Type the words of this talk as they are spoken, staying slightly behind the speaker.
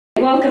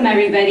Welcome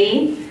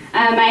everybody.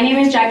 My name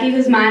is Jackie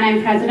Guzman.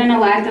 I'm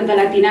President-elect of the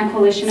Latina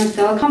Coalition of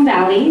Silicon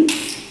Valley.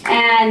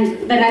 And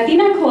the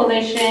Latina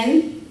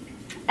Coalition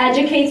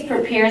educates,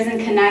 prepares, and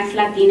connects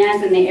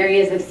Latinas in the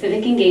areas of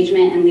civic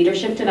engagement and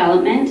leadership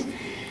development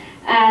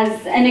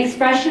as an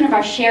expression of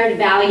our shared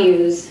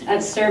values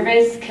of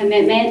service,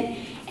 commitment,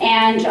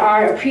 and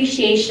our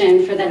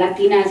appreciation for the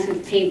Latinas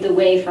who've paved the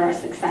way for our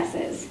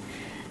successes.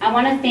 I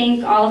want to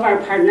thank all of our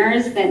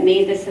partners that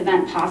made this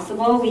event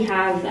possible. We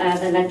have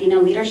the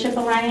Latino Leadership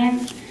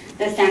Alliance,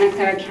 the Santa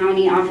Clara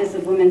County Office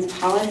of Women's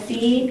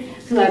Policy,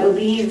 who I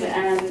believe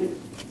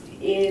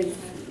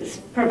is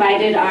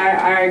provided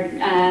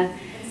our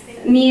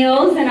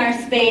meals and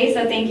our space,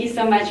 so thank you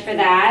so much for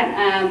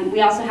that.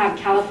 We also have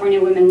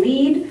California Women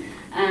Lead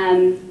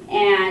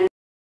and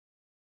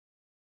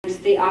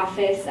the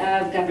Office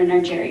of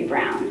Governor Jerry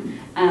Brown,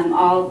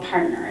 all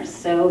partners.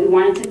 So we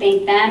wanted to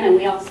thank them, and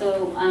we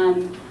also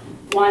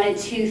wanted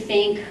to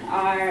thank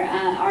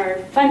our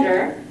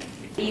funder.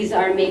 These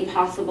are made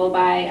possible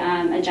by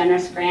a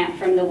generous grant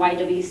from the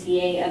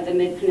YWCA of the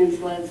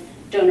Mid-Peninsula's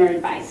Donor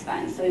Advice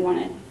Fund. So we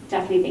want to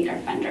definitely thank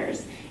our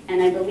funders.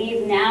 And I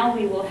believe now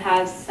we will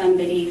have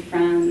somebody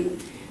from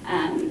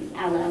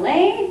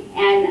LLA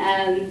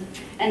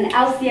and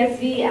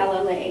LCSV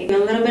LLA. A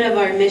little bit of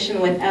our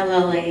mission with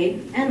LLA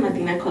and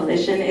Latina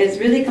Coalition is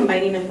really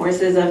combining the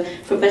forces of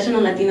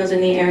professional Latinos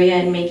in the area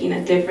and making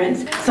a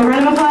difference. So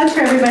round of applause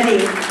for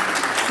everybody.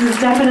 This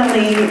is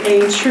definitely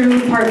a true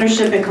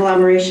partnership and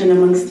collaboration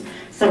amongst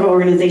several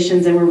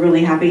organizations, and we're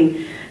really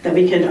happy that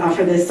we could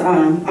offer this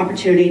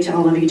opportunity to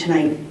all of you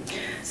tonight.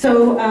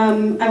 So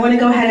I want to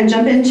go ahead and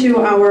jump into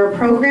our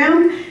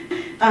program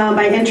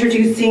by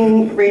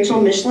introducing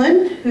Rachel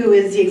Michelin, who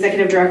is the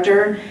Executive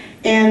Director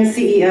and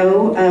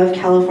CEO of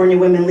California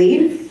Women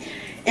Lead.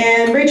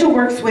 And Rachel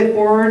works with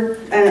board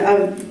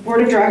of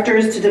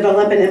directors to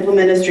develop and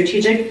implement a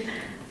strategic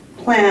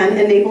plan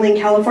enabling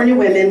California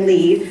Women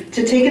Lead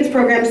to take its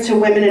programs to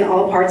women in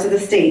all parts of the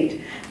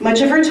state.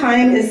 Much of her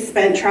time is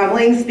spent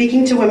traveling,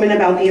 speaking to women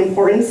about the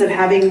importance of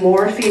having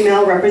more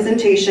female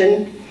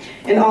representation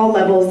in all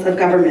levels of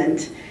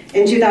government.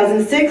 In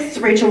 2006,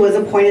 Rachel was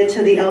appointed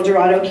to the El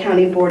Dorado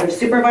County Board of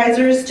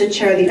Supervisors to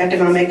chair the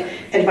Economic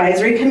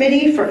Advisory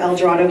Committee for El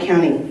Dorado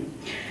County.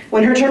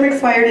 When her term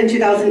expired in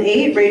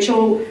 2008,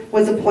 Rachel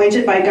was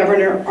appointed by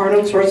Governor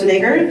Arnold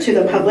Schwarzenegger to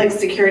the Public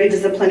Security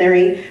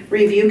Disciplinary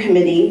Review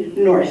Committee,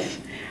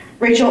 North.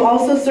 Rachel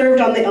also served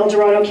on the El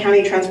Dorado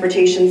County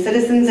Transportation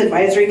Citizens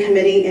Advisory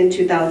Committee in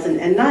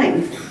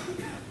 2009.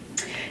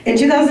 In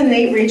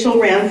 2008, Rachel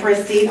ran for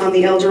a seat on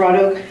the El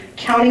Dorado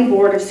County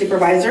Board of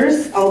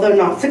Supervisors. Although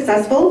not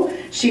successful,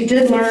 she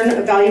did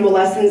learn valuable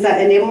lessons that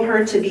enable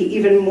her to be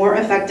even more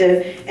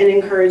effective in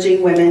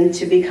encouraging women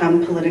to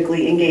become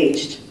politically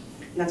engaged.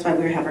 And that's why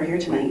we have her here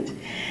tonight.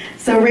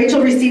 So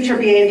Rachel received her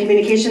BA in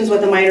Communications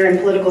with a minor in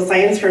Political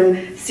Science from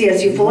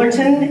CSU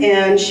Fullerton,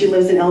 and she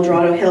lives in El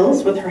Dorado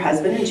Hills with her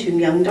husband and 2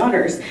 young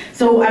daughters.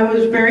 So I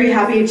was very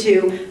happy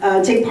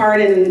to take part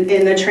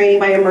in the training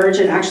by Emerge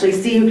and actually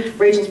see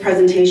Rachel's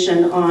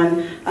presentation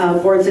on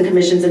boards and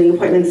commissions and the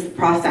appointments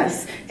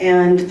process,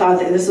 and thought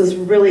that this was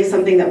really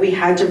something that we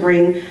had to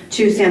bring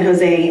to San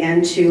Jose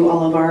and to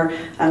all of our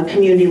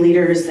community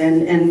leaders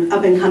and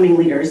up-and-coming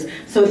leaders.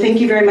 So thank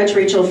you very much,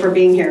 Rachel, for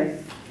being here.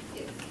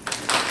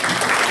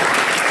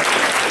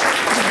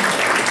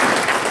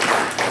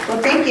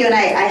 Thank you, and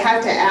I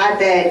have to add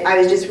that I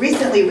was just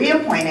recently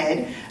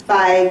reappointed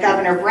by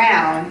Governor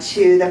Brown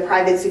to the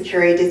Private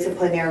Security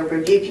Disciplinary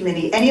Review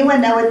Committee.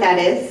 Anyone know what that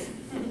is?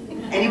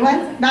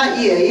 Anyone? Not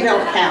you, you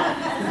don't count.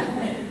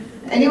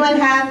 Anyone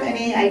have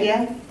any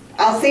idea?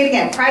 I'll say it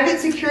again, Private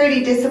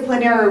Security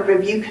Disciplinary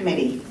Review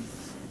Committee.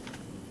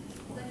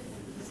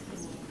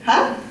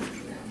 Huh?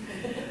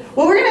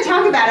 Well, we're going to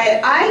talk about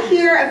it. I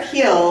hear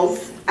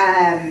appeals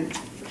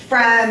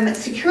from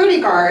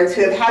security guards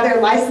who have had their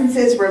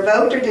licenses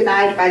revoked or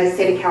denied by the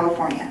state of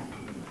California.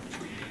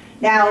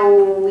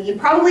 Now, you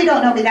probably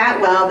don't know me that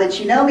well, but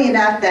you know me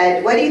enough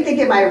that what do you think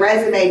of my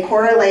resume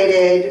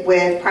correlated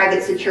with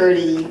private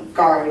security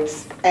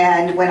guards?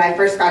 And when I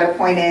first got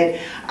appointed,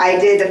 I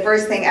did the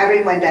first thing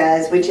everyone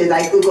does, which is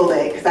I Googled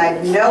it, because I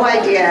had no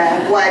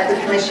idea what the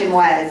commission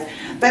was.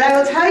 But I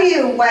will tell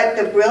you what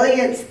the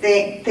brilliant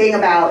thing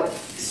about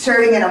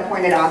serving in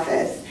appointed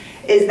office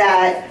is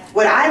that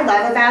what I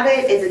love about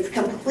it is it's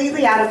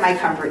completely out of my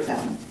comfort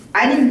zone.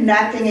 I knew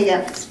nothing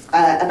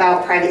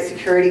about private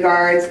security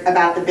guards,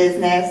 about the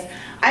business.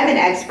 I'm an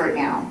expert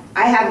now.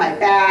 I have my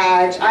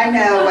badge. I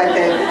know what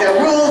the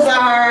rules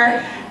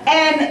are.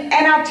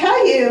 And I'll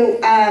tell you,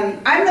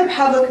 I'm the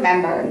public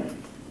member.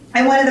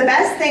 And one of the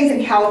best things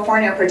in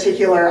California in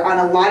particular on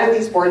a lot of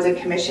these boards and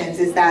commissions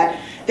is that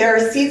there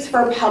are seats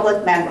for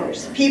public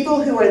members,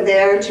 people who are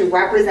there to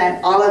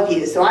represent all of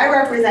you. So I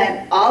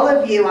represent all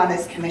of you on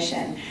this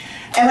commission.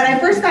 And when I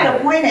first got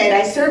appointed,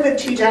 I served with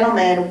 2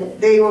 gentlemen.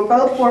 They were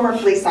both former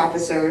police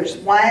officers.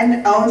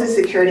 One owns a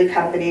security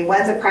company,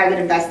 one's a private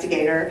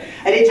investigator.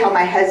 I did tell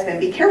my husband,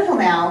 be careful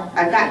now,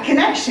 I've got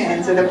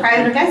connections with a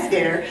private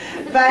investigator.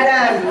 But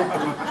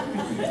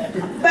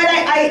But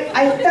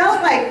I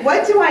felt like,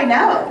 what do I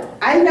know?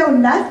 I know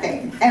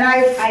nothing. And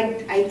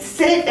I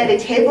sit at a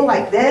table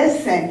like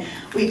this, and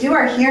we do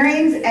our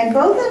hearings, and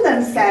both of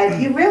them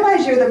said, you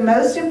realize you're the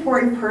most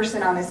important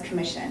person on this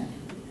commission.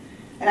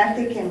 And I'm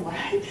thinking, what?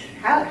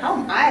 How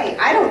am I?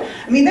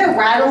 I mean, they're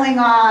rattling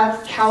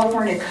off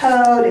California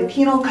code and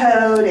penal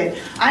code, and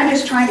I'm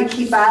just trying to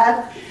keep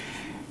up.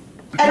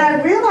 And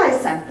I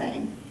realized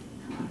something.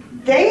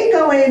 They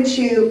go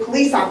into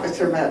police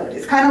officer mode.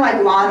 It's kind of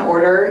like Law and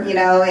Order, you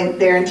know, and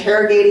they're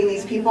interrogating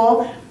these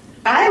people.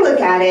 I look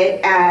at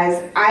it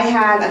as I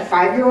have a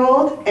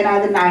 5-year-old and I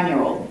have a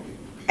 9-year-old.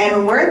 And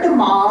when we're at the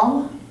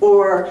mall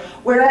or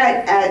we're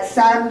at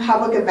some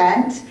public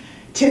event,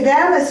 to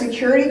them a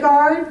security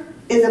guard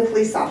is a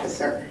police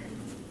officer.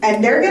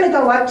 And they're going to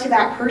go up to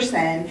that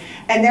person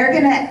and they're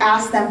going to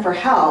ask them for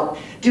help.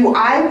 Do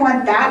I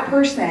want that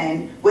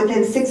person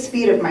within 6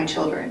 feet of my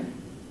children?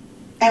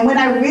 And when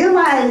I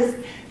realized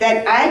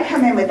that I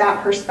come in with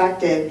that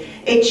perspective,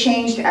 it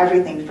changed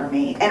everything for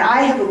me. And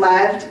I have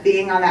loved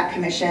being on that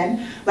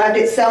commission, loved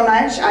it so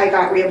much I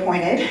got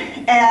reappointed.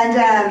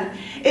 And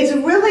it's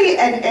really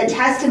a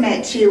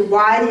testament to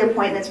why the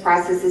appointments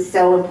process is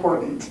so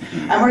important.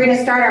 We're going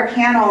to start our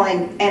panel,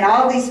 and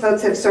all of these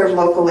folks have served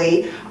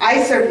locally.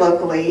 I served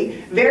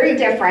locally, very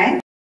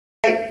different,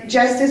 but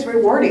just as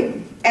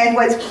rewarding. And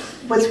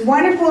what's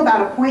wonderful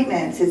about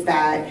appointments is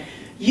that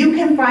you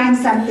can find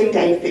something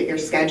to fit your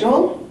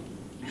schedule,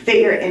 fit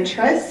your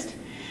interest,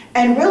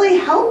 and really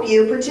help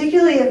you,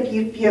 particularly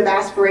if you have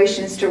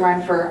aspirations to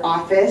run for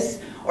office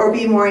or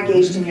be more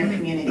engaged in your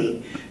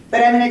community.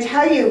 But I'm going to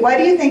tell you, what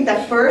do you think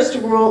the first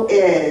rule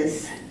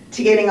is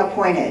to getting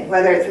appointed,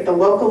 whether it's at the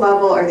local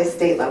level or the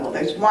state level?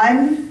 There's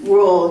one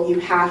rule you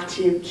have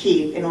to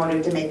keep in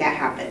order to make that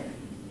happen.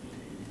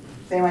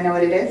 Does anyone know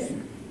what it is?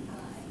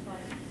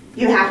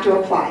 You have to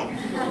apply.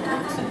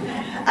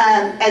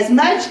 As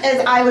much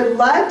as I would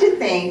love to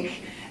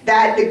think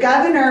that the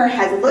governor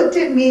has looked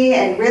at me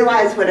and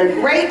realized what a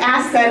great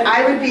asset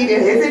I would be to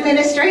his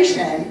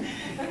administration,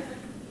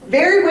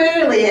 very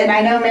rarely, and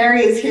I know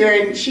Mary is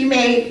here, and she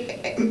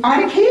may,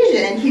 on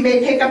occasion, he may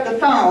pick up the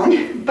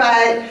phone,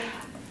 but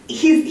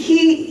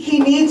he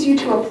needs you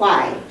to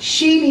apply.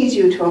 She needs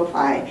you to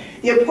apply.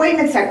 The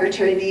appointment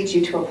secretary needs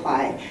you to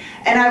apply.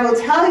 And I will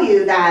tell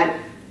you that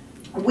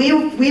we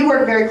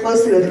work very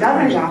closely with the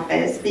governor's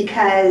office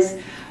because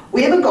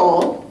we have a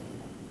goal.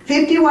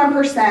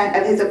 51%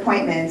 of his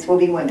appointments will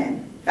be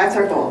women. That's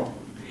our goal.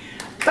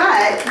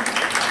 But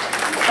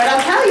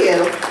I'll tell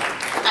you,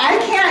 I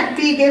can't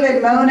be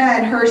giving Mona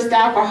and her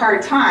staff a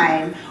hard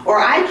time, or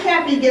I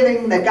can't be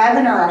giving the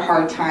governor a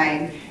hard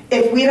time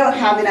if we don't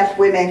have enough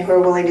women who are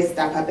willing to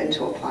step up and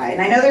to apply.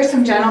 And I know there's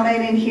some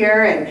gentlemen in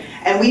here,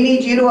 and we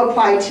need you to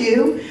apply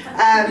too,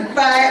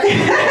 but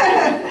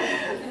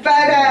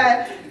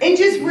it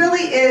just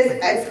really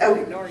is,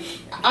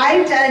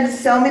 I've done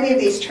so many of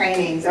these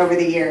trainings over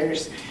the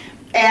years,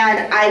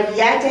 and I've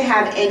yet to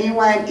have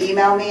anyone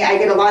email me. I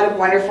get a lot of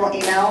wonderful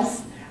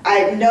emails.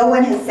 No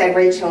one has said,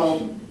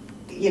 Rachel,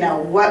 you know,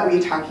 what were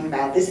you talking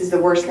about? This is the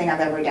worst thing I've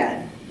ever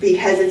done,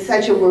 because it's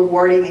such a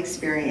rewarding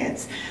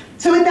experience.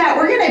 So with that,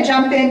 we're going to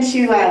jump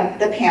into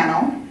the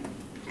panel,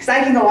 because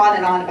I can go on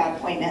and on about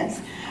appointments.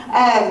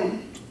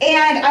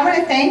 And I want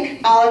to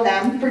thank all of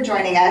them for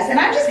joining us. And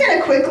I'm just going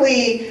to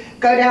quickly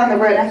go down the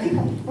road. I think,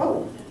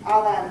 whoa,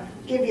 I'll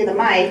give you the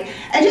mic.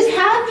 And just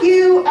have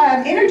you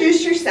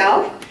introduce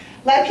yourself.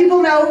 Let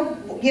people know,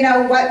 you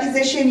know, what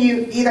position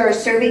you either are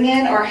serving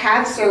in or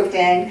have served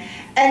in.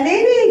 And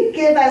maybe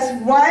give us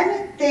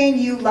one thing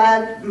you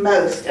love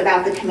most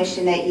about the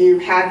commission that you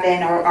have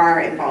been or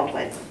are involved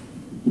with.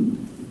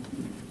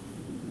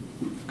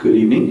 Good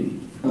evening.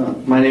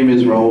 My name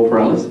is Raul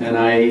Perales, and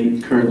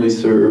I currently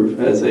serve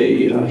as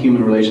a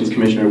Human Relations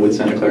Commissioner with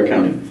Santa Clara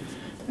County.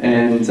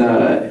 And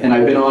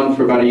I've been on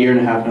for about a year and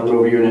a half, now a little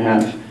over a year and a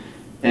half.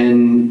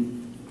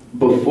 And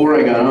before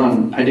I got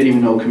on, I didn't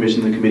even know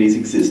commissions and committees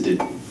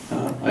existed.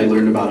 I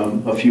learned about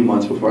them a few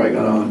months before I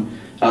got on.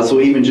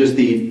 So even just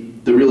the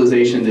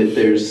realization that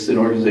there's an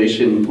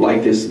organization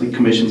like this, like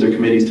commissions or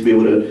committees, to be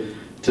able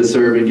to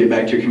serve and give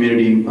back to your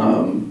community,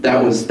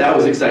 that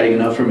was exciting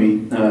enough for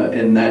me,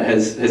 and that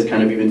has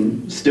kind of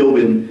even still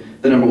been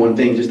the number one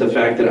thing, just the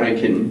fact that I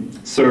can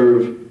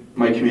serve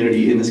my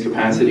community in this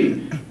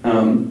capacity.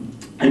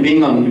 And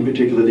being on, in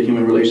particular, the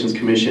Human Relations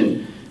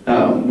Commission,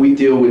 we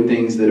deal with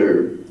things that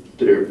are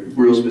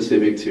real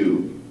specific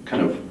to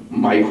kind of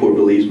my core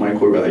beliefs, my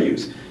core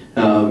values.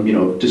 You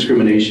know,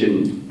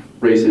 discrimination,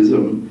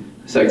 racism,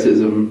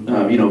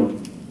 sexism, you know,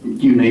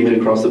 you name it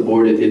across the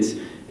board. It's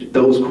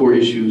those core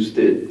issues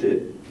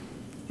that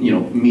you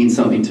know, mean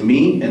something to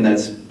me, and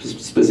that's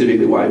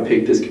specifically why I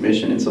picked this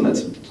commission, and so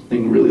that's the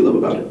thing I really love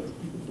about it.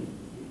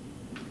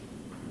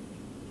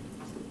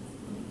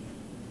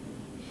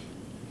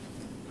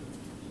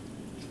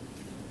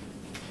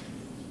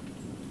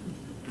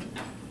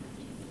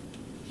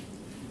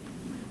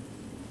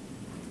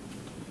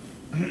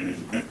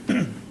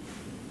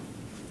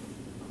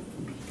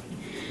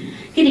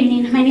 Good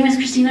evening. My name is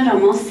Christina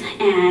Ramos,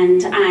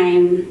 and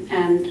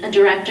I'm a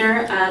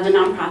director of a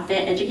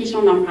nonprofit,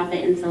 educational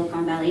nonprofit in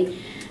Silicon Valley,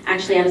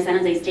 actually out of San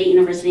Jose State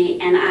University,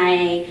 and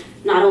I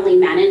not only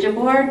manage a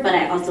board, but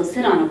I also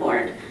sit on a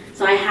board.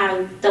 So I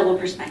have double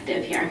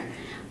perspective here.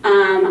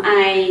 When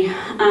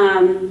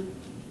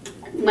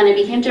I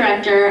became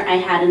director, I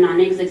had a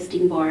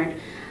non-existing board,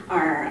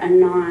 or a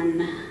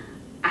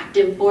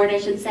non-active board, I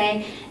should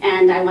say,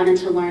 and I wanted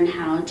to learn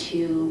how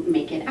to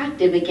make it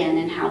active again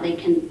and how they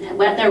can,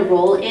 what their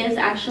role is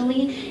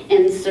actually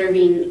in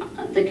serving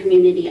the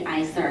community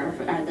I serve,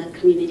 or the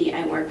community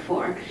I work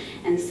for.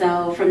 And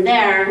so from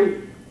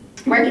there,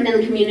 working in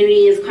the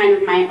community is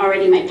kind of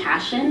already my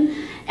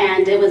passion.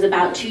 And it was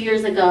about 2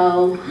 years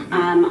ago,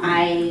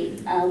 I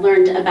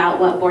learned about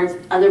what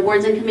other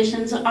boards and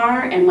commissions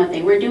are and what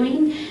they were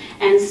doing.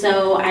 And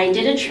so I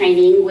did a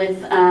training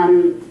with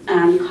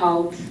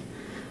called,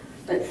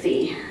 let's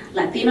see,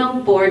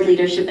 Latino Board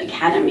Leadership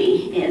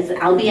Academy, is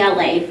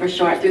LBLA for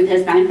short, through the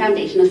Hispanic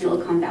Foundation of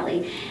Silicon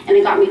Valley. And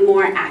it got me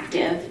more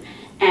active.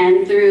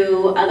 And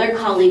through other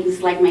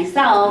colleagues like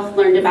myself,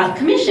 learned about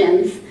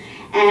commissions.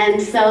 And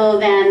so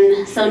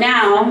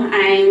now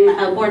I'm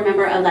a board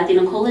member of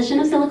Latino Coalition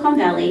of Silicon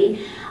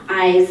Valley.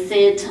 I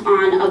sit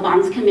on a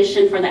bonds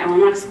commission for the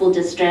Allen Rock School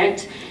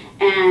District,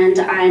 and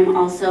I'm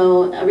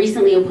also a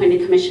recently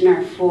appointed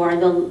commissioner for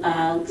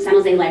the San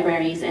Jose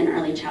Libraries and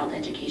Early Child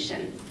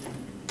Education.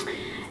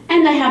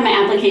 And I have my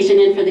application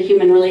in for the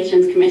Human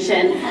Relations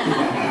Commission.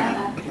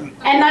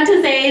 And not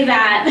to say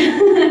that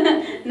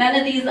none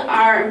of these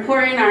are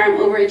important or I'm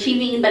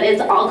overachieving, but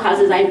it's all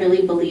causes I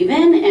really believe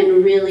in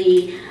and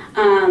really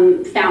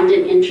found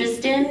an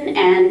interest in,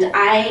 and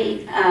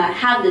I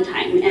have the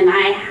time, and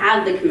I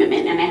have the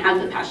commitment, and I have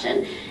the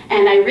passion.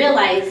 And I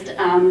realized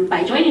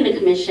by joining the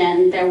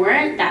commission, there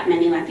weren't that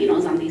many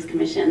Latinos on these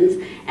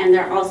commissions, and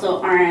there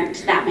also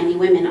aren't that many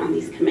women on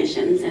these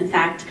commissions. In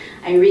fact,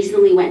 I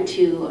recently went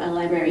to a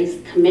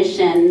libraries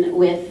commission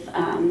with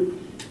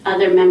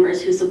other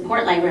members who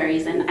support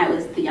libraries, and I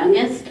was the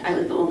youngest, I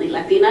was the only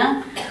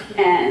Latina,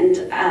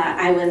 and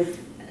I was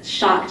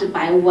shocked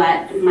by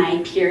what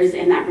my peers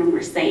in that room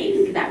were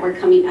saying that were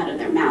coming out of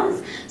their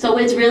mouths. So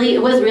it was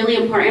really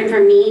important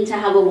for me to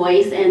have a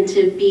voice and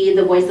to be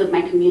the voice of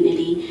my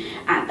community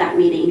at that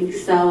meeting.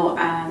 So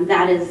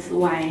that is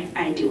why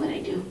I do what I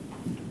do.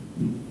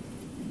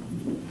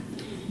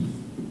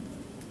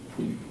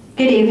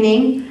 Good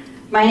evening.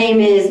 My name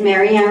is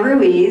Mary Ann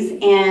Ruiz,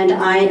 and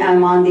I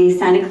am on the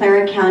Santa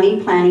Clara County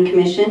Planning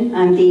Commission.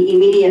 I'm the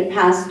immediate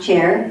past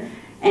chair.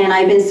 And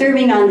I've been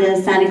serving on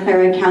the Santa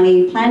Clara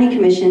County Planning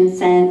Commission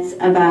since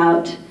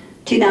about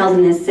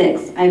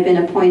 2006. I've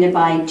been appointed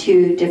by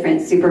 2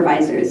 different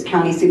supervisors,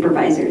 county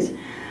supervisors.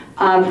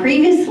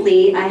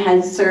 Previously, I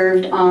had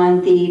served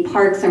on the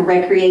Parks and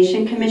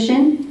Recreation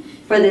Commission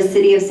for the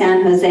City of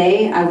San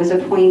Jose. I was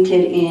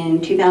appointed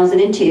in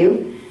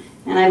 2002.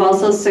 And I've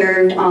also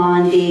served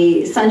on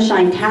the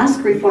Sunshine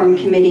Task Reform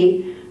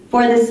Committee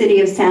for the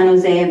City of San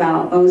Jose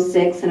about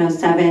 06 and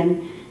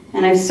 07.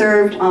 And I've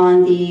served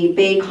on the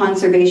Bay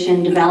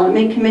Conservation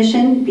Development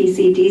Commission,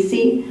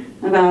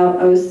 BCDC,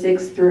 about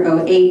 06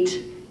 through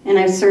 08, and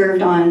I've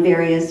served on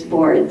various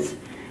boards.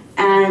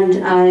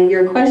 And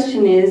your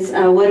question is,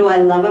 what do I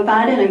love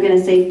about it? I'm going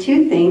to say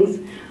 2 things.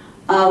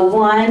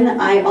 One,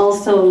 I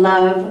also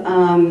love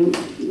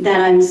that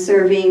I'm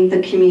serving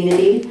the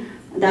community.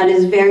 That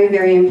is very,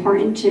 very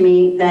important to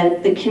me,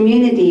 that the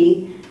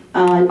community,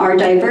 our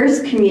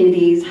diverse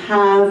communities,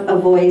 have a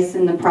voice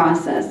in the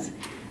process.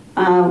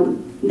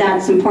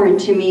 That's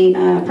important to me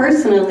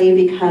personally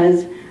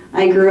because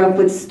I grew up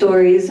with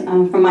stories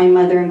from my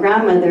mother and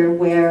grandmother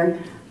where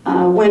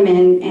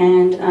women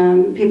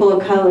and people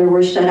of color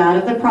were shut out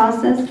of the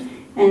process.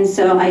 And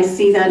so I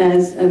see that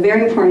as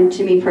very important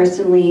to me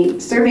personally,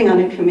 serving on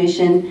a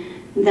commission,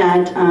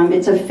 that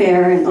it's a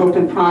fair and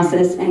open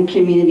process and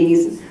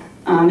communities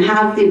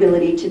have the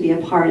ability to be a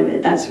part of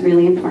it. That's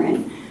really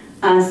important.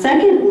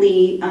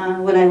 Secondly,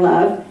 what I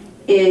love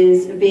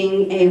is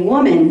being a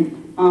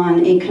woman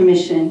on a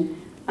commission.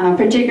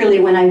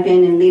 Particularly when I've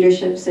been in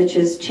leadership such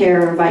as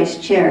chair or vice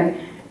chair,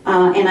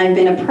 and I've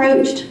been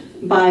approached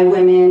by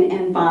women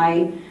and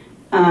by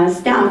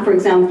staff, for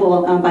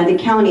example, by the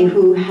county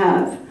who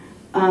have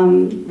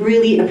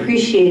really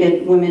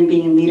appreciated women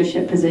being in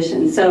leadership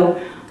positions.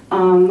 So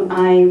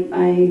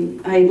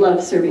I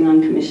love serving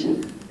on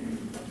commission.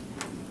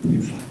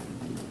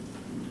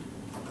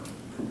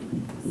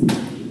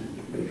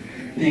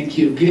 Thank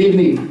you. Good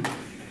evening.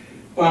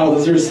 Wow,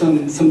 those are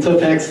some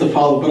tough acts to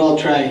follow, but I'll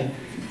try.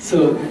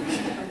 So,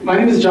 my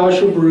name is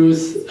Joshua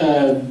Bruce.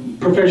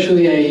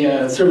 Professionally,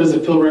 I serve as a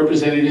field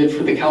representative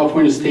for the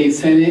California State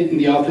Senate in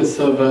the office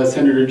of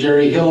Senator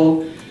Jerry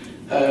Hill.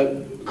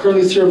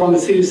 Currently serve on the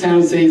City of San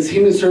Jose's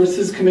Human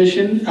Services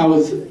Commission. I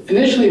was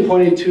initially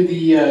appointed to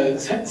the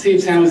City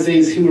of San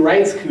Jose's Human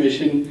Rights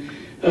Commission,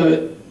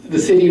 the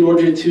city, in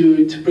order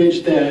to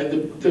bridge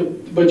the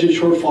budget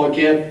shortfall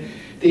gap.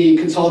 They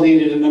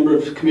consolidated a number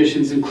of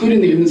commissions, including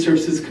the Human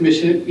Services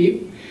Commission,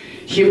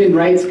 Human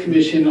Rights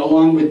Commission,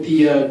 along with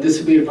the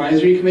Disability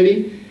Advisory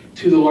Committee.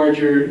 to the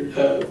larger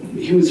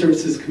Human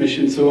Services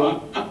Commission.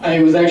 So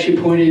I was actually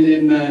appointed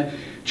in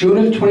June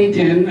of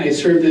 2010. I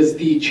served as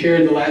the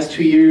chair the last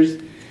 2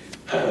 years.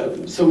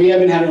 So we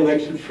haven't had an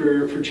election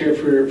for chair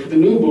for the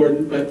new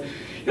board, but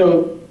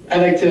I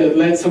like to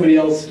let somebody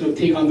else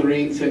take on the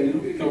reins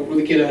and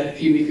really get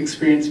a unique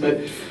experience.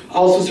 But I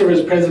also serve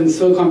as president of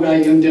Silicon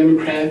Valley Young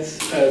Democrats,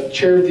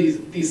 chair of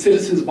the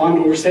Citizens Bond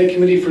Oversight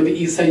Committee for the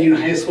Eastside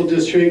Union High School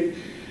District.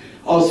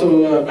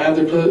 Also, I have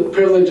the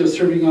privilege of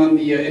serving on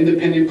the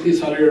Independent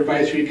Police Auditor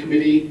Advisory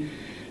Committee.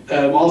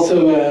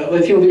 Also,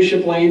 Latino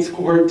Leadership Alliance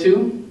Cohort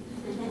 2.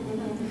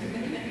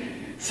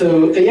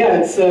 So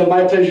yeah, it's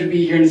my pleasure to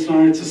be here, and it's an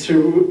honor to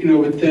serve,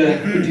 with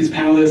these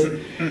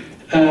panelists.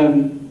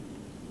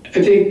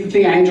 I think the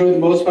thing I enjoy the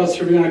most about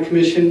serving on a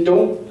commission,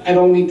 I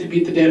don't mean to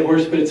beat the dead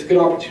horse, but it's a good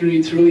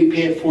opportunity to really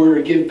pay it forward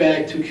or give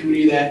back to a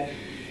community that,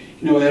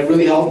 that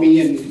really helped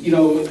me, and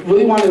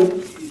really want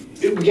to.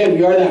 Again,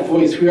 we are that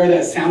voice. We are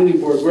that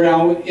sounding board. We're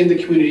out in the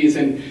communities,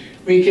 and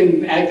we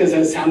can act as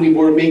that sounding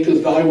board, make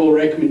those valuable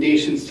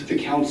recommendations to the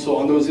council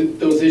on those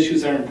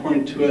issues that are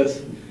important to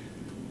us.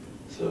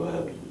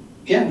 So.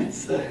 Yeah,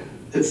 it's, I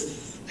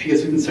guess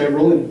we can start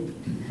rolling.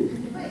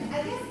 Wait,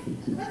 I guess,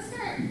 let's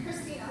start,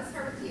 Christina, let's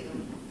start with you.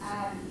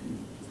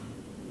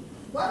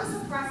 What was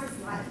the process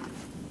like?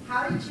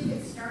 How did you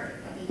get started?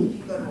 I mean, did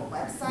you go to a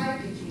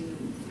website?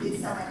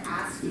 Did someone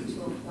ask you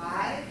to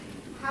apply?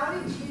 How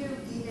did you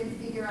even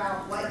figure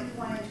out what you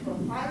wanted to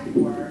apply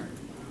for?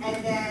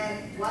 And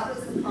then what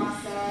was the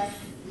process?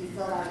 You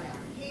filled out an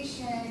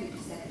application, did you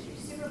send it to your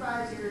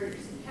supervisor, your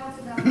city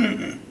council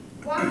member?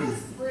 Walk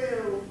us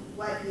through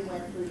what you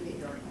went through to get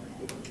your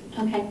appointment.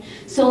 Okay,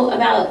 so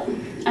about,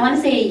 I want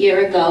to say a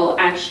year ago,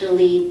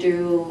 actually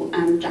through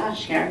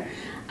Josh here,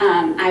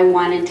 I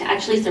wanted to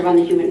actually serve on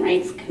the Human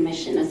Rights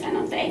Commission of San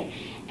Jose.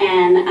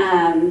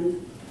 And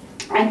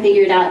I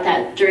figured out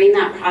that during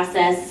that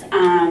process,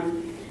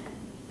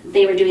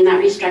 they were doing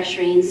that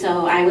restructuring,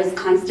 so I was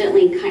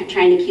constantly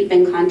trying to keep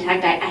in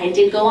contact. I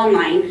did go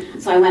online,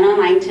 so I went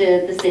online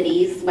to the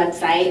city's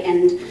website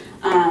and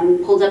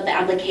pulled up the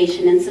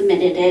application and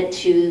submitted it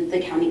to the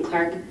county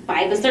clerk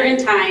by the certain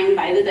time,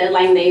 by the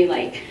deadline.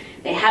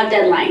 They have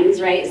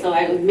deadlines, right? So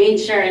I made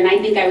sure, and I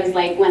think I was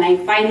like, when I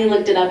finally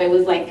looked it up, it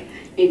was like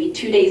maybe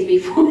 2 days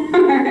before.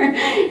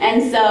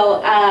 And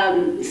so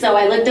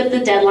I looked up the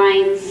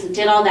deadlines,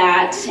 did all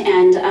that,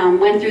 and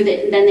went through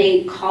then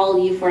they call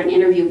you for an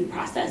interview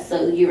process.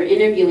 So you were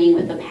interviewing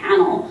with a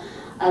panel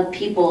of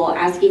people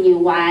asking you,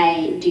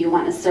 why do you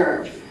want to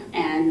serve?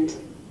 And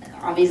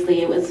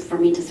obviously it was for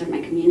me to serve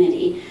my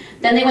community.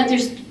 Then they went through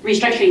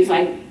restructuring, so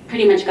I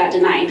pretty much got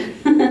denied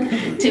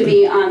to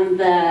be on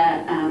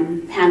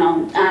the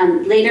panel.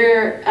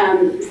 Later,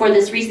 for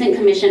this recent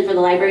commission, for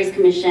the Libraries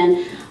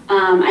Commission,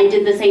 I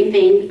did the same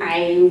thing.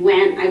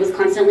 I was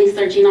constantly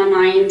searching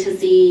online to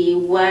see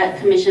what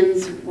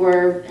commissions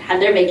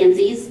had their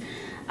vacancies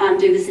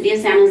through the city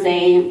of San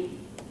Jose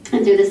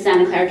and through the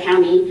Santa Clara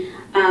County.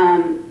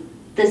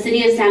 The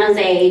city of San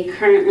Jose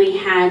currently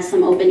had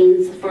some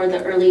openings for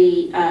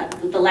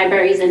the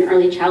Libraries and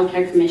Early Child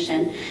Care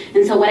Commission.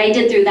 And so what I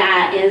did through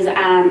that is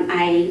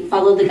I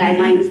followed the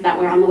guidelines that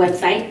were on the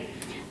website,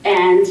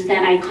 and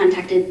then I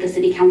contacted the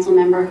city council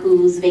member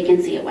whose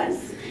vacancy it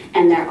was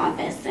and their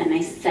office. And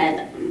I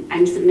said,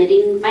 I'm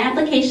submitting my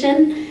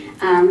application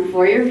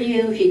for your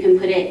review, if you can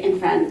put it in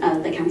front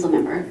of the council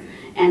member.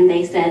 And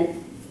they said,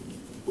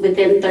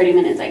 within 30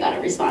 minutes I got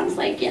a response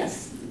like,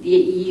 yes,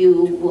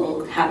 you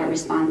will have a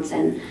response.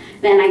 And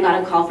then I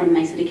got a call from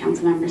my city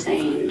council member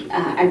saying,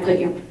 I put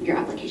your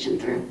application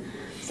through.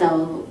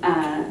 So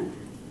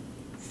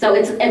so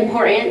it's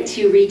important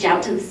to reach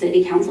out to the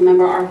city council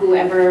member or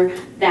whoever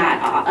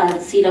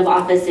that seat of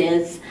office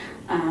is,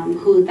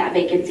 who that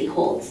vacancy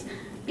holds.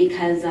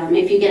 Because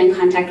if you get in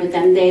contact with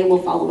them, they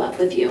will follow up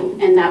with you.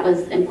 And that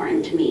was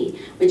important to me,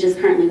 which is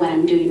currently what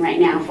I'm doing right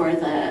now for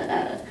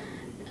the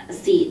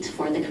seat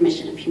for the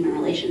Commission of Human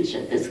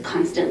Relationship, is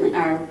constantly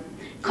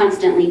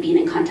being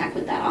in contact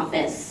with that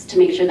office to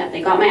make sure that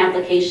they got my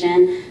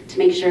application, to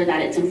make sure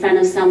that it's in front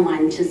of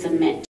someone to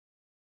submit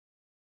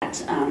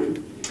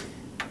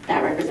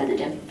that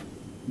representative.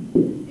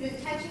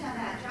 Touching on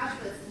that,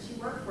 Joshua, since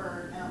you work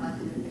for an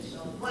elected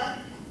official,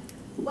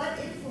 what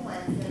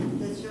influence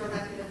does your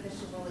elected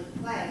official really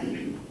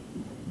play?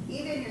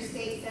 Even your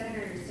state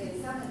senator, your state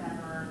assembly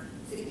member,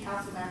 city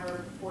council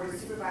member, board of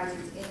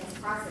supervisors in this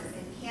process,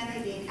 and can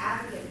they be an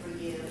advocate for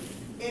you?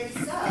 If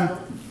so,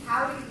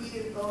 how do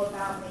you go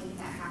about making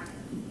that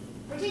happen?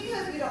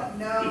 Particularly if you don't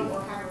know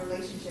or have a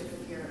relationship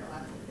with your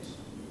elected official.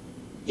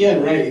 Yeah,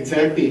 right,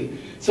 exactly.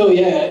 So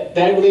yeah,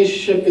 that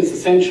relationship is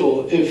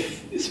essential.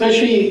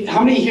 Especially,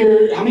 how many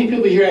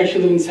people here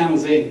actually live in San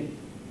Jose?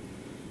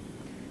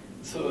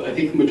 So I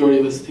think the majority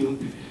of us do.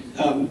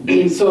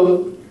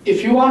 So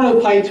if you want to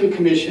apply to a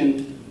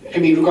commission, I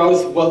mean,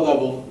 regardless of what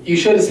level, you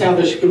should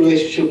establish a good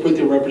relationship with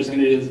their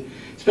representatives.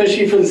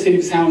 Especially for the city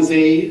of San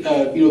Jose,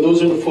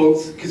 those are the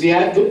folks, because you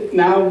have,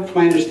 now from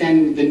my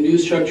understanding, the new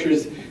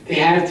structures, they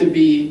have to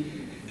be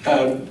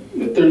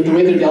the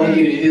way they're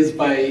delegated is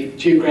by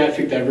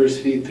geographic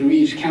diversity through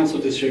each council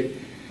district.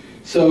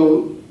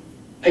 So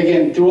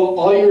again, through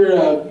all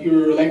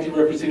your elected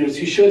representatives,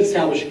 you should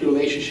establish a good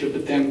relationship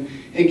with them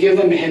and give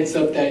them a heads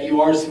up that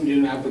you are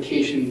submitting an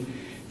application.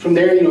 From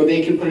there,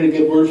 they can put in a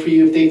good word for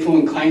you. If they feel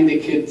inclined, they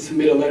could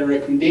submit a letter of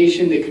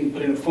recommendation. They can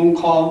put in a phone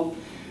call.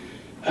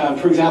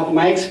 For example,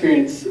 my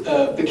experience,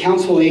 the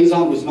council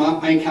liaison was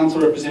not my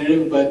council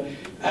representative, but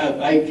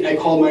I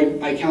called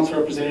my council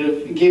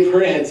representative and gave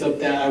her a heads up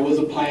that I was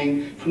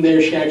applying. From there,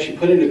 she actually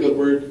put in a good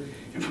word,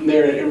 and from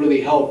there, it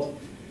really helped.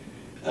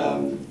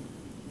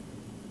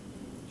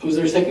 Was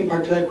there a second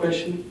part to that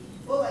question?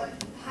 Well, like,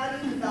 how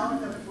do you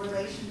develop a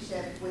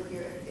relationship with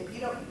if you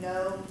don't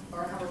know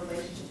or have a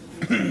relationship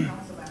with your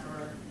council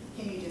member,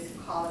 can you just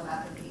call them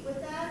up and meet with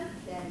them?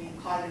 Then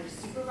you call your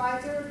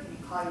supervisor, can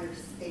you call your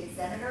state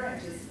senator and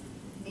just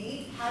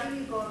meet? How do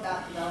you go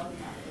about developing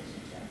that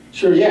relationship?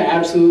 Sure, yeah,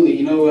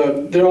 absolutely.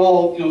 They're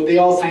all, they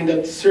all signed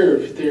up to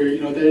serve. They're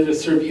there to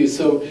serve you.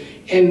 So,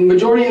 and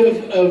majority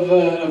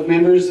of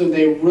members,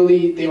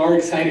 they are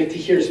excited to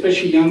hear,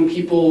 especially young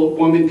people,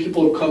 women,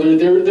 people of color.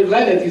 They're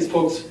glad that these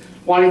folks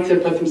wanting to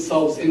put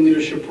themselves in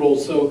leadership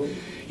roles. So,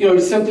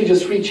 simply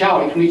just reach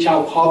out. You can reach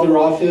out, call their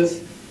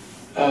office,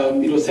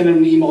 send them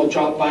an email,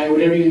 drop by,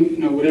 whatever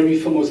you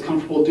feel most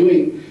comfortable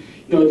doing.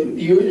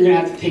 You're gonna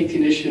have to take the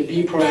initiative,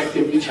 be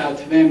proactive, reach out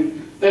to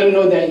them, let them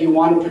know that you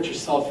want to put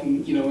yourself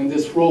in, in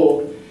this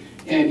role.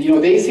 And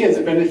they see it as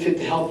a benefit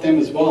to help them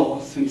as well,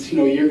 since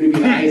you're going to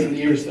be the eyes and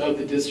ears of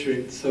the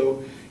district.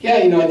 So yeah,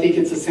 I think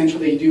it's essential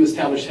that you do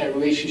establish that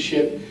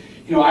relationship,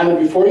 either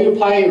before you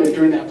apply or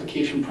during the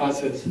application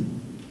process.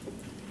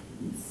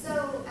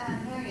 So,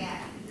 Marianne,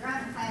 you're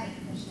on the planning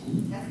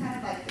commission. That's kind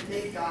of like the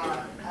big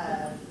dog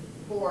of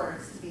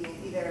boards to be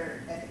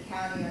either at the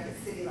county or at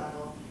the city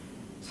level.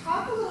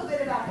 Talk a little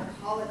bit about the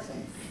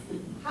politics.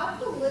 How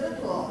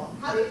political?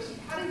 How did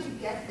you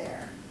get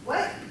there?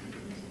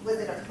 Was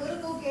it a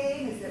political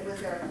game? Was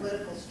there a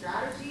political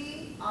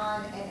strategy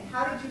and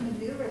how did you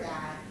maneuver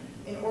that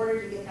in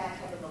order to get that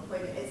type of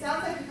appointment? It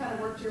sounds like you kind of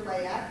worked your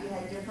way up. You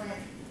had different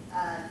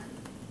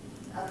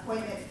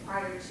appointments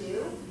prior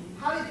to.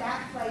 How did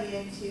that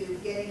play into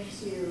getting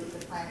to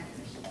the planning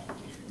commission?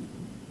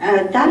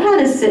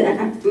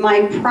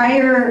 My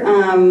prior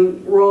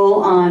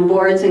role on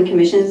boards and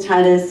commissions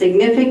had a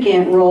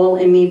significant role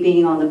in me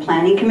being on the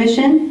planning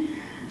commission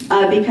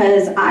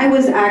because I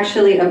was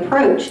actually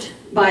approached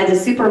by the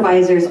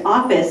supervisor's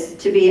office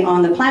to be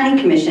on the planning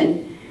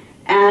commission.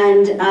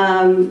 And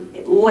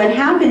what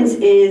happens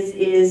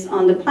is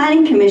on the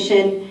planning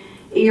commission,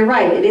 you're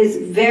right, it is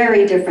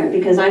very different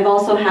because I've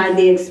also had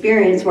the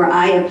experience where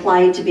I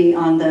applied to be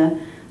on the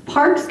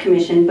Parks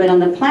Commission, but on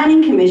the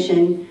planning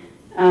commission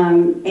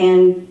and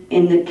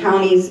in the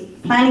county's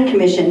planning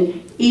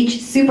commission,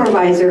 each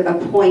supervisor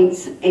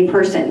appoints a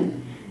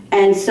person.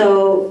 And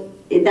so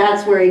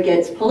that's where it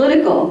gets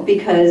political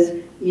because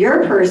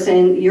your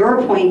person, your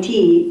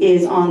appointee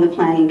is on the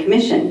planning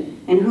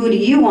commission. And who do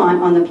you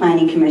want on the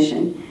planning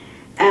commission?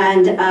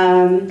 And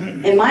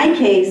in my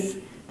case,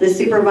 the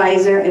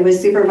supervisor, it was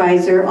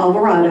Supervisor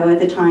Alvarado at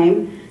the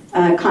time,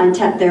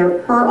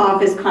 her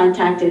office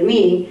contacted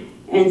me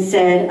and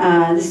said,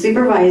 the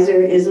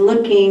supervisor is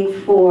looking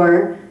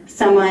for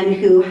someone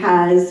who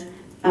has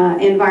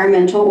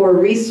environmental or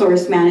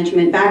resource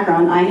management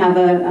background. I have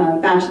a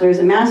bachelor's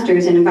and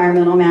master's in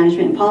environmental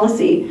management and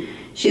policy.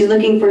 She's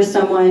looking for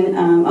someone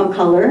of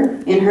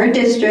color in her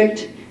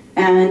district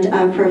and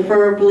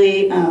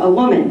preferably a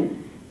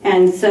woman.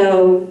 And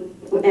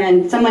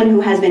someone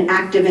who has been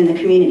active in the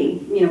community.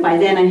 By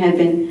then I had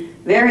been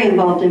very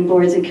involved in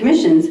boards and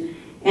commissions.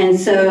 And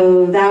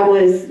so that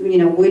was,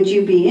 would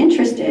you be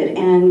interested?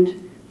 And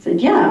I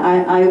said,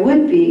 yeah, I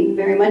would be,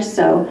 very much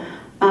so.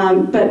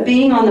 But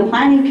being on the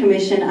planning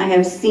commission, I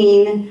have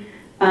seen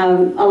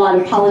a lot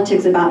of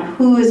politics about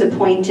who is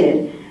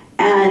appointed.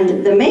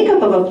 And the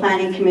makeup of a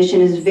planning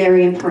commission is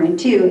very important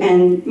too.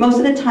 And most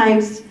of the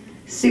times,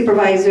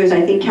 supervisors,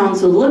 I think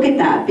council look at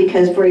that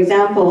because, for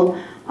example,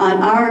 on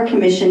our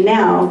commission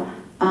now,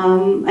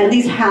 at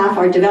least half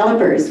are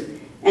developers.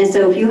 And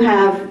so if you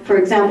have, for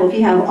example, if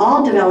you have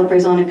all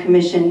developers on a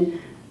commission,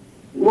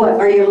 what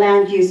are your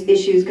land use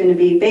issues going to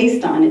be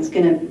based on? It's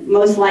going to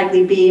most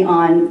likely be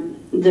on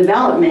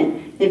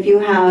development. If you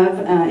have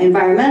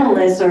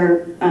environmentalists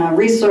or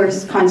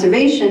resource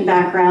conservation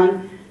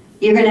background,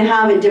 you're going to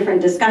have a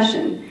different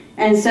discussion.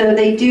 And so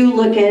they do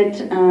look at,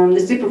 the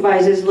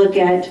supervisors look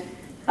at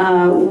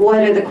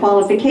what are the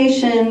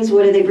qualifications,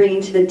 what are they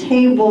bringing to the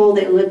table,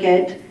 they look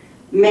at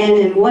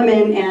men and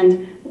women,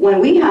 and when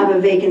we have a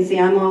vacancy,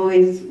 I'm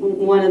always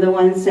one of the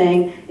ones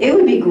saying, it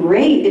would be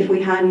great if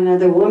we had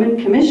another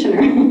woman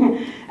commissioner.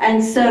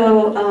 And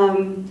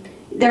so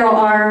there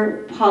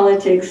are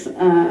politics,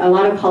 a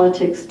lot of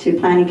politics to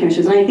planning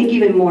commissions, and I think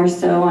even more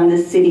so on the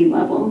city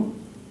level.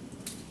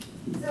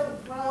 So,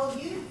 well,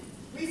 you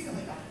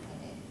recently got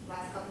appointed,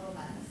 last couple of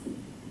months.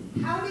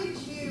 How did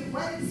you,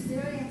 what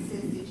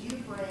experiences did you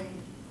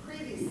bring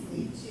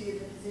previously to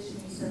the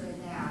position you serve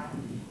in now?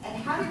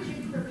 And how did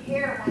you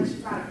prepare once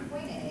you got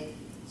appointed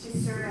to to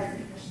serve as a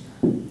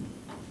commissioner?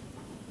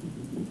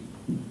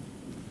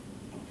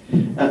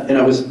 And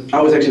I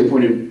was actually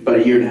appointed about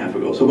a year and a half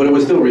ago, so, but it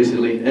was still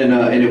recently,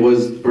 and it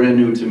was brand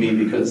new to me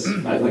because,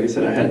 like I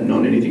said, I hadn't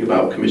known anything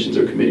about commissions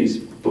or committees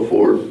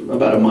before,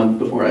 about a month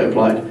before I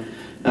applied.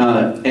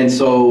 And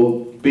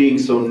so, being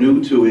so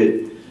new to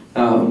it,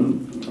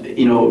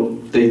 you know,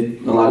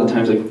 a lot of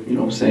times, like, you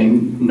know,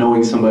 saying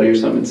knowing somebody or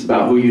something, it's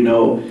about who you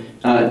know,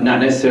 not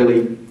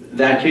necessarily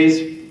that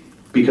case,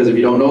 because if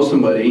you don't know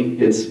somebody,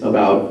 it's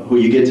about who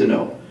you get to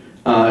know.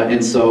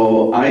 And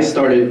so I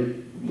started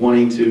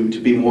wanting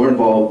to be more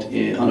involved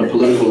on a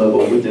political level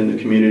within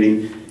the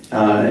community,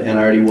 and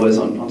I already was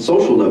on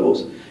social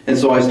levels. And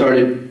so I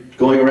started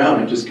going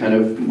around and just kind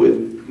of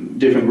with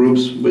different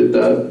groups with,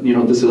 you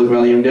know, the Silicon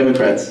Valley Young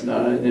Democrats,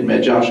 and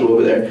met Joshua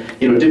over there,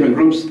 you know, different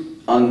groups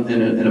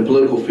in a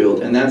political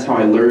field. And that's how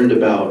I learned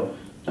about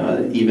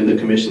even the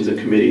commissions and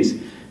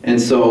committees.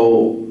 And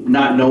so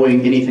not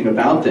knowing anything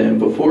about them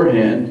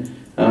beforehand,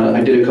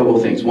 I did a couple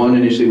of things. One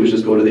initially was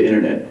just go to the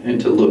internet and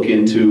to look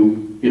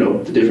into, you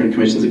know, the different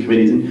commissions and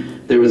committees.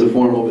 And there was a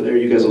form over there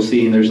you guys will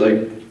see, and there's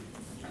like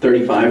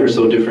 35 or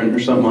so different or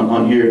something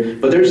on here.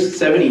 But there's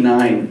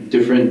 79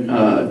 different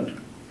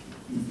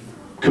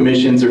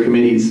commissions or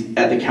committees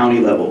at the county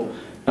level.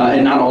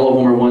 And not all of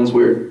them are ones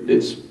where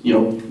it's, you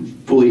know,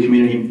 fully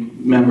community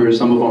members.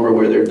 Some of them are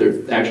where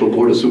their actual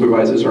board of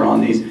supervisors are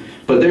on these.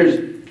 But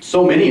there's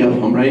so many of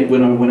them, right?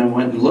 When I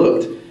went and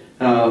looked,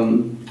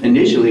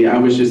 initially I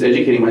was just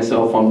educating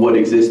myself on what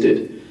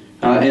existed.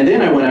 And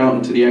then I went out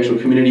into the actual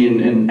community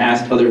and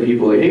asked other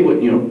people, like, hey,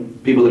 what, you know,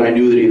 people that I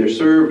knew that either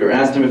served or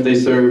asked them if they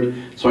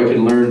served, so I could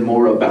learn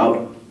more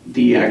about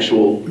the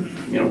actual,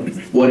 you know,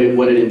 what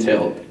it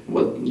entailed,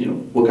 what, you know,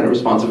 what kind of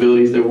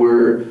responsibilities there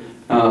were,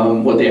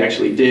 what they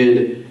actually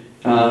did,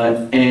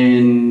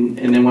 and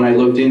then when I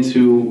looked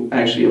into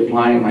actually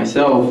applying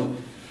myself,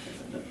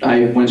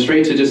 I went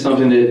straight to just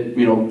something that,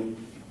 you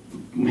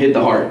know, hit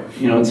the heart,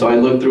 you know. And so I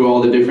looked through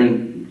all the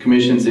different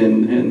commissions,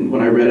 and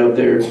when I read up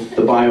there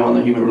the bio on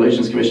the Human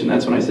Relations Commission,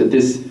 that's when I said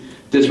this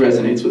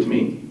resonates with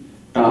me.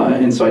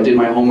 And so I did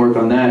my homework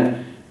on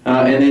that,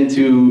 and then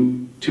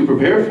to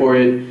prepare for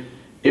it,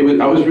 I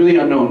was really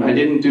unknown. I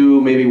didn't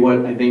do maybe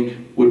what I think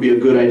would be a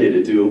good idea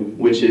to do,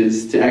 which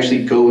is to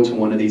actually go to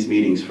one of these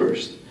meetings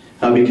first,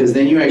 because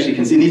then you actually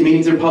can see these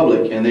meetings are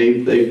public, and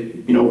they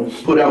you know,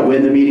 put out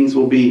when the meetings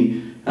will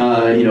be,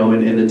 you know,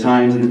 and the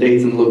times and the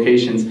dates and the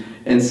locations.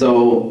 And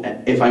so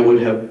if I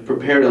would have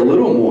prepared a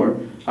little more,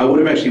 I would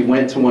have actually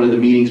went to one of the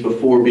meetings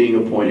before being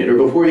appointed or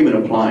before even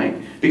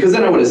applying, because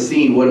then I would have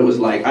seen what it was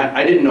like.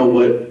 I didn't know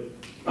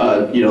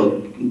what, you know,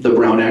 the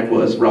Brown Act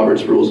was,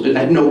 Robert's Rules. I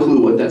had no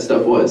clue what that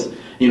stuff was.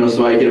 You know,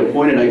 so I get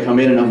appointed, I come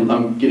in, and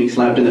I'm getting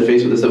slapped in the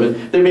face with this stuff.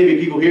 And there may be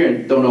people here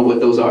and don't know what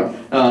those are.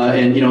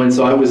 And you know, and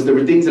so there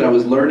were things that I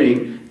was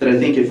learning that I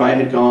think if I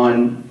had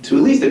gone to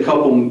at least a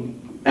couple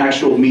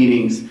actual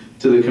meetings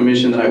to the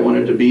commission that I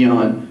wanted to be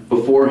on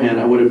beforehand,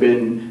 I would have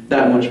been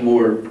that much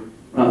more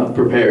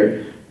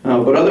prepared.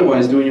 But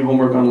otherwise, doing your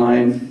homework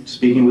online,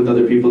 speaking with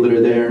other people that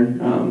are there,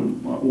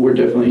 were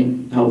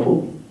definitely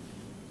helpful.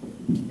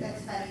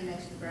 That's funny you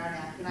mentioned the Brown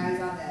Act. When I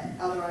was on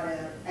the El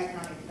Dorado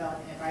Economic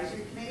Development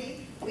Advisory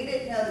Committee, we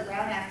didn't know the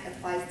Brown Act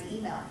applies to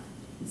email.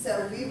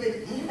 So we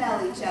would email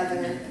each other,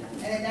 and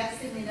the next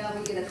thing we know,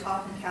 we get a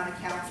call from county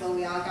council.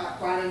 We all got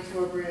brought into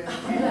a room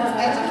and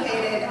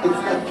educated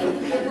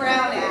on the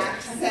Brown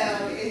Act.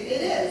 So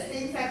it is,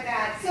 things like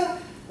that. So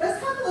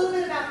let's talk a little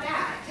bit about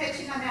that,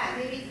 touching on that.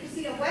 Maybe,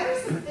 Christina, what are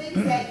some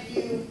things that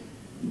you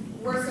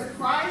were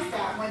surprised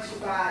at once you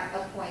got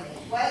appointed?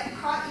 What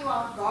caught you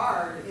off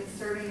guard in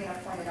serving an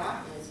appointed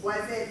office?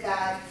 Was it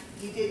that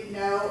you didn't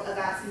know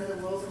about some of the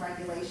rules and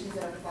regulations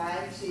that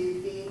apply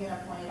to being an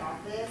appointed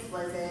office?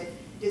 Was it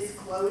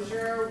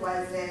disclosure?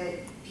 Was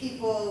it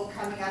people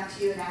coming up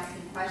to you and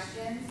asking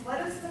questions?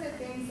 What are some of the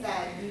things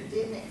that you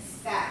didn't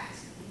expect,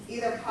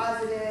 either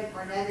positive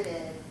or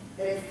negative,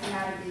 that has come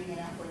out of being an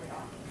appointed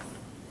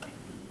office?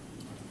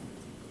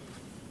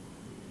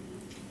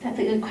 That's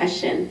a good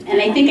question,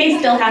 and I think I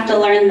still have to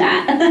learn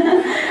that.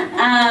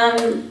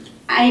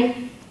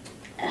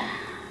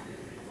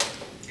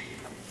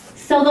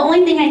 So the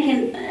only thing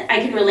I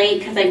can relate,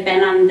 because I've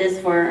been on this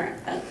for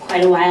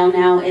quite a while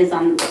now, is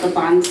on the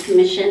Bonds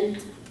Commission,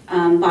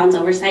 Bonds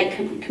Oversight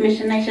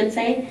Commission, I should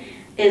say,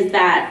 is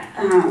that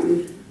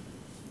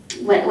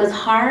what was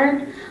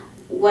hard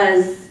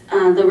was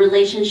the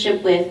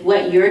relationship with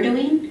what you're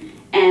doing,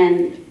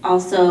 and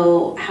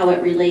also how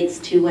it relates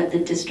to what the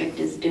district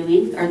is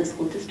doing, or the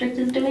school district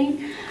is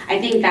doing. I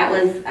think that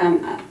was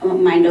a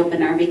mind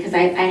opener, because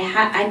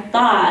I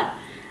thought,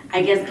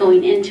 I guess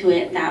going into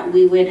it, that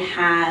we would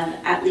have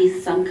at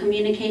least some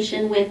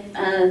communication with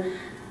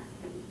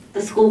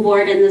the school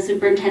board and the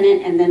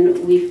superintendent, and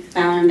then we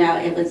found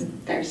out it was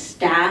their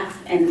staff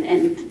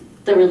and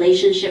the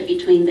relationship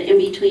between the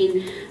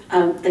in-between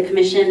of the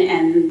commission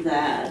and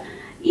the,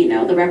 you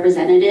know, the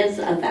representatives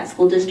of that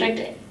school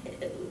district.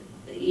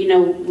 You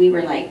know, we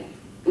were like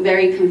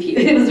very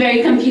confused. It was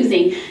very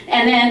confusing.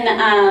 And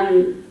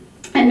then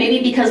And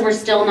maybe because we're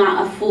still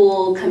not a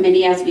full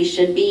committee as we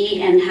should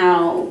be, and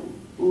how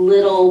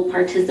little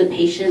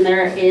participation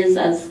there is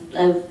of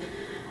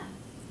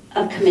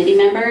committee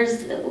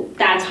members,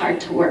 that's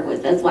hard to work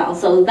with as well.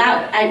 So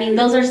that, I mean,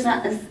 those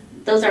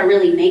are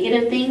really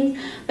negative things.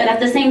 But at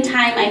the same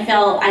time, I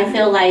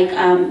feel like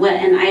what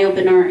an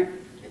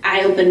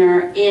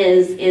eye-opener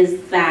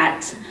is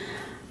that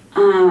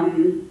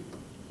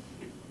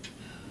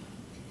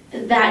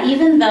that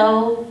even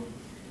though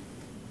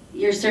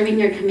you're serving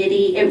your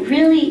committee, it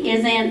really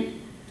isn't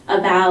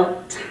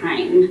about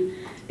time,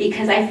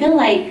 because I feel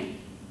like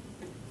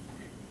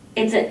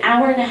it's an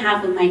hour and a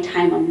half of my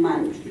time a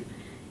month,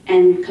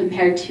 and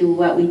compared to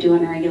what we do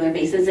on a regular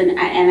basis, and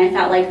I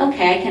felt like,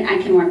 okay, I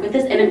can work with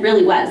this, and it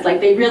really was, like,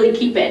 they really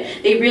keep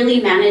it. They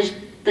really manage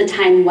the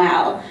time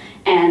well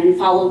and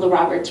follow the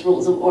Robert's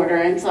Rules of Order,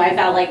 and so I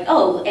felt like,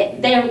 oh,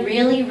 they're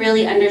really,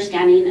 really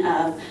understanding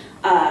of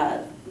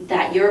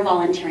that you're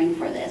volunteering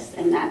for this,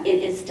 and that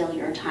it is still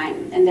your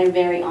time, and they're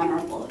very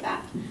honorable of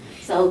that.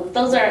 So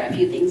those are a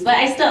few things, but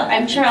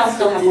I'm sure I'll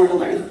still have more to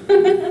learn.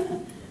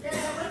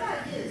 What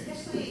about you?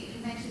 Especially,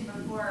 you mentioned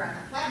before on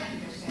the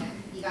planning commission,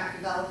 you got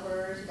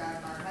developers, you got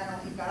environmental,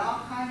 you've got all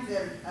kinds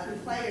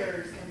of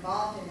players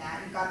involved in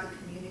that. You've got the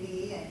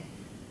community and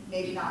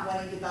maybe not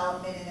wanting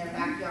development in their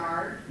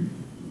backyard.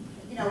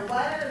 You know,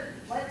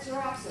 what's your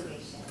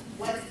observation?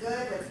 What's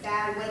good, what's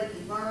bad, what have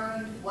you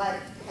learned, what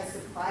has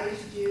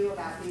surprised you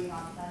about being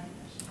on the planning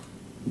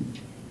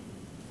commission?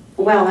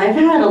 Well, I've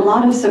had a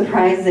lot of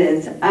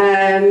surprises.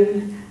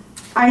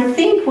 I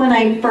think when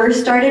I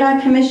first started on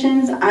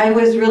commissions, I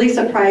was really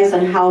surprised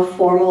on how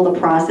formal the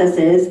process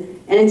is,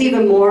 and it's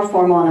even more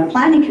formal on a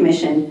planning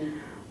commission,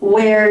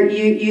 where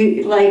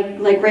you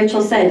like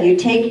Rachel said, you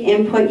take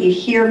input, you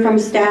hear from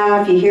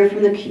staff, you hear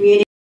from the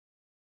community,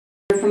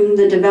 from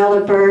the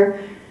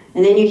developer,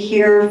 and then you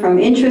hear from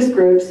interest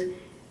groups,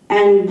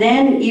 and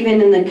then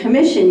even in the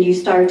commission you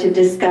start to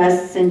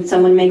discuss, and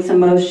someone makes a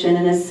motion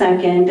and a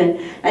second. And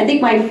I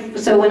think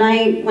when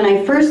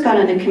I first got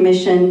on the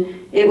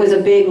commission, it was a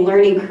big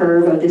learning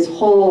curve of this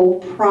whole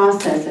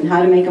process and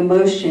how to make a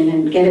motion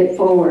and get it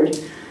forward,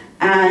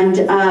 and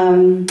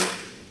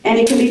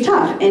it can be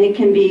tough, and it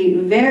can be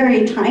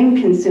very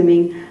time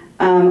consuming.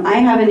 I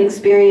have an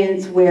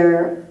experience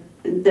where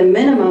the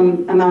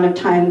minimum amount of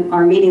time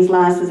our meetings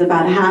last is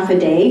about half a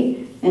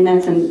day, and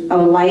that's a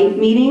light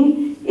meeting.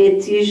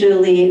 It's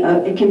usually,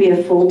 it can be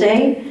a full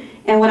day.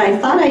 And what I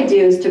thought I'd do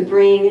is to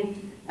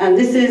bring,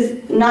 this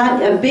is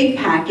not a big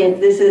packet,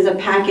 this is a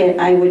packet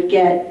I would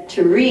get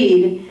to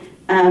read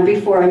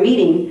before a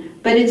meeting.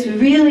 But it's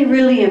really,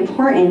 really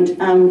important,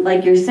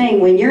 like you're saying,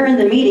 when you're in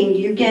the meeting,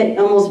 you get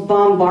almost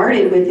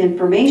bombarded with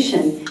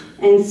information.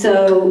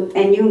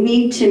 And you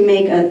need to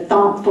make a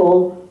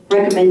thoughtful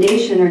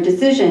recommendation or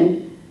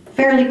decision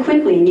fairly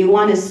quickly, and you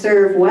want to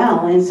serve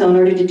well. And so in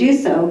order to do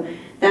so,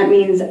 that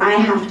means I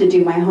have to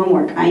do my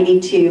homework. I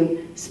need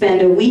to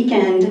spend a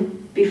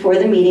weekend before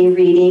the meeting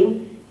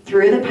reading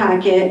through the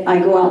packet. I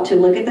go out to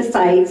look at the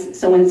sites.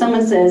 So when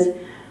someone says,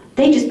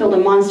 they just built a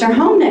monster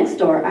home next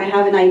door, I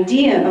have an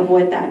idea of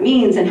what that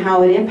means and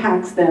how it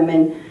impacts them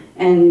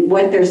and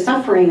what they're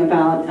suffering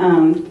about,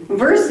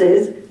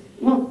 versus,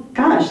 well,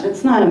 gosh,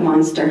 that's not a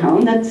monster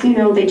home. That's,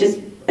 they just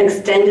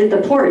extended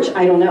the porch.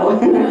 I don't know.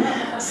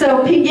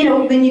 So,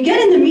 when you get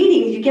in the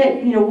meetings, you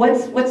get,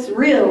 what's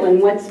real and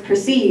what's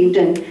perceived.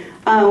 And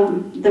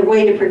the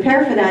way to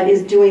prepare for that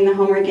is doing the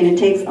homework, and it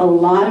takes a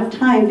lot of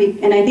time.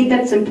 And I think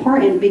that's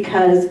important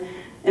because,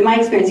 in my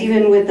experience,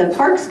 even with the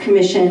Parks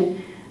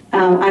Commission,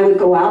 I would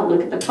go out,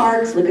 look at the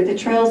parks, look at the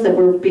trails that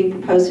were being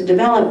proposed to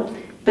develop.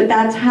 But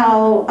that's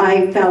how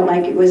I felt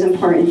like it was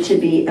important to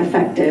be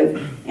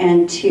effective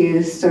and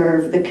to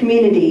serve the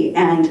community.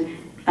 And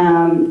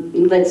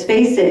let's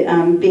face it,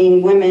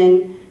 being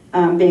women,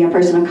 being a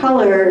person of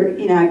color,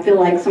 I feel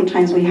like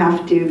sometimes we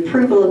have to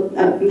prove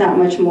that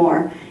much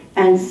more.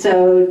 And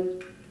so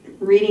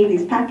reading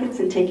these packets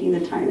and taking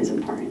the time is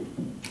important.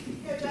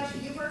 Josh,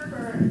 you work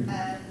for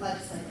a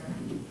legislator.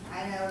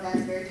 I know that's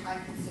very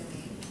time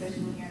consuming,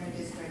 especially when you're in a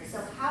district. So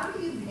how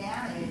do you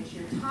manage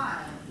your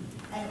time,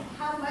 and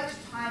how much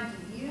time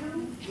do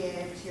you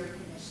give to your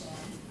commission?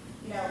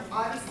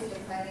 Obviously the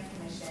planning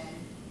commission,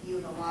 you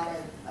have a lot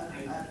of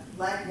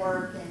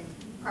legwork and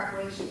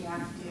preparation you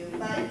have to do,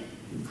 but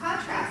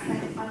contrast,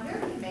 like on your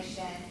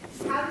commission,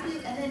 how do you,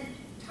 and then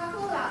talk a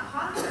little about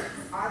conflicts.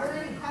 Are there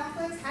any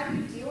conflicts? How do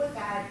you deal with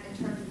that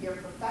in terms of your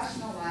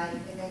professional life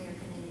and then your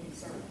community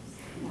service?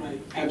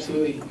 Right,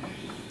 absolutely.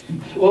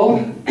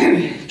 Well,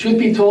 truth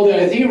be told,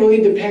 I think it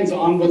really depends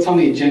on what's on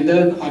the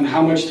agenda, on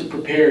how much to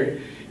prepare.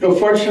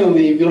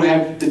 Fortunately, we don't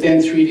have the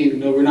dense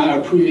reading. We're not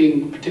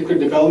approving particular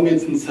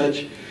developments and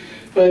such.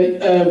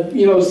 But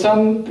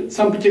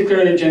some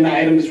particular agenda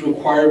items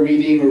require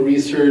reading or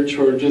research,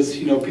 or just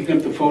picking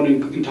up the phone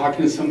and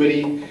talking to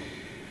somebody.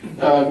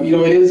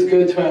 It is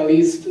good to at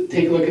least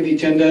take a look at the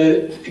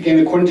agenda. Again,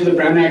 according to the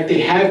Brown Act, they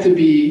have to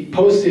be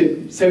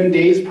posted 7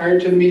 days prior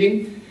to the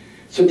meeting.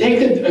 So take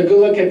a good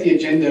look at the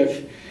agenda.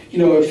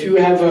 If you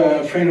have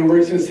a friend who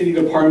works in the city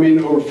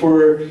department, or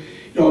for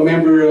a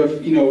member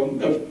of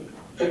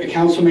a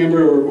council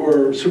member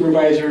or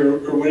supervisor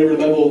or whatever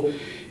level,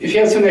 if you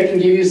have someone that can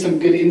give you some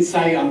good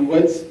insight on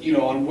what's,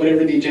 on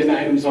whatever the agenda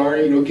items are,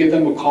 give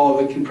them a call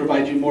that can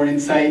provide you more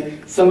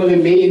insight. Some of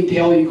it may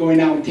entail you going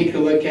out and taking a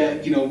look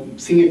at,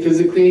 seeing it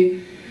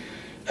physically.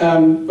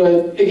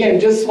 But again,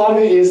 just a lot of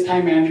it is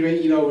time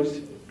management,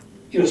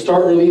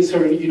 start early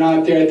so you're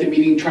not there at the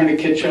meeting trying to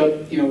catch up,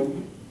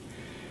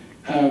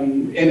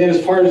 and then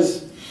as far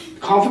as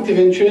conflict of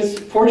interest,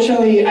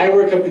 fortunately I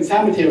work up in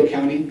San Mateo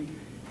County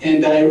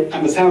and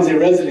I'm a San Jose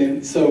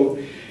resident, so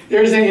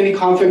there isn't any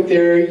conflict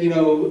there.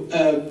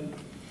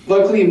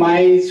 Luckily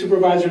my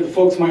supervisor, the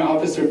folks in my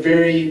office are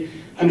very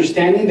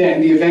understanding that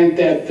in the event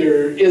that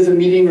there is a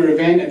meeting or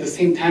event at the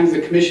same time as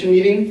the commission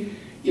meeting,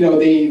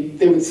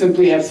 they would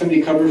simply have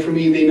somebody cover for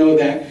me. They know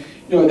that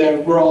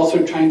that we're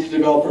also trying to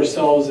develop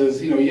ourselves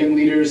as young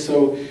leaders.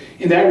 So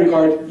in that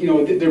regard,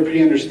 they're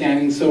pretty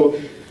understanding. So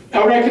I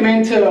would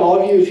recommend to all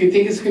of you, if you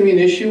think it's going to be an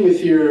issue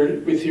with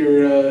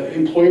your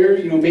employer,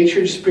 make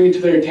sure to just bring it to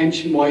their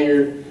attention while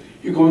you're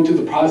going through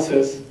the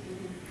process.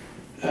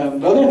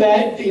 But other than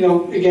that,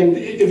 again,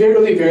 it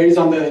really varies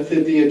on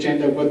the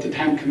agenda of what the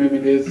time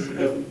commitment is.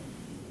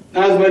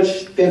 Not as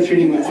much than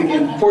 3 months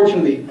again,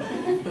 fortunately.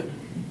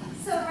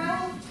 So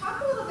Raul,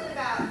 talk a little bit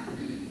about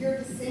your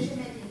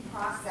decision-making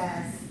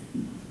process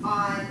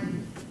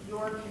on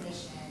your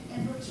commission.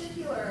 In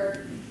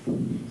particular,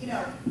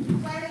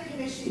 planning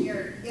commission,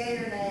 you're yay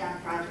or nay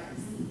on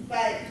projects.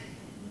 But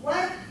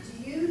what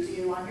do you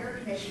do on your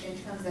commission in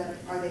terms of,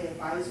 are they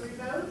advisory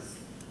votes?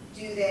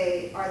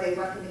 Are they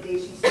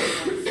recommendations to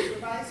the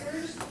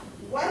supervisors?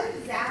 What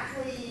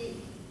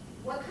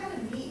kind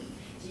of meat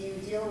do you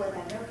deal with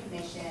on your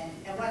commission,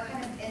 and what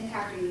kind of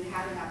impact are you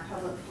having on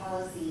public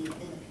policy in the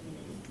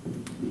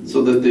community?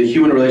 So the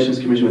Human Relations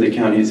Commission with the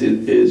counties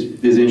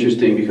is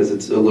interesting because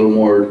it's a little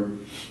more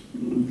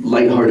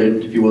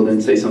lighthearted, if you will,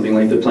 than say something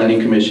like the Planning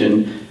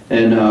Commission,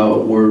 and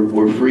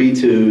we're free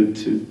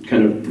to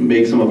kind of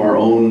make some of our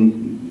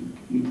own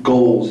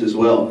goals as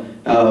well.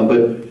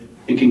 But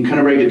you can kind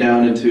of break it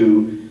down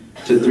into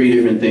 3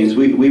 different things.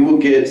 We will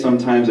get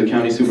sometimes a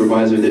county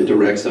supervisor that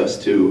directs us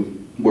to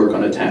work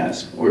on a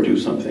task or do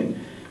something.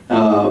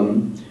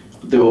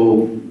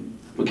 There'll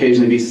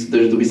occasionally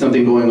there'll be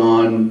something going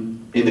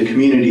on in the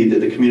community that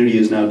the community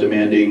is now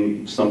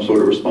demanding some sort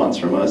of response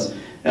from us.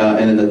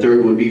 And then the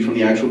third would be from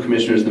the actual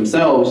commissioners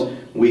themselves.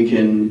 We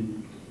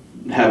can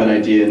have an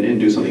idea and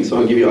do something. So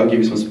I'll give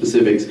you some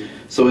specifics.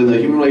 So in the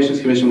Human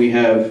Relations Commission, we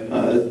have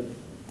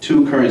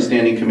 2 current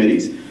standing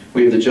committees.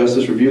 We have the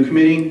Justice Review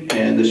Committee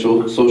and the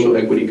Social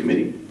Equity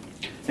Committee.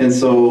 And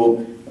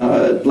so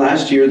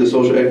last year, the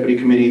Social Equity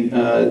Committee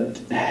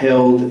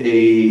held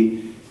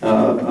a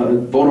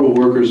Vulnerable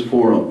Workers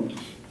Forum.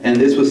 And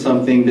this was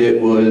something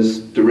that was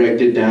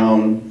directed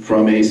down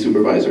from a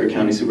supervisor, a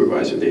county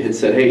supervisor. They had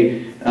said,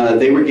 hey,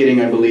 they were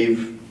getting, I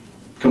believe,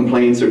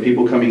 complaints or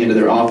people coming into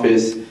their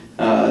office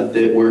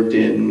that worked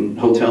in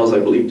hotels, I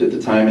believed at the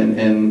time,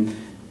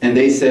 and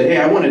they said, hey,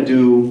 I want to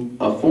do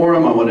a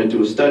forum, I want to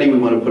do a study, we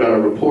want to put out a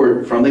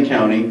report from the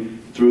county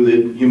through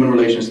the Human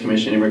Relations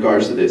Commission in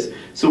regards to this.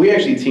 So we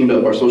actually teamed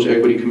up, our Social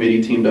Equity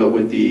Committee teamed up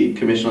with the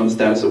Commission on the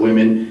Status of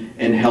Women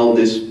and held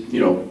this,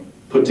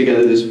 put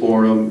together this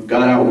forum,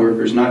 got out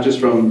workers, not just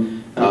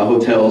from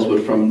hotels,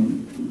 but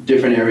from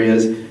different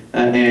areas,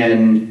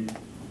 and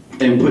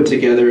put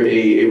together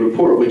a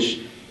report,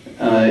 which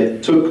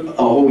took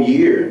a whole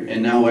year,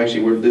 and now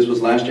actually this was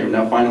last year,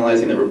 now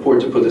finalizing the report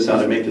to put this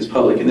out and make this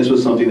public, and this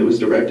was something that was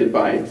directed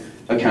by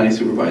a county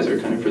supervisor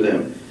kind of for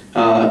them.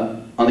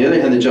 On the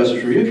other hand, the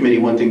Justice Review Committee,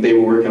 one thing they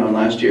were working on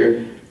last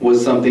year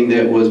was something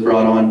that was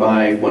brought on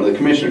by one of the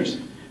commissioners.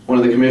 One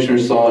of the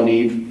commissioners saw a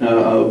need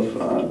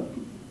of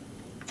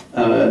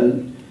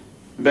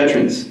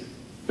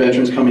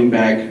veterans coming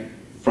back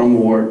from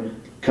war,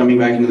 coming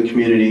back into the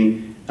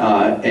community,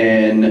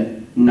 and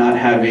not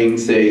having,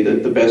 say,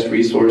 the best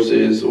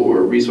resources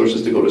or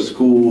resources to go to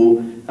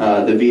school,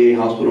 the VA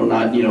hospital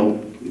not,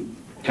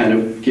 kind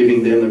of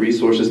giving them the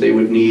resources they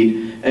would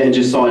need, and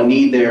just saw a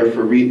need there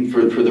for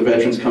the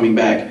veterans coming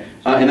back.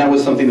 And that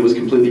was something that was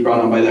completely brought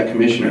on by that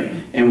commissioner.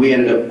 And we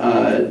ended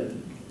up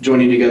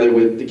joining together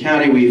with the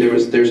county.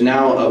 There's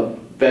now a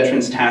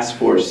veterans task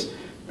force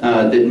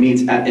that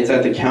meets it's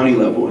at the county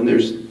level, and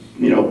there's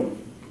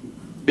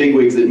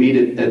bigwigs that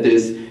meet at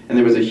this. And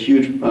there was a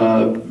huge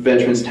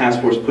veterans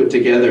task force put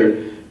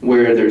together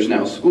where there's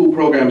now school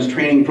programs,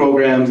 training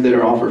programs that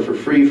are offered for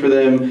free for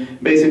them.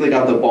 Basically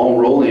got the ball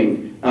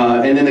rolling,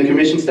 and then the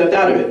commission stepped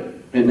out of it.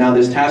 And now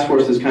this task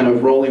force is kind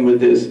of rolling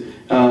with this,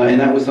 and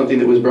that was something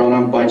that was brought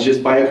on by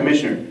a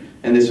commissioner.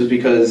 And this was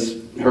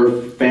because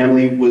her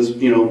family was,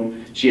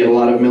 she had a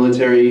lot of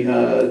military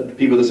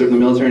people that served in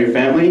the military in her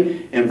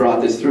family, and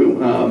brought this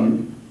through.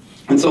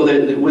 And so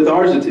with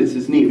ours,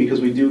 it's neat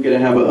because we do get to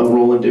have a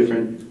role in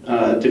different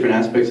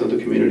aspects of the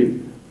community.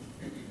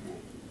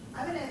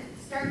 I'm going to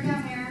start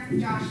down there,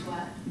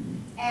 Joshua,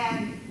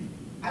 and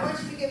I want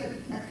you to give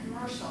a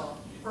commercial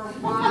for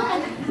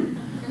why.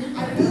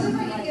 I really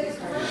want you to give a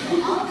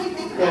commercial. All of you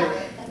think about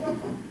it.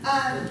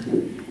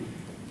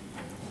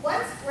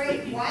 What's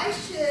great? Why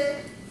should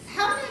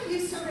how many of you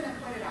serve in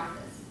appointed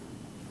office?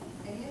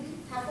 Any of you?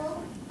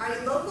 Couple? Are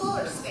you local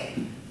or state?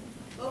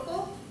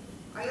 Local?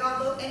 Are you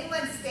all local?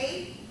 Anyone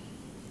state?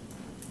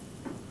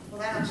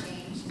 Well, that'll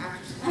change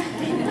after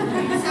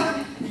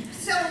tonight.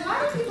 So a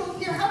lot of people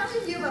here, how many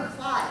of you have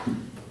applied?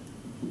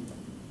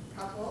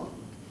 Couple?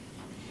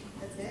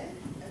 That's it?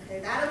 Okay,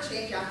 that'll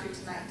change after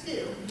tonight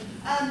too.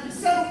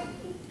 So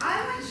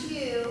I want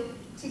you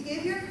to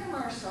give your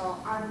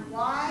commercial on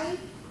why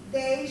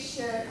they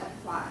should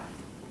apply.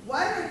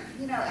 What are,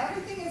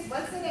 everything is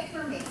what's in it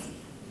for me.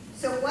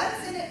 So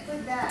what's in it for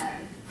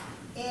them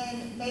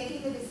in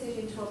making the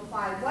decision to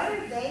apply? What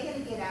are they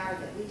going to get out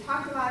of it? We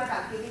talked a lot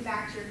about giving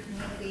back to your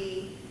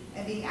community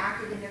and being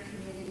active in your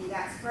community.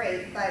 That's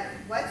great, but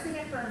what's in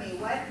it for me?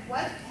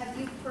 What have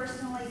you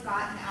personally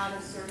gotten out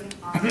of serving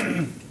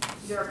on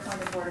your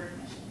appointed board of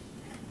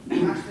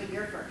commission? Actually,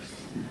 you're first.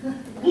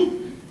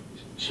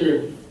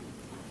 Sure.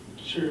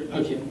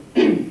 Okay.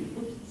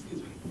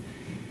 Excuse me.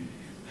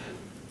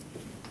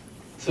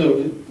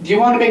 So, do you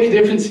want to make a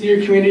difference in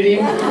your community?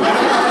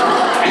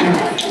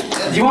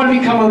 Do you want to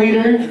become a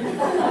leader?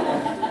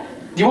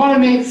 Do you want to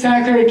make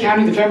Santa Clara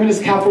County the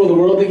feminist capital of the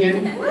world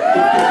again?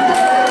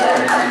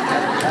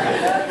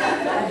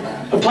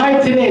 Apply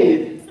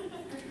today.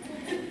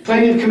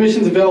 Plenty of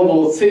commissions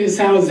available. City of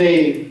San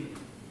Jose,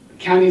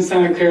 County of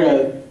Santa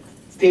Clara,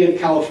 State of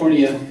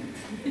California.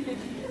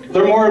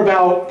 Learn more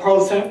about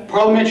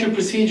parliamentary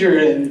procedure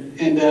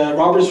and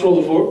Robert's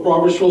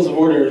Rules of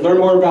Order. Learn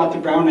more about the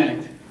Brown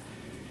Act.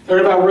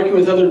 Learn about working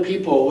with other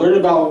people. Learn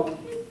about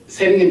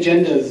setting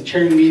agendas,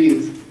 chairing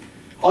meetings.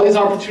 All these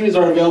opportunities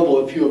are available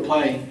if you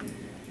apply.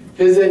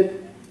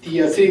 Visit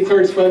the city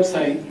clerk's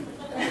website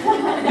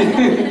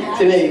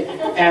today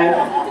at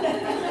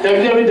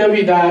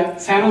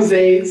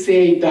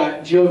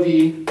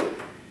www.sanjoseca.gov.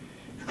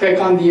 Click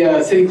on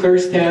the city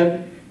clerk's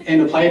tab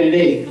and apply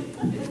today.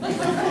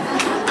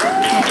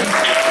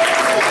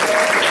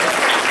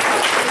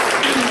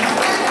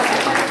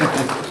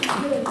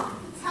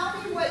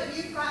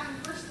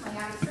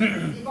 You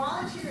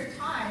volunteer your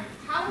time.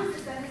 How has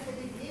it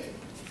benefited you?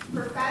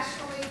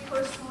 Professionally,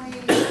 personally?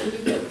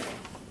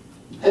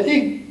 I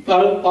think a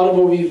lot of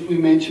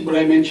what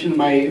I mentioned in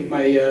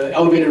my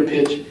elevator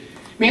pitch,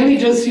 mainly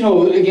just,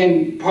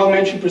 again,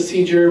 parliamentary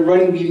procedure,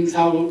 running meetings,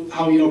 how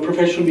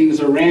professional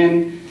meetings are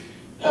ran,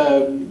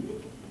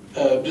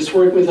 just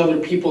working with other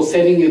people,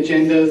 setting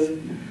agendas.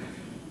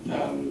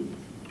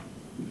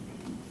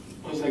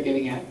 What was I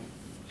getting at?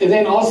 And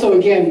then also,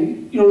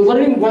 again,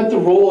 learning what the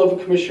role of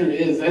a commissioner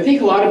is. I think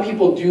a lot of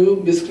people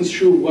do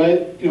misconstrue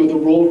what, the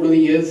role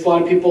really is. A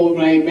lot of people,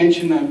 when I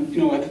mentioned,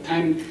 at the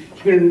time,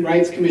 Human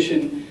Rights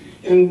Commission,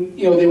 and,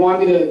 they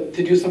want me to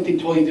do something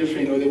totally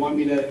different. They want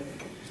me to,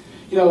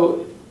 they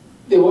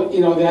want,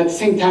 at the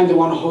same time, they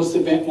want us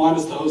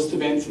to host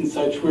events and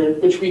such,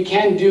 which we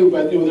can do,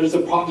 but, there's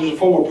a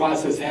formal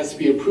process that has to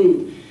be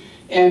approved.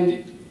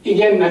 And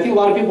again, I think a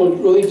lot of people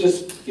really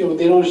just, they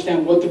don't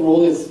understand what the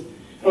role is.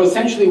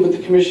 Essentially what the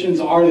commissions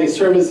are, they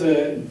serve as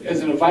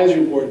an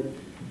advisory board.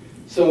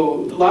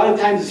 So a lot of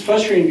times it's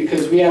frustrating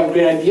because we have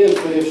great ideas,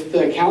 but if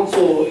the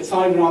council, it's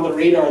not even on the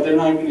radar, they're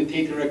not even going to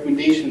take the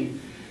recommendation.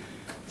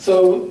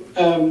 So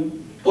a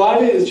lot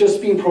of it is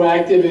just being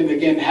proactive and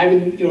again,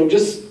 having,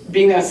 just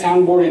being that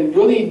soundboard and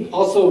really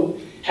also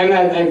having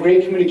that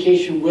great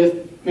communication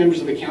with members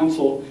of the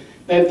council.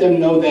 Let them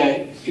know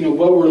that,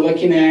 what we're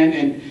looking at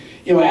and,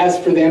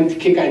 ask for them to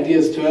kick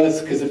ideas to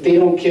us, because if they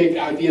don't kick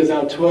ideas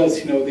out to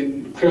us,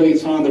 then clearly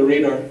it's not on the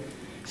radar.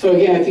 So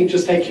again, I think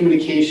just that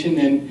communication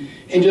and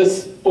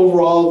just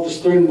overall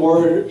just learn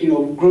more,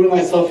 grooming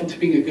myself into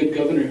being a good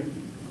governor.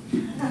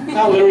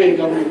 Not literally a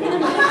governor, but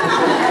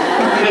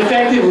an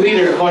effective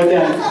leader, how about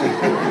that?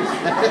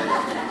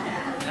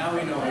 Now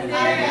we know.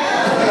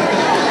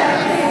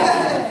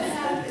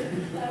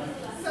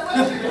 So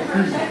what's your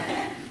commercial?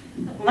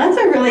 Well, that's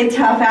a really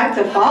tough act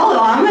to follow.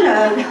 I'm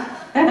gonna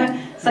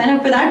sign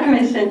up for that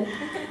commission.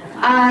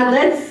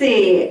 Let's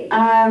see.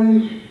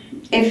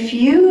 If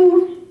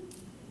you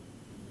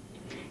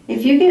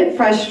get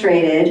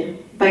frustrated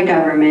by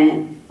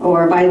government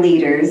or by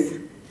leaders,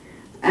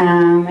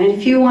 and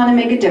if you want to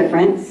make a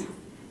difference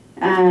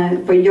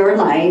for your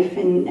life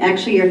and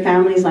actually your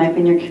family's life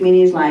and your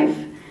community's life,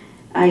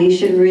 you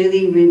should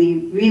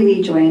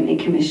really join a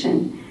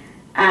commission.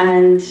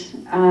 And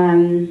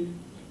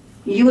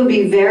you will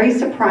be very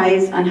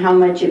surprised on how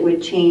much it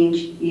would change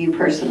you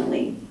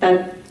personally.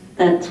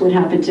 That's what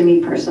happened to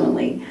me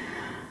personally.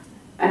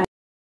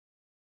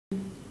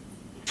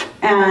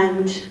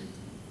 And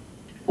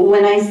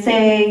when I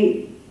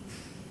say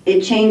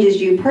it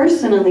changes you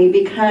personally,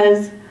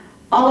 because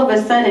all of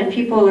a sudden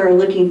people are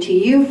looking to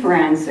you for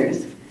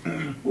answers,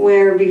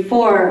 where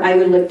before I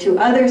would look to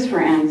others for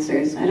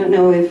answers. I don't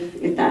know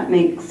if that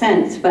makes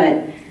sense,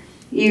 but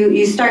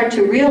you start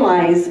to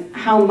realize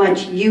how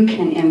much you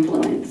can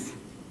influence.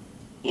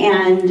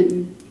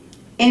 And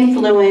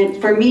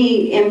influencing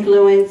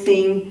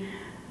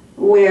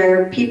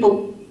where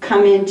people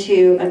come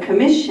into a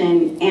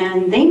commission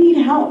and they need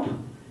help.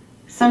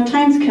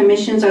 Sometimes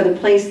commissions are the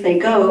place they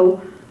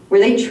go where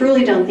they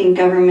truly don't think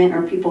government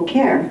or people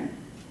care.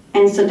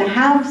 And so to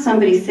have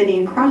somebody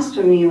sitting across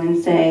from you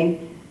and say,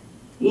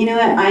 you know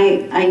what,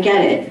 I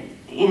get it,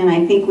 and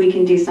I think we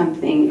can do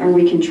something, or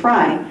we can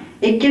try.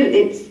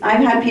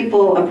 I've had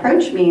people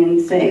approach me and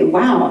say,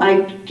 wow,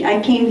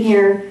 I came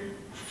here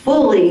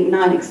fully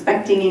not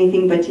expecting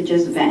anything but to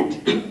just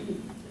vent.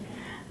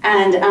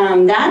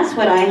 And that's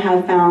what I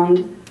have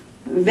found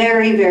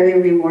very, very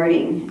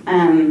rewarding.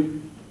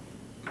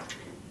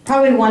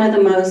 Probably one of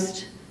the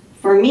most,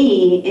 for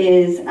me,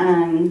 is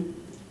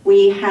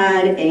we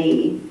had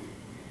a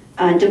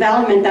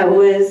development that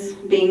was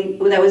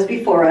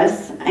before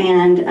us,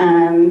 and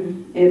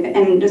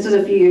this was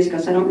a few years ago,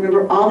 so I don't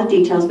remember all the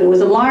details, but it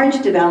was a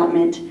large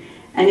development,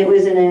 and it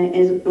was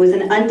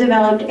an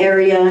undeveloped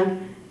area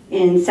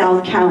in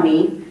South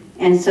County,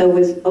 and so it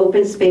was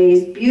open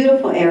space,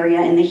 beautiful area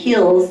in the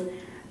hills,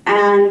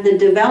 and the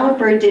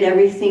developer did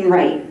everything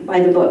right by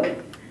the book.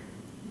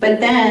 But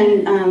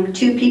then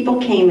two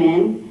people came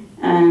in,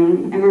 I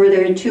remember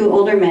there were two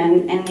older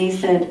men, and they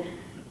said,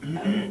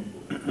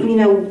 you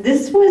know,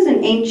 this was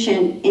an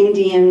ancient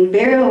Indian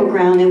burial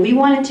ground, and we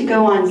wanted to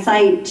go on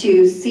site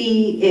to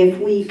see if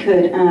we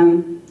could,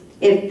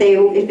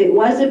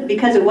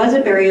 because it was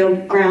a burial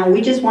ground,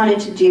 we just wanted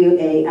to do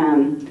a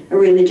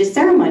religious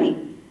ceremony,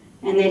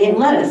 and they didn't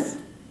let us,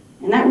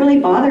 and that really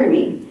bothered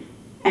me.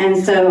 And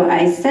so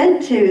I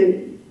said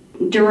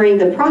during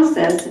the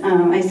process,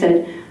 I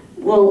said,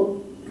 well,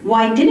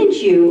 why didn't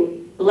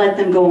you let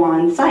them go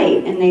on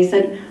site? And they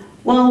said,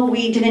 well,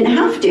 we didn't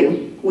have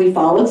to. We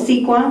followed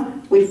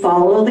CEQA, we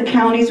followed the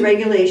county's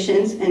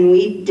regulations, and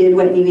we did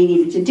what we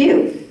needed to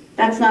do.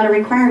 That's not a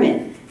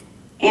requirement.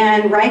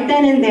 And right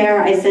then and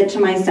there, I said to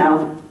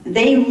myself,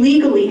 they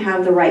legally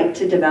have the right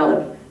to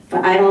develop,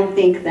 but I don't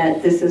think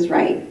that this is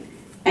right.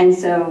 And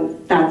so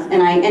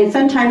and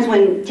sometimes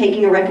when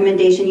taking a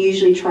recommendation, you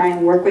usually try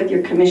and work with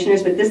your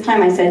commissioners, but this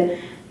time I said,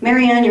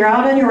 Marianne, you're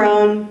out on your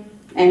own,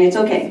 and it's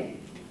okay.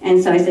 And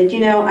so I said,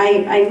 you know,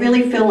 I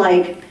really feel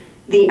like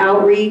the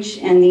outreach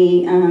and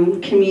the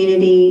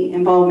community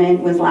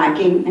involvement was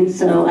lacking, and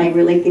so I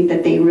really think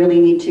that they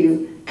really need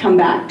to come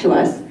back to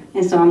us,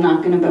 and so I'm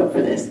not going to vote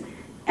for this.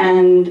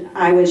 And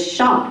I was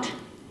shocked,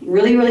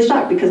 really, really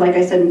shocked, because like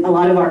I said, a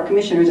lot of our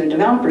commissioners are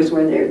developers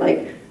where they're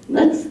like,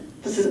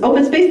 this is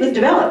open space, let's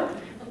develop.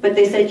 But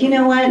they said, you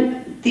know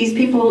what, these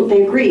people,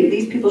 they agreed,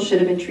 these people should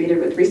have been treated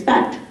with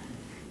respect.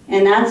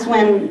 And that's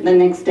when the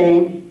next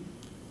day,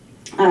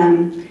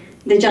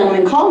 the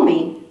gentleman called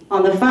me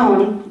on the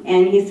phone,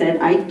 and he said,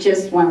 I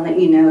just want to let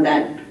you know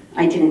that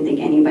I didn't think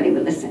anybody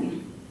would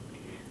listen.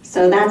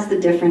 So that's the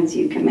difference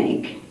you can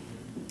make.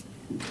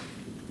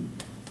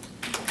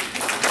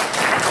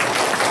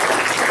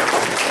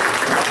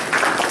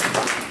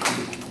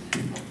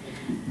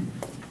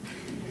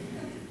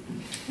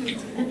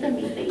 That's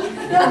amazing.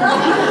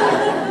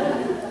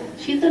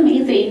 She's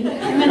amazing.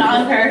 I'm in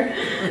awe of her.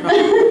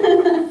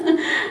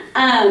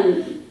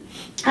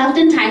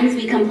 Oftentimes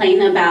we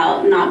complain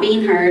about not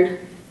being heard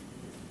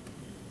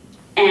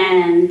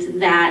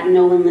and that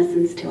no one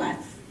listens to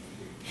us.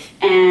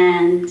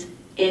 And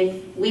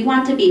if we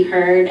want to be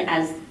heard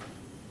as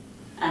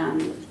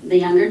the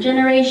younger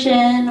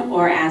generation,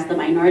 or as the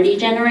minority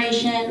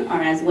generation,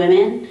 or as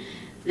women,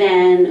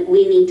 then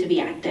we need to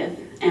be active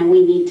and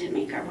we need to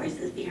make our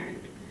voices be heard.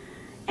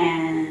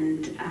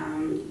 And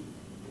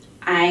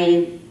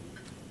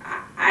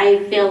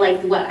I feel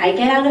like what I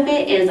get out of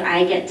it is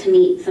I get to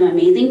meet some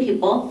amazing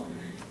people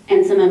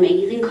and some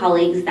amazing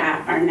colleagues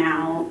that are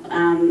now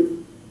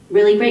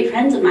really great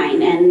friends of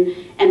mine,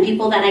 and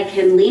people that I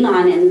can lean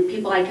on, and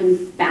people I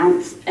can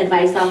bounce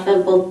advice off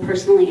of, both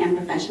personally and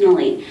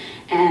professionally.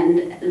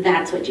 And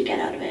that's what you get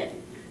out of it.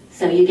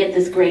 So you get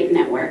this great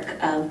network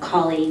of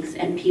colleagues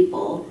and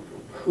people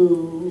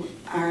who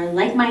are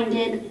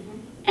like-minded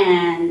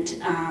and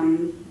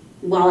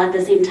while at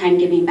the same time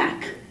giving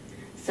back.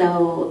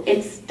 So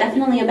it's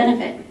definitely a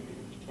benefit,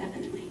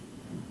 definitely.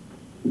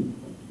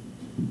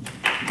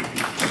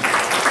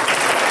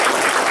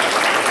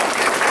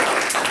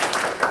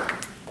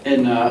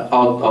 And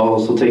I'll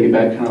also take it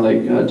back, kind of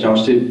like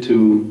Josh did,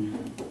 to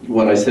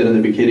what I said in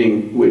the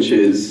beginning, which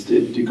is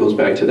it goes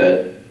back to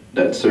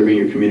that serving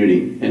your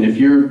community. And if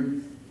you're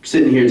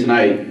sitting here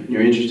tonight,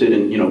 you're interested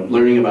in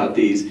learning about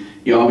these,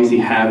 you obviously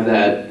have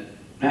that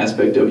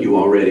aspect of you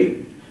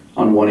already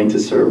on wanting to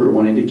serve or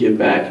wanting to give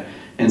back.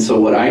 And so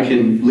what I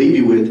can leave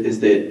you with is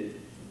that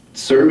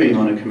serving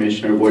on a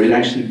commissioner board, it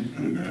actually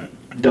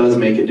does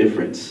make a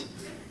difference,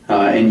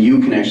 and you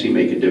can actually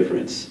make a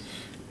difference.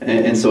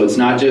 And so it's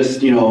not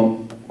just,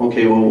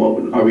 okay,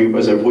 well,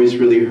 was our voice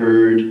really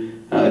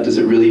heard? Does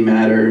it really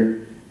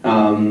matter?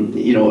 In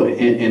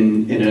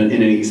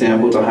an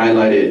example to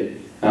highlight it,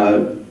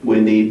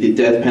 when the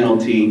death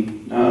penalty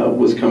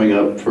was coming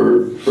up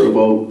for a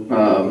vote,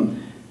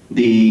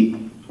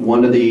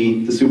 one of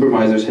the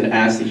supervisors had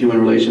asked the Human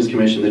Relations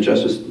Commission,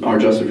 our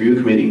Justice Review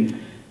Committee,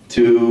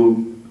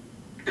 to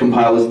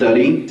compile a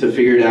study to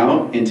figure it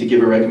out and to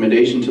give a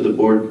recommendation to the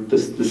board, the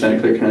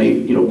Santa Clara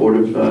County Board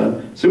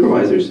of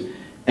Supervisors.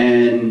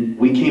 And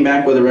we came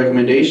back with a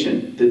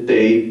recommendation that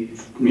they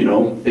you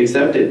know,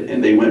 accepted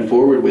and they went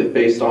forward with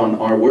based on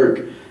our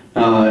work.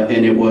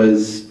 And it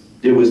was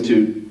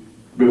to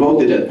revoke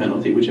the death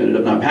penalty, which ended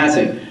up not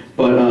passing.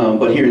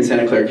 But here in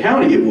Santa Clara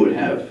County, it would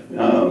have.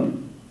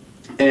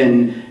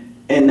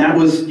 And that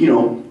was, you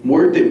know,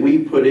 work that we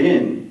put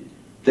in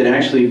that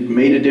actually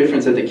made a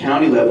difference at the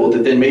county level,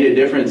 that then made a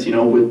difference, you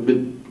know,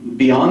 with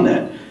beyond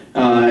that.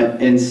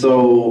 And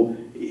so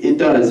it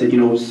does, you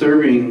know,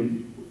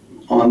 serving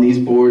on these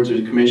boards or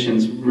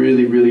commissions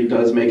really, really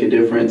does make a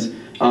difference.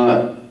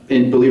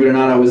 And believe it or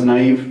not, I was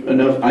naive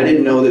enough. I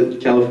didn't know that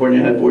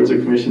California had boards or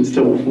commissions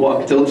till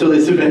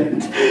this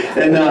event,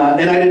 and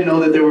I didn't know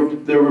that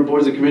there were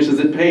boards and commissions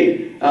that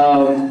paid.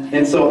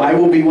 And so I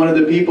will be one of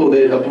the people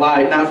that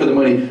apply, not for the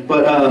money,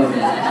 but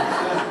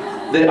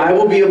that I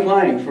will be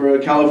applying for a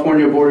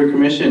California board or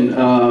commission.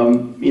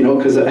 You know,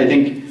 because I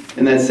think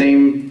in that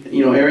same,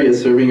 you know, area,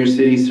 serving your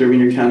city, serving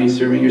your county,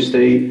 serving your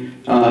state,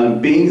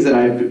 beings that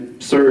I've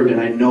served,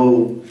 and I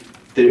know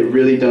that it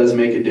really does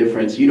make a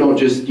difference. You don't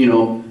just, you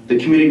know, the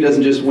community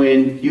doesn't just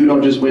win, you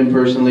don't just win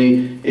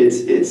personally,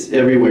 it's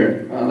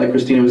everywhere. Like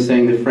Christina was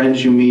saying, the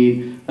friends you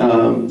meet.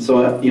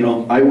 So, you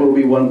know, I will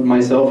be one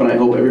myself, and I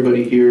hope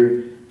everybody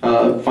here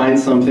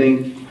finds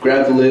something,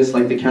 grab the list,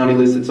 like the county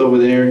list that's over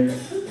there,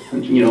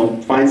 you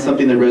know, find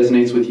something that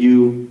resonates with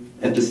you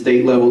at the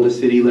state level, the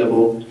city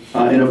level,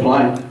 and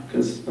apply.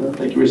 Because,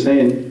 like you were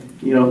saying,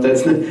 you know,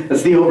 that's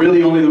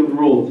really only the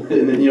rule.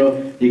 And, you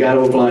know, you got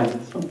to apply.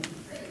 So.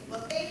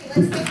 Well, thank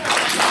you.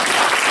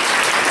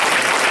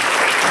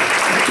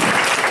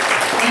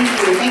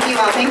 Thank you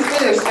all. Thanks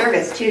for your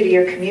service too to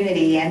your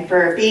community and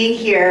for being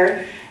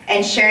here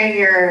and sharing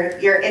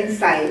your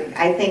insight.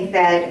 I think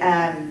that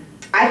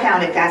I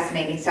found it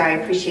fascinating, so I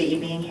appreciate you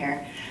being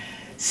here.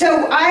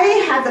 So I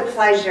have the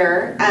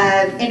pleasure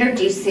of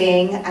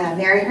introducing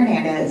Mary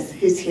Hernandez,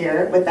 who's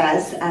here with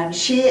us.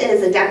 She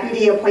is a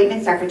Deputy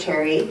Appointment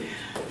Secretary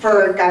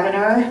for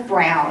Governor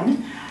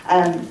Brown.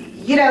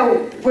 You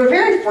know, we're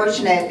very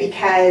fortunate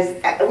because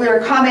we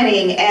were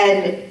commenting,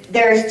 and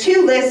there's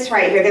two lists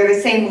right here. They're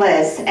the same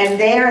list, and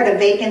they are the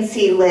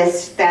vacancy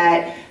lists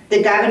that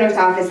the governor's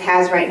office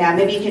has right now.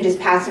 Maybe you can just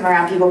pass them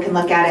around, people can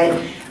look at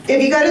it.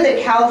 If you go to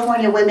the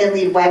California Women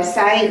Lead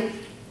website,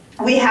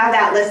 we have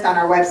that list on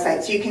our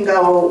website, so you can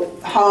go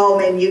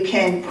home and you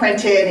can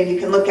print it and you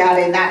can look at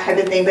it and that type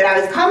of thing. But I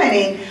was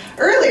commenting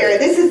earlier,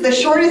 this is the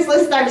shortest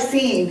list I've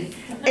seen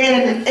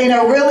in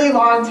a really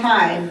long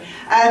time.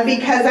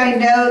 Because I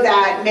know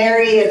that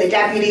Mary and the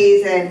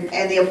deputies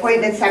and the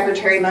appointment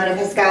secretary, Mona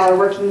Pascal, are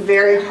working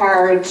very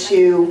hard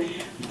to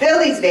fill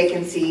these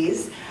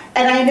vacancies.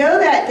 And I know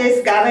that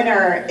this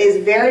governor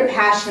is very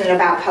passionate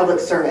about public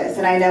service.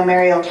 And I know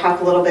Mary will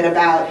talk a little bit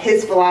about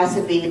his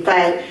philosophy.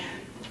 But,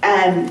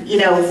 you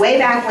know, way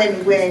back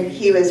when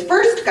he was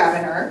first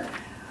governor,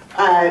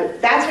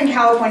 that's when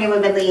California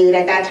Women Lead,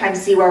 at that time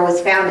CWAR,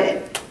 was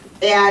founded.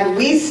 And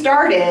we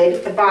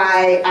started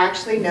by,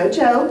 actually, no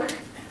joke,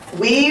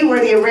 we were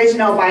the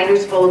original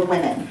Binders Full of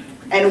Women.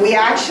 And we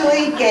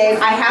actually gave,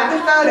 I have the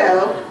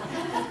photo,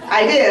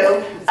 I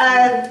do,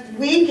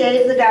 we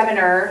gave the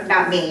governor,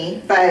 not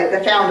me, but the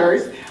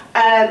founders,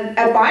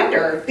 a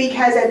binder,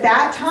 because at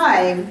that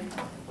time,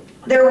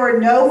 there were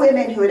no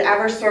women who had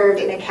ever served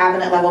in a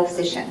cabinet level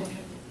position.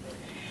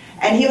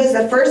 And he was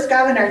the first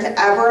governor to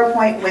ever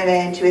appoint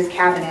women to his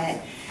cabinet.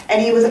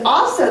 And he was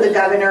also the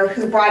governor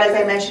who brought, as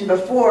I mentioned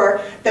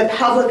before, the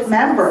public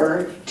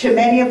member to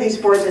many of these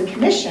boards and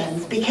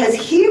commissions, because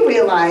he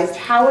realized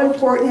how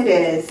important it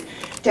is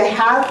to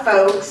have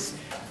folks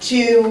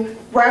to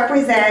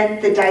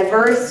represent the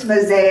diverse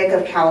mosaic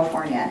of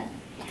California.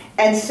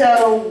 And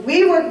so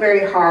we work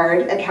very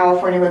hard at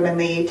California Women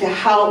Lead to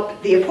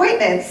help the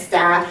appointment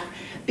staff,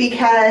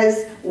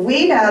 because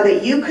we know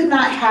that you could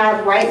not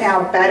have right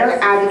now better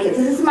advocates.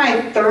 This is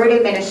my third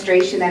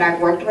administration that I've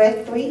worked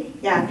with, three.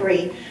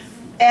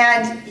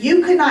 And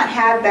you could not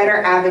have better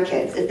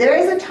advocates. If there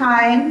is a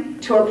time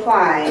to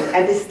apply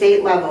at the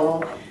state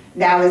level,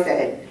 now is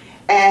it.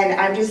 And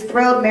I'm just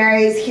thrilled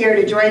Mary's here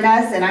to join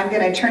us, and I'm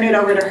going to turn it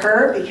over to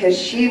her because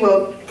she's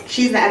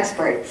the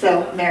expert.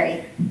 So,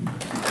 Mary.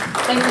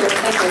 Thank you.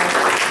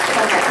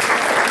 Okay.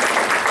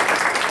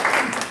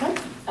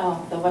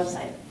 Oh, the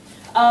website.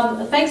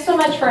 Thanks so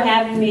much for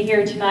having me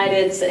here tonight.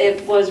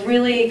 It was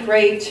really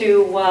great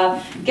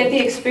to get the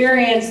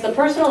experience, the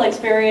personal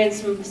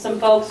experience from some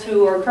folks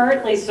who are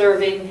currently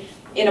serving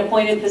in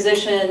appointed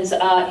positions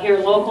here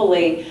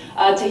locally,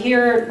 to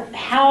hear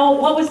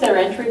what was their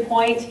entry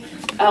point,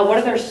 what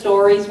are their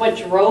stories, what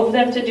drove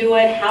them to do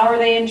it, how are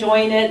they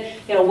enjoying it,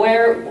 you know,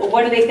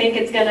 what do they think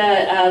it's going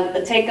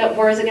to take up,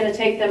 where is it going to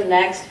take them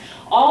next.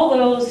 All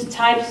those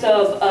types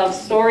of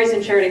stories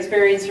and shared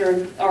experience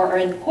are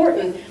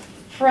important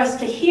for us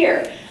to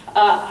hear.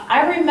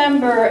 I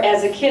remember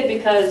as a kid,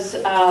 because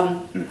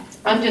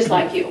I'm just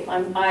like you.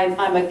 I'm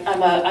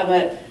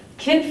a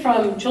kid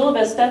from Chula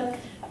Vista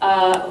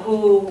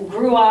who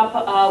grew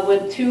up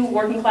with two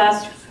working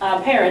class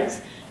parents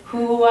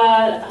who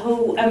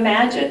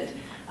imagined,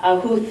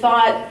 who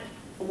thought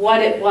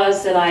what it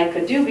was that I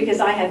could do, because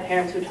I had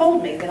parents who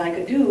told me that I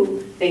could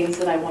do things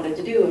that I wanted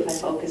to do if I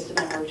focused and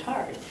I worked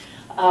hard.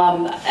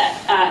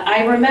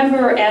 I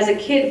remember as a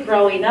kid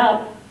growing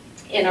up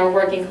in our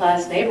working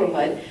class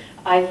neighborhood,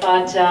 I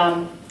thought,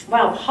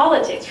 wow,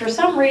 politics, for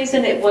some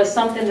reason it was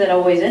something that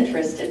always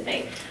interested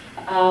me.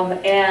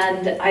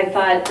 And I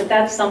thought that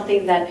that's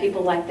something that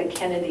people like the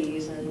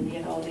Kennedys and,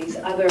 you know, these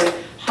other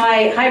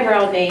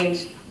highbrow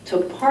names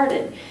took part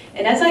in.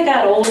 And as I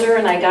got older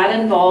and I got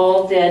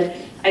involved and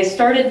I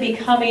started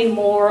becoming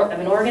more of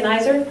an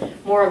organizer,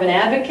 more of an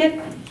advocate,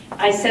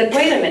 I said,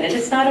 wait a minute,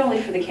 it's not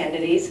only for the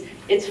Kennedys,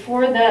 it's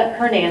for the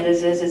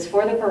Hernandezes, it's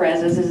for the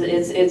Perezes,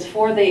 it's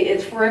for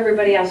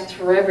everybody else, it's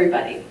for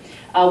everybody.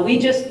 We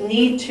just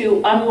need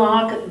to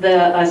unlock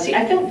the, see,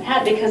 I feel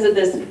bad because of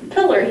this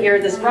pillar here,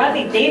 this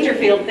Rodney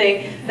Dangerfield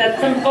thing, that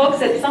some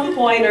folks at some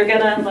point are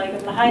gonna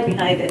like hide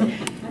behind it.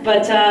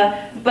 But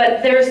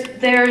there's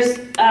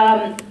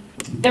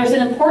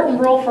an important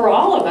role for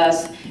all of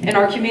us in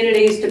our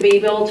communities to be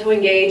able to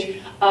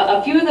engage.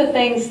 A few of the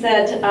things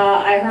that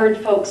I heard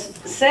folks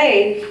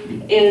say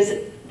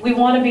is we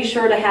want to be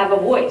sure to have a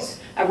voice,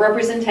 a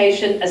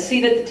representation, a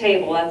seat at the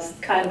table. That's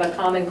kind of a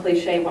common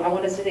cliche. I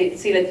want to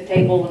seat at the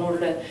table in order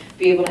to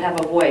be able to have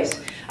a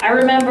voice. I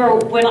remember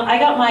when I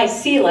got my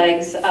sea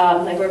legs,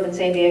 I grew up in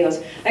San Diego,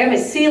 I got my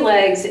sea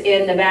legs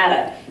in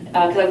Nevada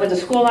because I went to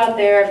school out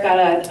there. I've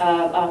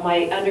got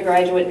my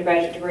undergraduate and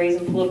graduate degrees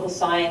in political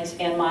science,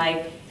 and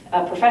my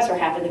professor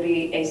happened to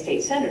be a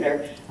state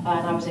senator, and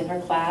I was in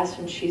her class,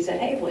 and she said,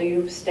 hey, will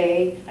you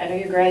stay? I know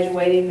you're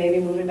graduating, maybe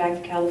moving back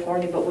to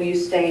California, but will you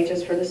stay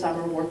just for the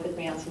summer and work with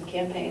me on some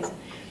campaigns?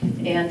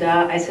 And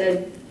I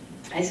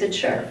said,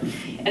 sure.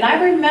 And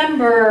I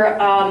remember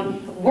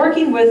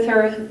working with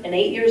her, and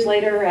 8 years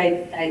later,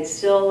 I was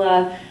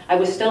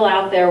still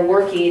out there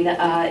working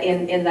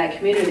in that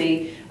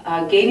community,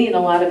 gaining a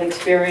lot of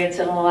experience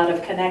and a lot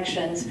of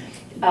connections.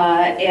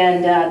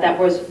 That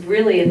was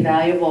really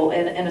invaluable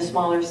in a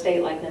smaller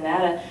state like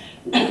Nevada.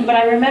 But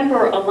I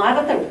remember a lot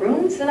of the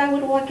rooms that I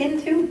would walk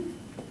into,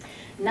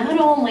 not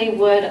only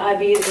would I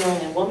be the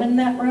only woman in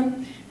that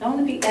room,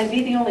 I'd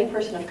be the only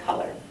person of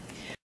color.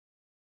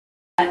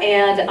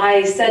 And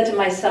I said to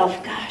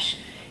myself, gosh,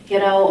 you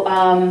know,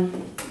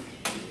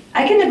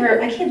 I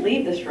can't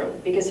leave this room,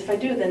 because if I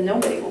do, then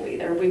nobody will be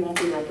there. We won't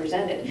be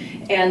represented.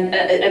 And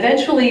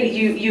eventually,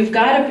 you've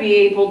got to be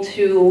able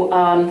to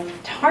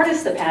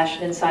harness the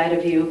passion inside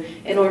of you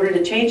in order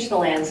to change the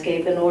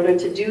landscape, in order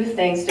to do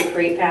things to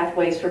create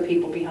pathways for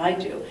people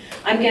behind you.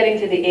 I'm getting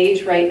to the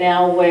age right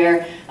now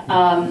where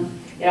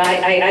you know,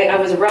 I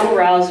was a rebel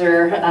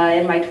rouser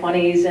in my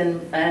 20s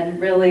and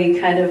really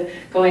kind of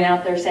going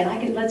out there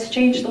saying, let's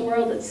change the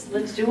world,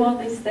 let's do all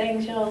these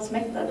things, you know, let's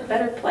make it a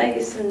better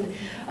place. And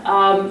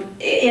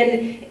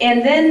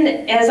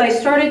then as I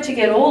started to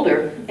get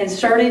older and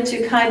started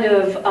to kind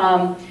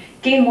of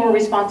gain more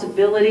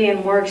responsibility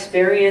and more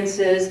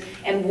experiences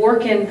and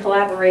work in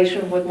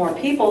collaboration with more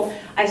people,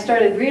 I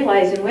started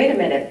realizing, wait a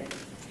minute,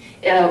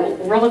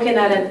 we're looking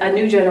at a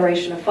new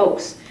generation of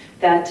folks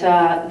that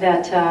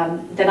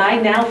I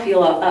now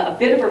feel a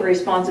bit of a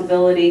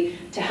responsibility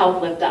to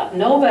help lift up.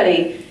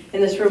 Nobody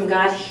in this room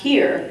got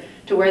here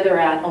to where they're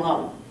at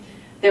alone.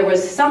 There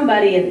was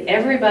somebody in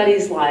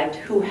everybody's life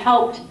who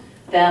helped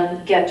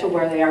them get to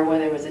where they are,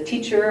 whether it was a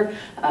teacher,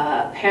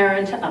 a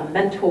parent, a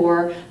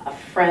mentor, a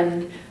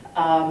friend.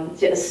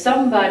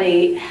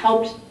 Somebody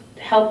helped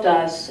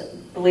us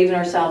believe in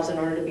ourselves in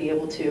order to be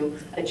able to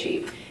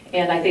achieve.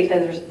 And I think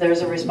that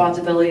there's a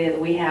responsibility that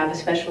we have,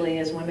 especially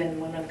as women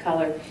and women of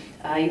color,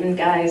 even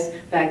guys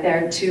back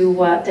there,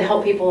 to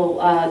help people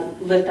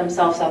lift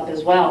themselves up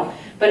as well.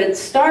 But it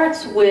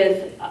starts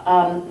with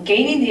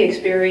gaining the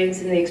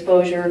experience and the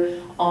exposure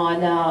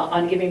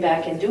on giving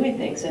back and doing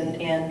things.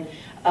 And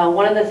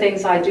one of the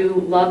things I do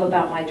love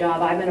about my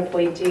job, I'm an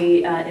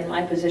appointee in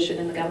my position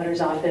in the governor's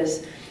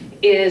office,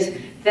 is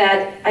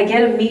that I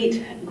get to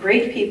meet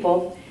great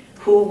people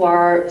who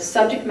are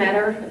subject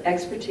matter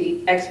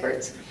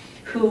experts,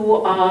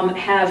 who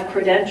have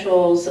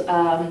credentials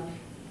that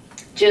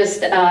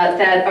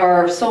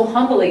are so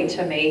humbling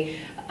to me,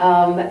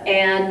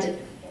 and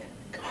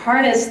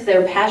harness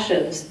their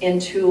passions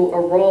into a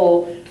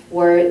role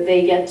where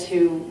they get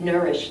to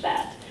nourish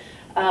that.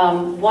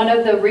 One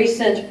of the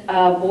recent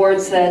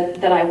boards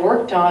that I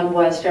worked on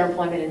was Fair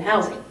Employment and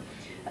Housing.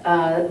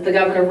 The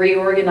governor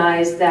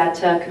reorganized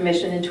that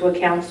commission into a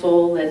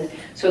council, and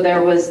so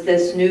there was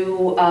this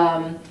new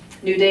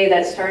day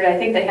that started. I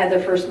think they had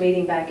their first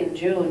meeting back in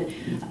June.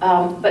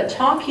 But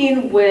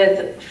talking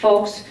with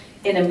folks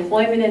in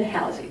employment and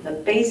housing, the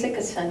basic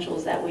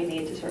essentials that we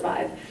need to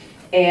survive,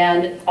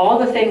 and all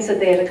the things that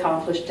they had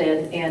accomplished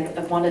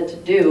and wanted to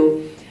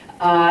do.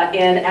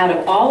 And out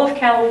of all of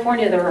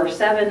California, there are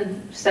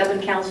seven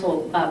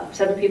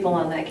people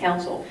on that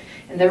council.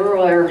 And there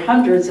were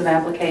hundreds of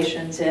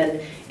applications and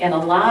a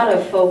lot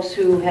of folks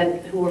who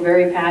were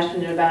very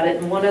passionate about it.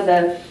 And one of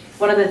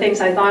the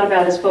things I thought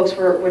about as folks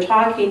were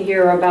talking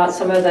here about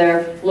some of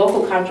their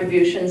local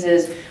contributions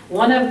is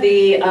one of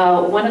the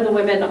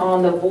women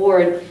on the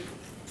board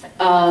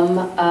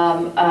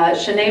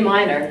Shanae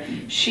Minor,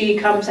 she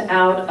comes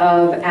out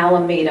of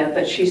Alameda,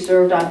 but she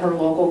served on her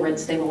local rent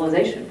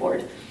stabilization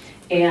board,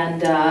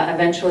 and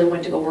eventually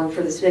went to go work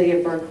for the city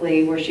of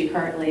Berkeley, where she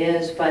currently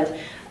is. But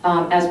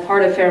as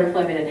part of Fair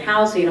Employment and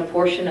Housing, a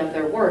portion of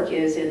their work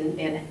is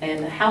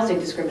in housing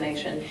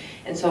discrimination.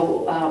 And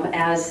so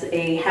as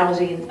a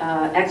housing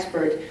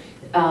expert,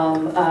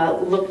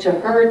 look to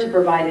her to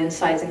provide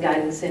insights and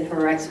guidance in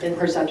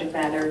her subject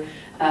matter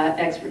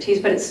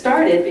expertise. But it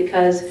started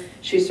because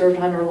she served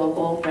on her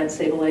local rent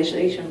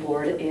stabilization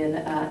board in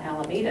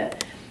Alameda.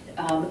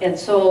 And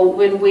so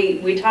when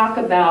we talk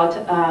about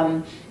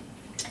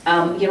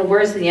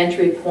where's the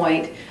entry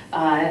point?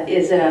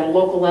 Is it at a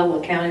local level,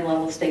 a county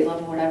level, state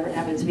level, whatever it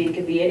happens to be? It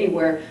could be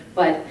anywhere,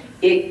 but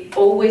it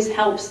always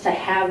helps to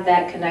have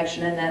that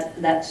connection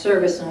and that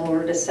service in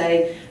order to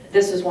say,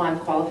 this is why I'm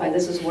qualified,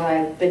 this is what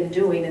I've been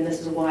doing, and this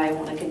is why I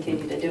want to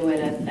continue to do it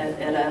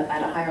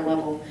at a higher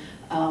level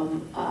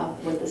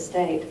with the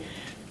state.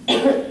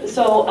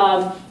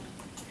 So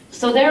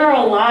there are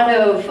a lot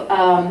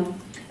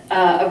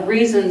of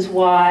reasons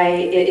why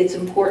it's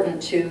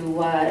important to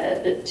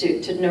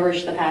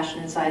nourish the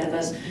passion inside of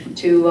us,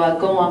 to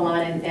go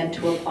online and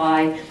to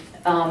apply.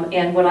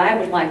 And what I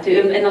would like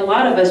to, and a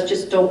lot of us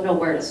just don't know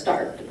where to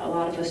start. A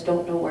lot of us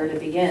don't know where to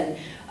begin.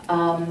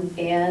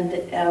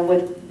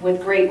 With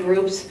great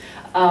groups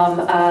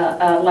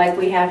like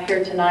we have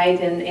here tonight,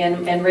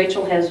 and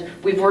Rachel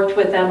we've worked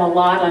with them a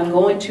lot on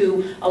going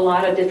to a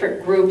lot of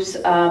different groups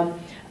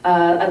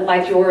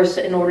like yours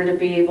in order to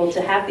be able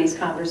to have these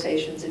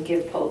conversations and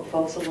give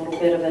folks a little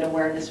bit of an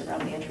awareness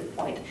around the entry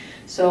point.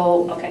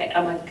 So, okay,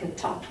 I can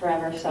talk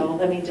forever, so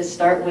let me just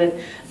start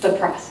with the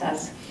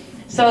process.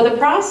 So the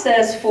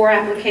process for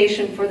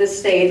application for the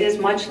state is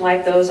much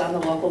like those on the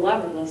local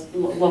level.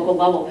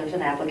 There's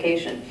an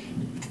application.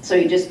 So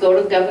you just go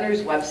to the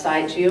governor's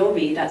website,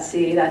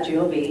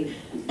 gov.ca.gov.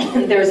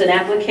 There's an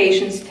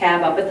applications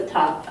tab up at the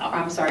top,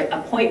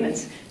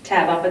 appointments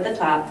tab up at the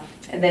top,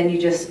 and then you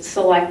just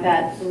select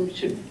that.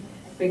 Should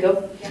we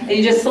go? And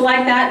you just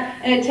select that,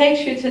 and it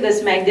takes you to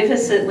this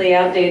magnificently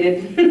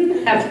outdated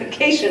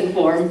application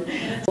form.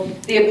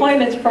 The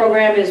appointments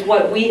program is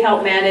what we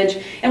help manage,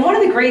 and one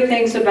of the great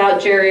things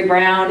about Jerry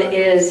Brown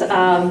is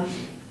at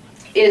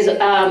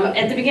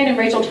the beginning,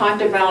 Rachel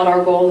talked about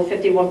our goal of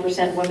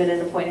 51% women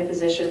in appointed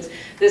positions.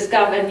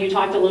 And you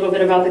talked a little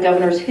bit about the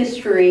governor's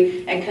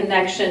history and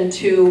connection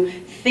to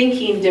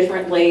thinking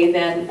differently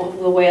than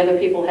the way other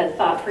people had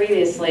thought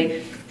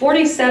previously.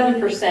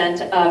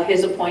 47% of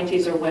his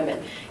appointees are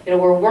women.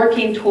 We're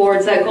working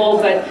towards that goal,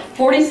 but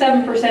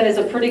 47% is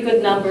a pretty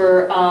good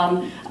number.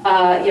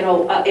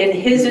 In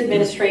his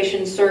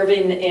administration,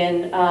 serving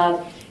in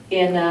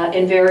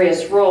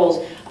various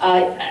roles.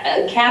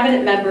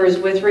 Cabinet members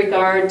with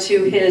regard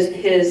to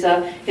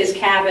his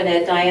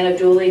cabinet, Diana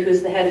Dooley,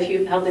 who's the head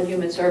of Health and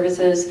Human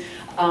Services,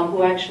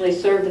 who actually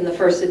served in the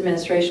first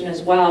administration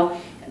as well,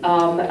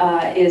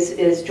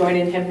 is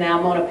joining him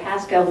now. Mona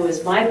Pascal, who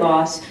is my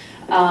boss,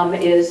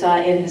 is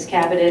in his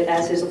cabinet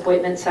as his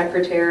appointment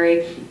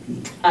secretary.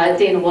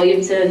 Dana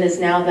Williamson is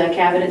now the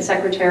cabinet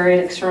secretary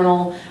in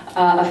external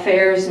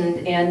affairs,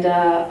 and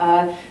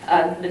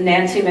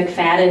Nancy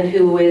McFadden,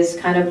 who is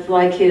kind of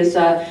like his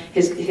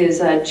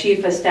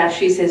chief of staff.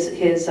 She's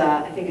his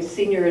I think his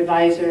senior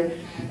advisor.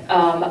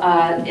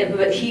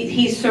 But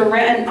he's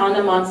surrounded.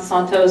 Ana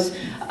Monsanto's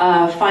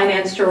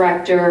finance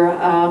director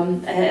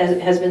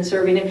has been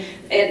serving him.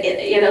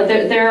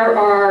 There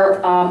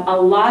are a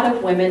lot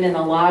of women in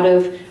a lot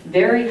of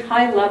very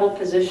high-level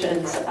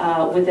positions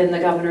within the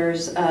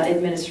governor's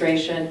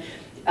administration.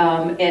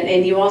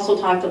 And you also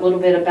talked a little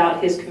bit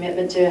about his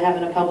commitment to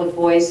having a public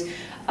voice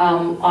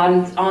on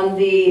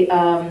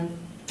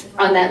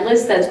that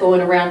list that's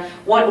going around.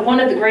 One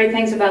of the great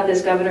things about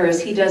this governor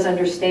is he does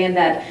understand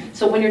that.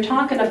 So when you're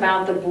talking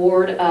about the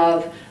board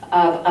of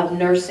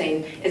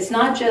nursing, it's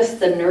not just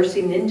the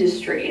nursing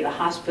industry, the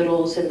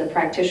hospitals and the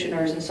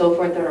practitioners and so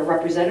forth that are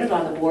represented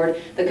on the board.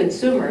 The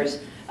consumers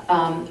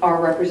are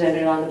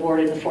represented on the board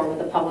in the form of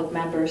the public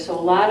members. So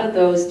a lot of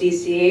those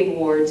DCA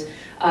boards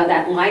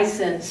that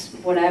license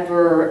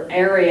whatever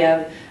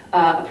area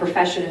a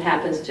profession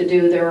happens to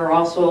do, there are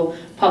also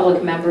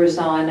public members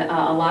on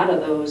a lot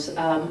of those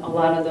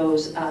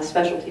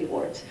specialty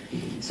boards.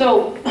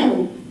 So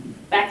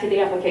back to the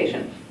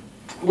application.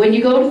 When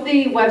you go to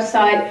the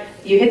website,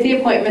 you hit the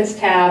appointments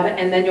tab,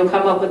 and then you'll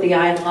come up with the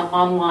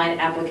online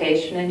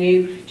application, and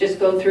you just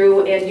go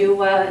through and you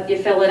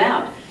fill it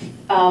out.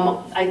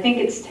 I think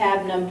it's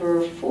tab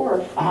number 4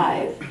 or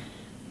 5.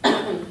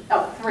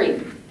 Oh,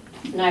 3.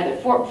 Neither.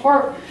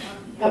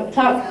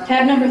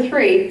 Tab number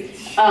 3.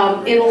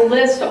 It'll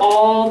list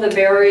all the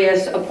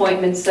various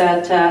appointments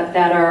that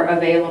are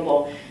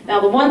available. Now,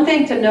 the one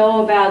thing to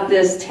know about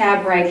this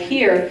tab right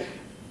here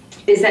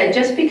is that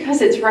just because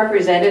it's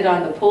represented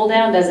on the pull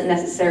down doesn't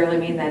necessarily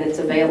mean that it's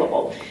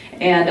available.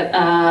 And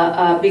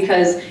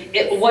because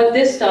what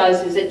this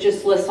does is it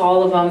just lists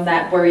all of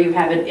them where you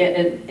have an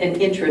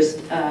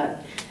interest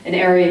an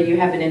area you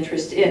have an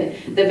interest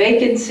in. The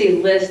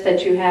vacancy list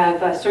that you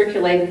have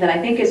circulated, that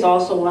I think is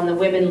also on the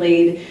Women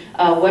Lead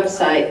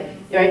website,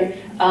 right,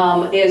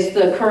 is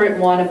the current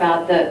one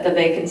about the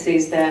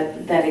vacancies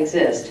that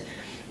exist.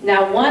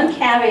 Now, one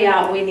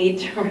caveat we need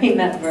to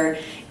remember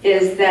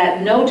is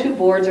that no two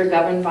boards are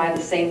governed by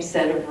the same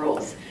set of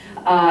rules.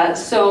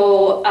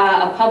 So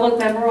a public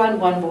member on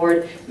one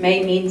board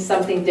may mean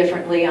something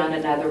differently on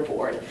another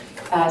board.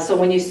 So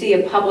when you see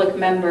a public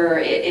member,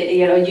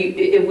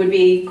 it would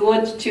be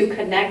good to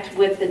connect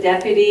with the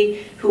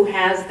deputy who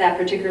has that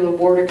particular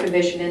board or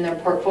commission in their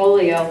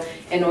portfolio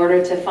in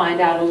order to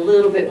find out a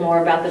little bit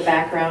more about the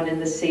background in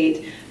the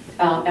seat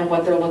and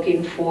what they're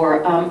looking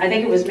for. I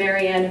think it was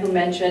Marianne who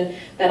mentioned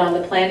that on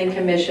the Planning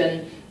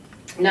Commission,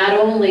 not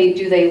only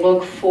do they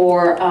look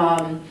for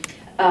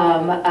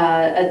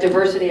a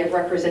diversity of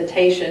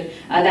representation.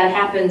 That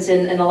happens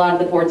in a lot of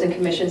the boards and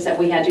commissions that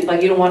we had.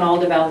 Like, you don't want all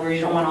developers,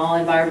 you don't want all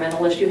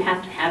environmentalists. You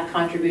have to have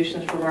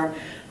contributions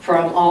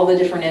from all the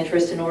different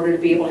interests in order to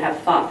be able to have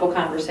thoughtful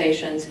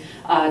conversations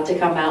to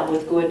come out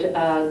with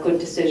good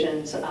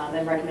decisions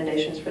and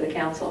recommendations for the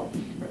council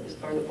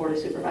or the board of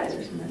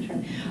supervisors. I'm not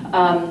sure.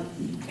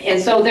 And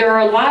so there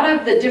are a lot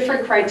of the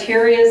different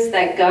criterias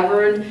that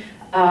govern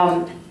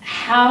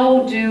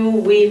how do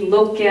we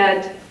look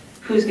at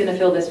who's going to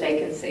fill this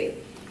vacancy.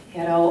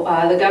 You know,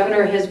 the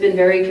governor has been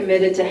very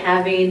committed to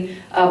having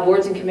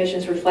boards and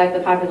commissions reflect the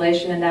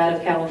population and that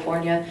of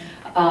California.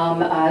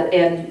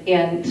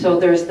 And so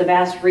there's the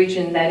vast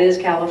region that is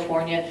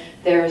California.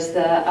 There's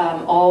the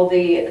all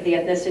the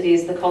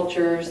ethnicities, the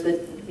cultures, the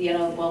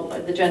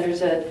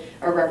genders that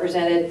are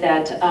represented.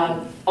 That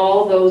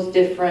all those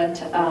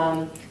different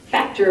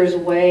factors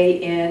weigh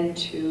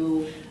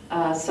into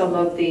some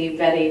of the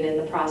vetting and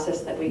the process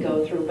that we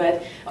go through.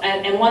 But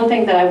and one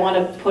thing that I want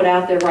to put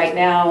out there right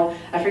now,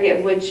 I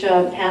forget which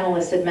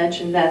panelist had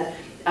mentioned that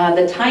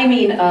the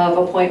timing of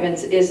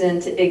appointments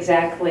isn't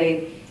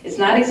exactly, it's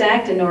not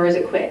exact and nor is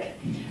it quick.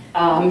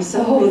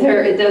 So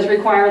it does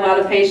require a lot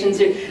of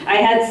patience. I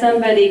had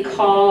somebody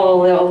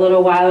call a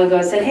little while ago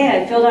and said,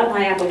 hey, I filled out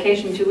my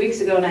application 2 weeks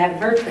ago and I haven't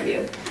heard from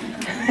you.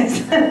 I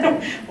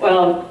said,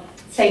 well,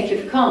 thank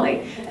you for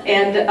calling.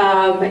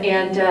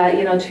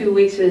 And 2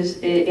 weeks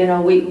is,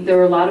 there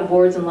are a lot of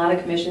boards and a lot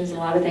of commissions and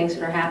a lot of things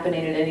that are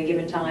happening at any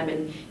given time,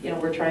 and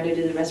we're trying to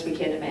do the best we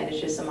can to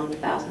manage this among the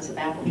thousands of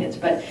applicants.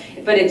 But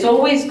it's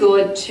always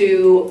good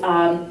to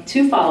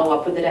follow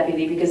up with the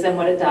deputy, because then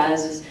what it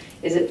does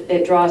is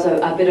it draws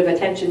a bit of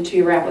attention to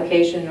your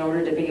application in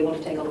order to be able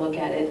to take a look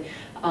at it.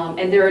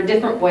 And there are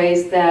different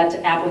ways that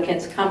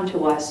applicants come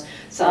to us.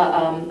 So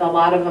a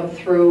lot of them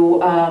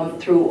through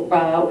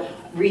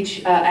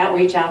outreach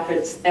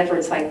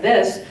efforts like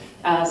this.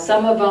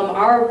 Some of them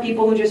are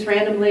people who just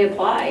randomly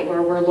apply,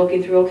 where we're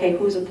looking through, okay,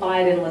 who's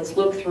applied, and let's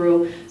look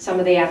through some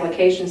of the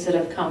applications that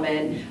have come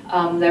in.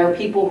 There are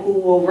people who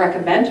will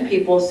recommend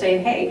people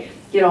saying, hey,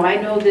 I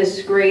know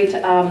this great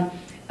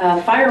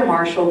fire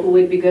marshal who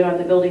would be good on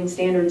the Building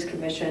Standards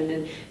Commission,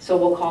 and so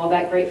we'll call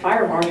that great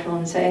fire marshal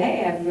and say,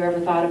 hey, have you ever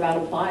thought about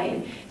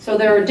applying? So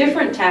there are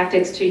different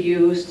tactics to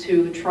use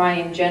to try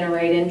and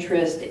generate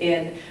interest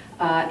in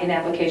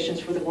applications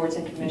for the boards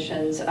and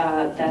commissions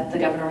that the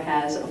governor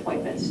has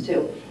appointments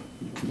to.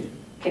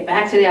 Okay,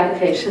 back to the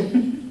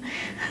application.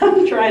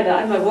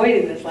 I'm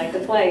avoiding this like the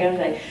plague,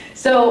 aren't I?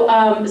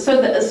 So,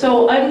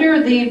 so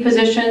under the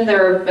position,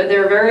 there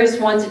are various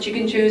ones that you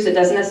can choose. It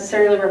doesn't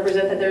necessarily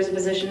represent that there's a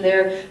position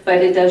there,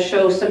 but it does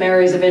show some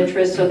areas of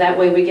interest, so that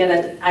way we get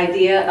an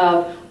idea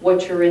of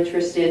what you're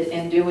interested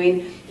in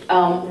doing.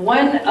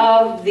 One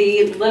of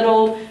the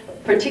little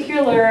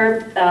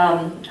particular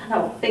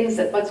things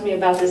that bugs me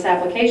about this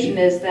application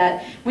is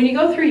that when you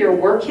go through your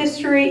work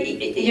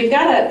history, you've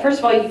got to, first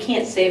of all, you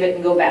can't save it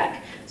and go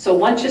back. So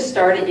once you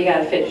start it, you got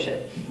to finish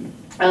it.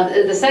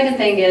 The second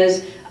thing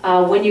is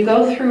when you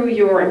go through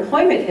your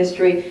employment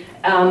history,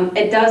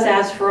 it does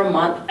ask for a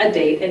month, a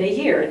date, and a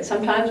year. And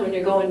sometimes when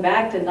you're going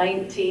back to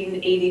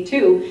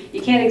 1982,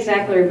 you can't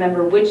exactly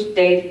remember which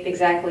date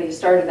exactly you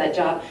started that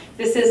job.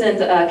 This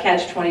isn't a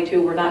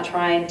catch-22. We're not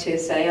trying to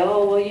say,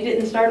 oh, well, you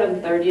didn't start on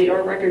the 30th,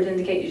 or records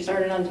indicate you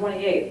started on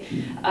 28th.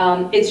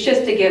 It's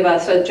just to give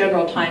us a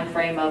general time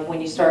frame of when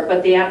you start.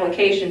 But the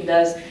application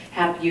does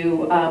have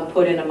you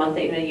put in a month,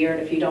 date, and a year.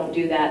 And if you don't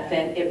do that,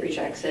 then it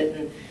rejects it.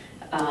 And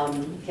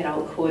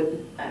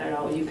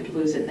you could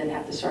lose it and then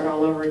have to start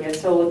all over again.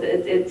 So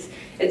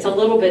it's a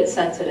little bit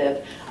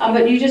sensitive.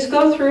 But you just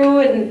go through,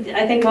 and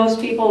I think most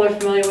people are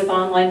familiar with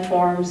online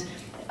forms,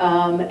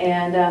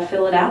 and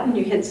fill it out, and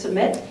you hit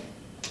submit,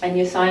 and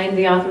you sign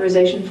the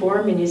authorization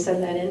form, and you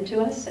send that in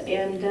to us,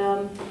 and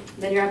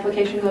then your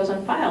application goes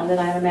on file. And then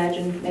I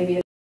imagine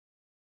maybe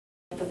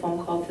the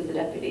phone call to the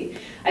deputy.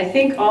 I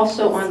think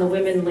also on the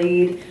Women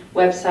Lead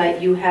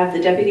website, you have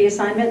the deputy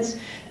assignments.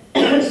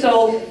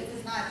 So.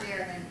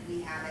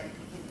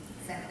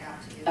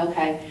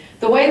 Okay.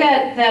 The way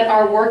that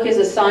our work is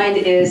assigned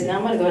is, now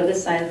I'm going to go to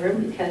this side of the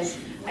room because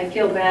I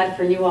feel bad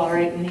for you all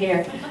right in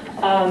here.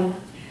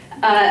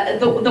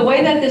 The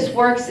way that this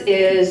works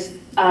is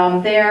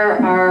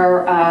there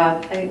are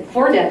I think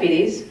 4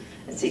 deputies.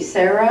 let's see,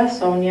 Sarah,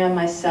 Sonia,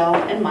 myself,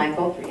 and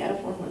Michael, 3 out of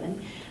 4 women.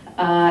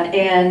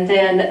 And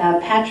then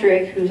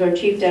Patrick, who's our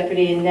chief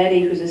deputy, and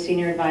Nettie, who's a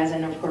senior advisor,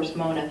 and of course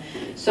Mona.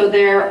 So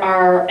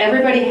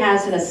everybody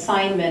has an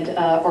assignment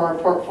or a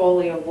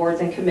portfolio of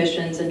boards and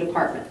commissions and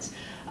departments.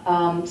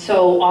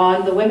 So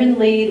on the Women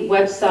Lead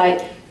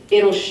website,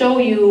 it'll show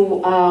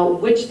you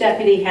which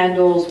deputy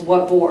handles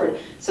what board.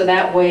 So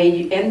that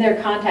way, in their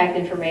contact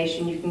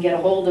information, you can get a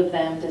hold of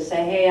them to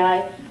say, hey,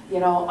 I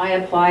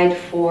applied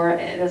for,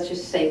 let's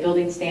just say,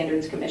 Building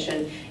Standards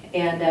Commission,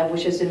 and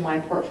which is in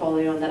my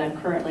portfolio and that I'm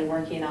currently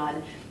working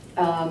on.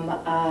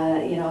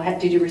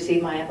 Did you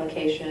receive my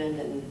application,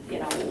 and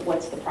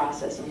what's the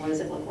process, and what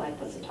does it look like?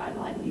 What's the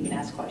timeline? You can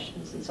ask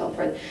questions and so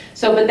forth.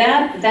 So, but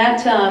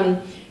that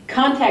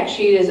contact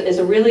sheet is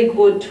a really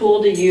good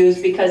tool to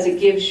use because it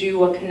gives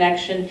you a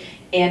connection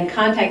and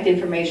contact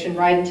information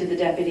right into the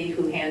deputy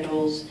who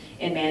handles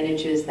and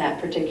manages that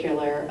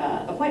particular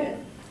appointment.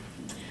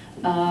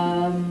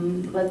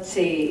 Let's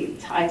see,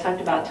 I talked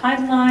about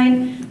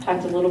timeline,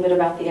 talked a little bit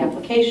about the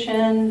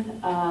application,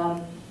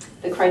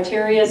 the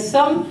criteria.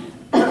 Some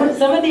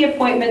of the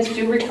appointments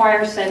do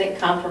require Senate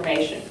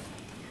confirmation.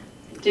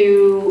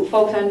 Do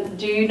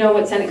you know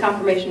what Senate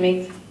confirmation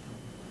means?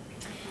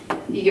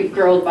 You get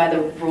grilled by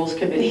the Rules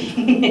Committee.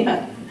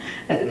 Yeah.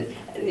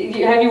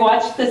 Have you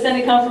watched the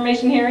Senate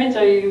confirmation hearings,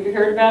 or you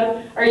heard about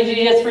it? Or do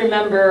you just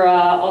remember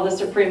all the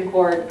Supreme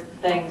Court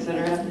things that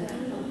are happening?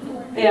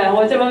 Yeah,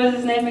 what was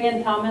his name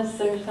again? Thomas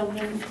or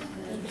something?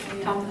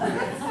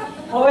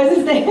 What was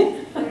his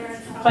name?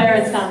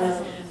 Clarence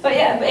Thomas. But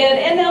yeah,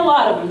 and a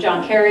lot of them.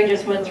 John Kerry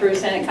just went through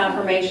Senate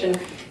confirmation.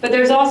 But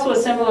there's also a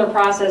similar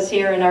process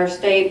here in our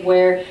state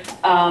where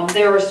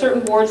there are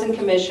certain boards and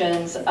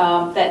commissions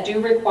that do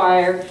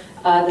require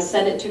the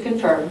Senate to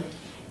confirm.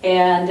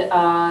 And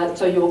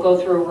so you will go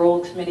through a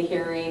Rules Committee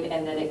hearing,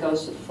 and then it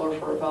goes to the floor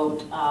for a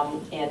vote.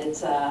 And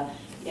it's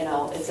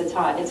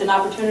it's an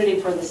opportunity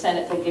for the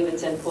Senate to give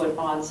its input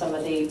on some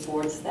of the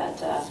boards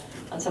that,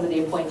 on some of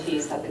the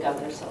appointees that the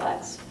governor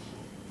selects.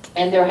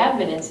 And there have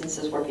been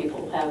instances where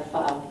people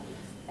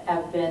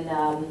have been,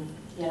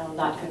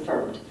 not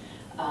confirmed.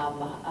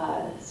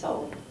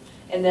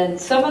 And then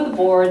some of the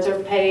boards are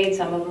paid,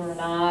 some of them are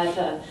not.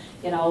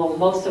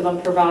 Most of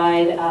them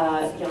provide,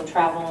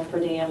 travel and per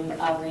diem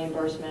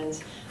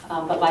reimbursements.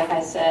 But like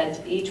I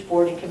said, each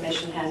board and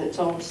commission has its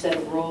own set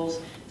of rules.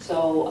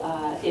 So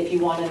if you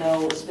want to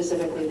know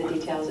specifically the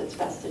details, it's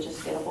best to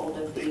just get a hold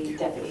of the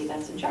deputy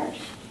that's in charge.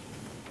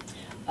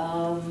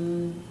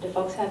 Do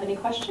folks have any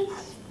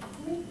questions?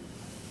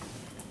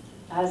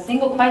 A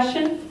single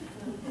question?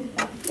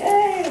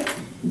 Yay!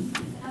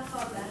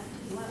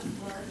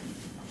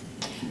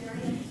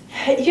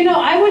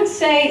 I would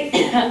say,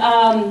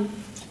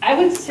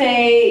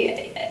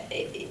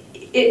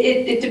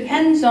 it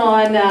depends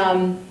on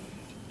on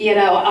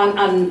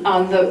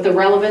the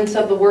relevance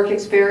of the work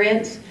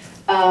experience.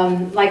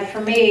 Like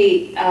for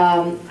me,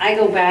 I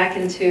go back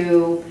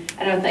into,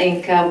 I don't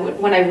think,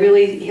 when I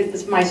really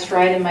hit my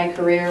stride in my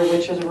career,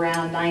 which was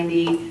around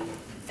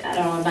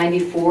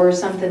 94 or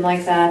something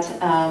like that.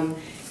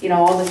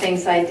 All the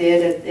things I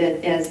did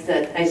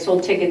I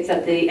sold tickets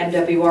at the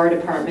MWR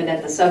department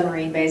at the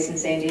submarine base in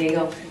San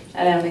Diego.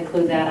 I don't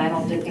include that. I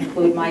don't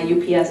include my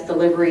UPS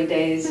delivery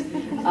days,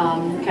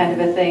 kind of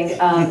a thing.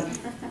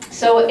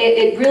 So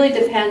it really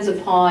depends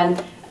upon,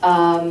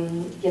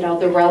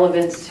 the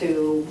relevance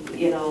to,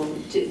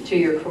 to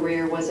your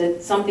career. Was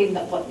it something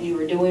that what you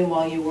were doing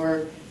while you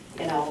were,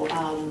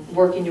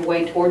 working your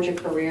way towards your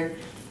career?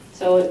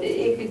 So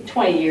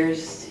 20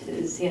 years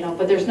is,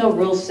 but there's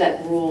no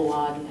set rule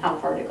on how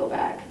far to go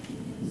back.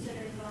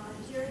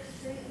 Volunteer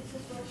experience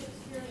as work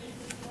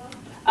experience as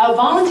well?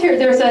 Volunteer,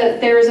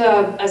 there's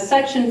a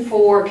section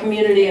for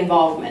community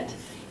involvement.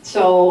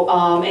 So,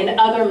 and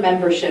other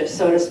memberships,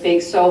 so to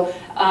speak. So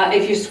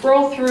if you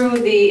scroll through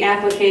the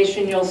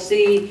application, you'll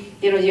see,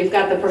 you've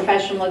got the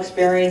professional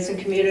experience and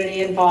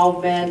community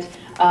involvement,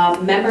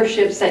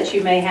 memberships that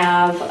you may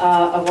have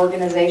of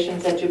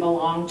organizations that you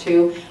belong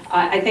to.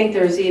 I think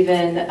there's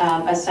even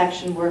a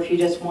section where if you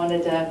just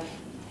wanted to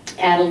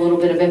add a little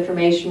bit of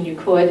information, you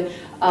could.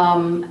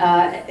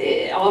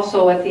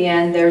 Also at the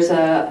end, there's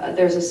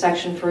a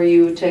section for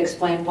you to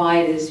explain why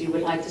it is you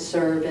would like to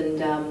serve and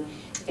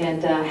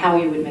how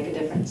you would make a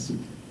difference.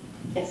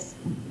 Yes?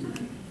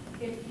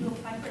 If you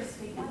apply for a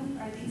state one,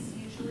 are these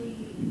usually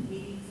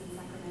meetings in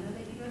Sacramento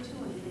that you go to,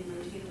 or do they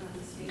rotate around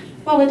the state?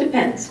 Well, it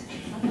depends.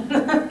 I'm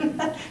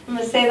going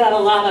to say that a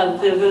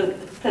lot to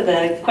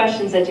the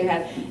questions that you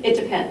have. It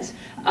depends.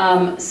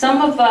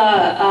 Some of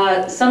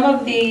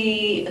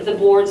the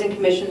boards and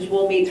commissions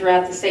will meet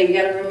throughout the state. We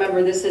got to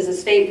remember this is a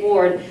state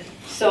board.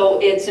 So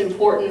it's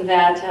important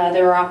that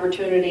there are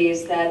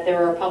opportunities, that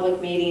there are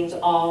public meetings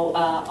all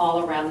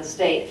around the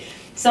state.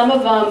 Some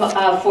of them,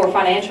 for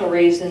financial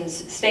reasons,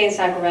 stay in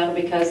Sacramento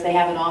because they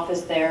have an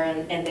office there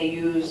and they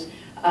use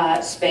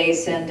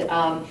space, and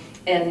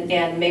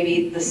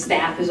maybe the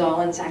staff is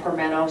all in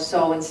Sacramento.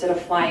 So instead of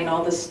flying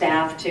all the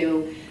staff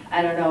to,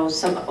 I don't know,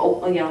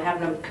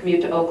 having them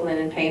commute to Oakland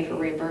and paying for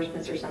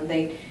reimbursements or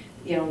something,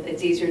 you know,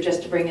 it's easier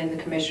just to bring in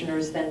the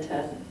commissioners than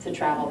to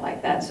travel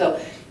like that. So,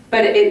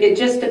 but it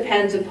just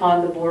depends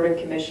upon the board and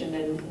commission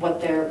and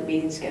what their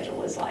meeting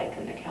schedule is like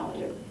and the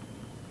calendar.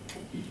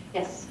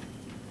 Yes?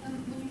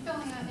 When you're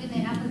filling out in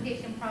the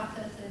application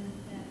process,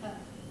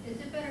 is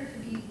it better to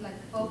be like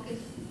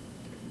focused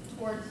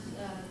towards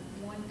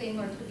one thing,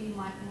 or to be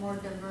more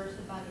diverse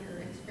about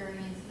your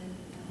experience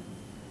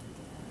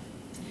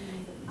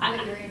and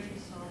what your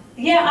interests are?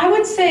 Yeah, I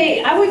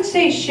would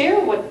say share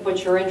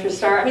what your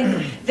interests are. I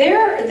mean,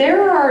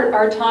 there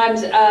are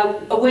times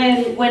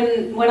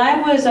when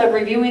I was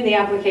reviewing the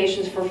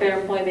applications for fair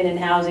employment and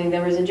housing,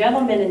 there was a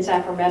gentleman in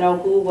Sacramento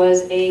who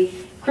was a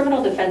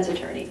criminal defense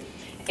attorney,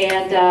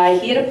 and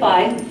he had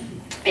applied,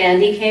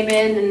 and he came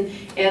in,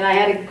 and I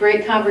had a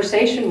great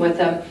conversation with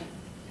him,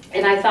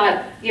 and I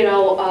thought, you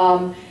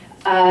know,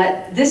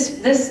 this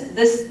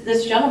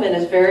gentleman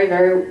is very,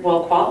 very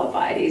well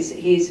qualified.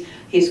 He's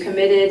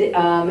committed.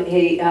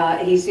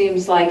 He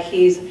seems like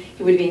he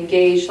would be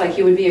engaged, like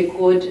he would be a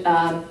good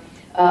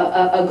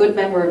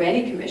member of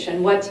any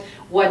commission. What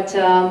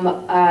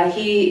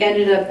he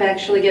ended up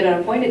actually getting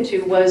appointed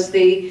to was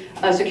the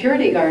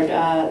security guard,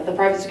 the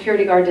private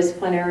security guard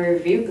disciplinary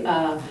review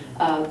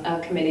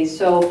committee.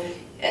 So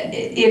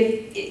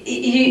if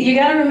you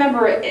got to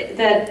remember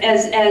that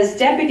as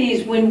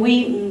deputies, when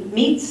we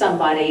meet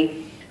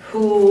somebody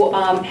who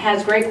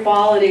has great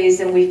qualities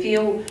and we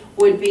feel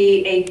would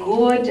be a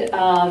good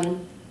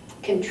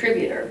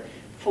contributor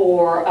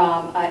for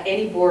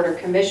any board or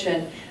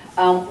commission,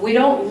 we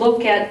don't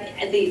look at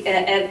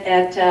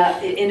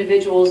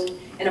individuals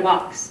in a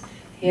box.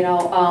 You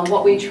know,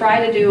 what we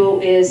try to do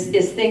is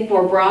think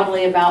more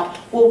broadly about,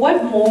 well,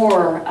 what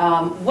more,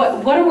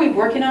 what are we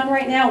working on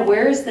right now?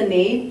 Where is the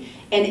need?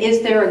 And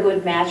is there a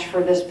good match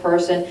for this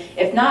person?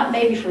 If not,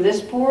 maybe for this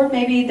board,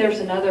 maybe there's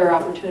another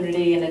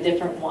opportunity in a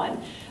different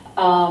one.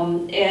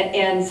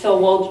 And so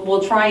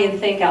we'll try and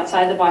think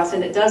outside the box,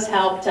 and it does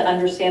help to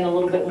understand a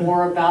little bit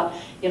more about,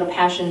 you know,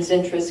 passions,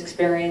 interests,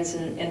 experience,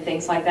 and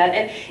things like that.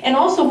 And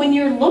also, when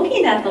you're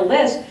looking at the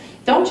list,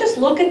 don't just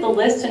look at the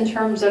list in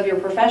terms of your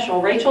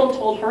professional. Rachel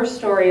told her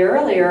story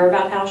earlier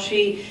about how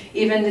she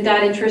even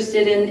got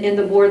interested in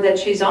the board that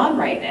she's on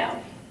right now.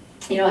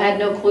 You know, had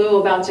no clue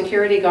about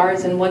security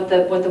guards and what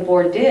the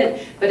board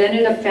did, but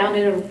ended up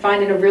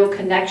finding a real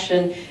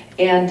connection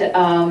and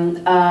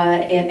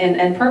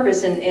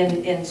purpose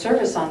in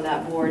service on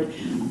that board.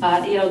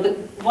 You know,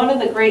 one of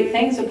the great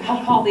things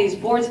about all these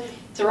boards,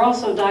 they're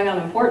also doggone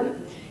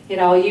important. You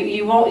know,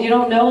 you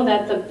don't know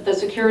that the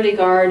security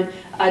guard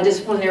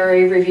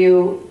disciplinary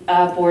review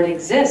board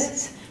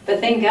exists, but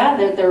thank God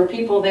that there are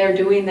people there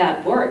doing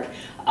that work.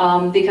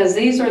 Because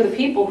these are the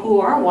people who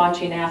are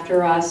watching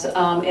after us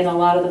in a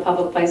lot of the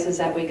public places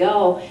that we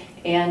go,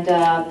 and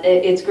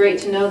it's great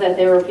to know that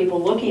there are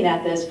people looking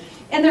at this.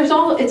 And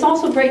it's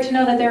also great to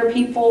know that there are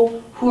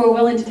people who are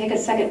willing to take a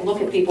second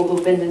look at people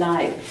who've been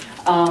denied.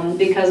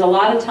 Because a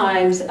lot of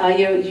times,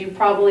 you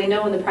probably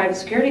know in the private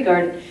security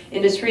guard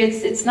industry,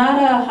 it's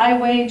not a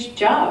high-wage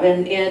job,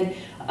 and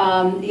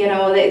you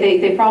know,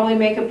 they probably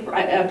make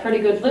a pretty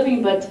good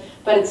living, but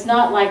it's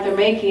not like they're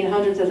making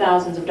hundreds of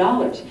thousands of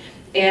dollars.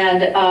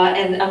 And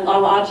a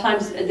lot of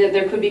times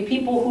there could be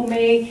people who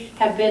may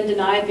have been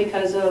denied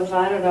because of,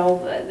 I don't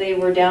know, they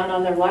were down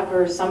on their luck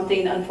or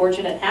something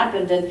unfortunate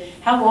happened. And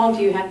how long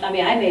do you have to, I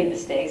mean, I made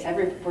mistakes,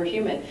 we're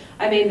human.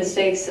 I made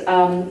mistakes,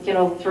 you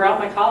know, throughout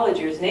my college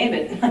years, name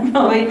it, I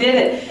probably did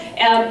it.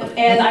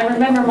 And I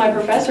remember my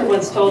professor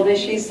once told me,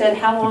 she said,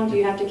 how long do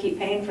you have to keep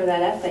paying for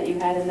that F that you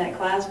had in that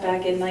class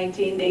back in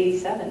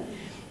 1987?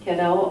 You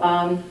know,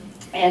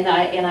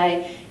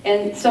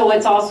 and so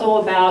it's also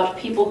about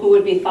people who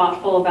would be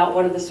thoughtful about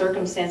what are the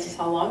circumstances,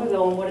 how long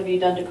ago, and what have you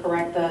done to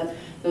correct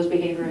those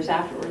behaviors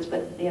afterwards.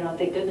 But, you know,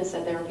 thank goodness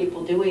that there are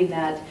people doing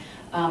that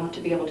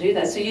to be able to do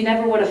that. So you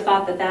never would have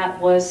thought that that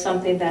was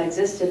something that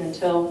existed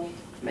until,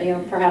 you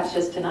know, perhaps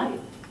just tonight.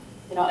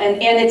 You know,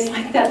 and it's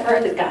like that for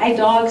the guide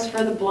dogs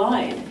for the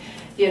blind.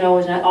 You know,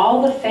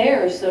 all the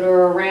fairs that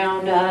are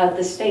around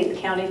the state, the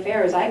county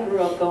fairs. I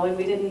grew up going.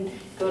 We didn't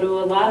go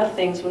to a lot of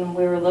things when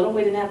we were little.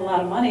 We didn't have a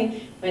lot of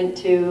money. Went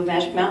to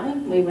Magic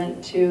Mountain. We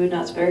went to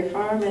Knott's Berry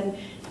Farm, and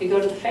we go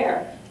to the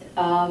fair.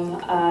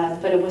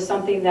 But it was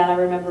something that I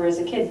remember as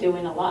a kid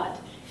doing a lot,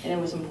 and it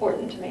was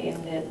important to me.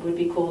 And it would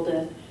be cool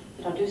to,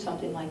 you know, do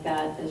something like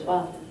that as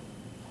well.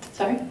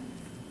 Sorry.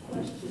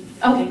 Question.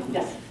 Okay.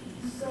 Yes.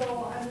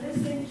 So I'm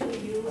listening to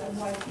you and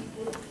why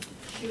people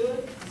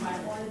should,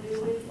 might want to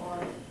do it,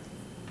 or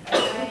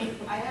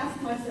I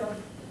ask myself,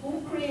 who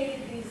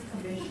created these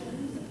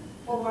commissions?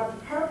 For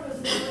what purpose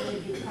do they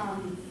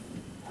become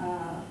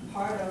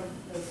part of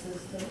the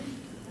system?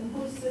 And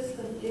whose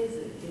system is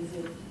it? Is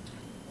it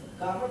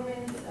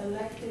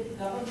elected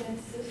government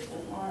system?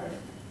 Or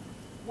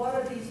what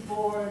are these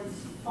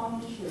boards'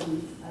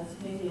 functions, as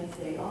many as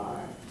they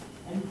are?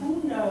 And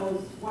who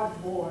knows what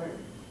board,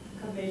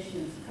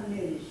 commissions,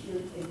 committees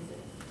should exist?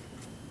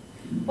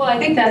 Well, I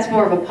think that's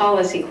more of a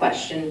policy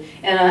question,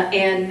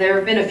 and there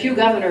have been a few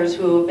governors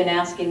who have been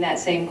asking that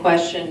same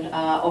question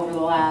over the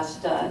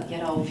last,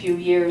 few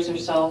years or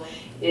so.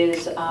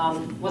 Is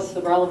what's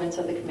the relevance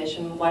of the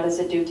commission? What does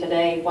it do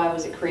today? Why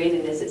was it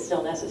created? Is it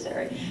still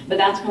necessary? But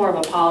that's more of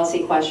a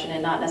policy question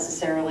and not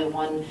necessarily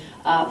one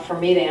for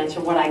me to answer.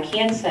 What I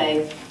can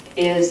say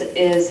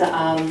is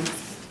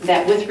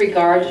that with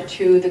regard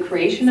to the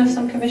creation of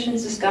some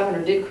commissions, this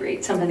governor did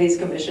create some of these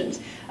commissions.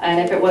 And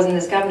if it wasn't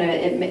this governor,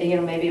 maybe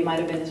it might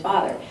have been his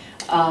father.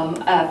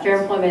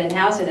 Fair Employment and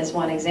Housing is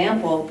one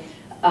example.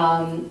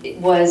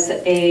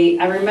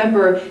 I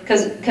remember,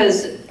 because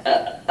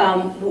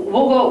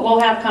we'll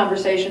have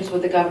conversations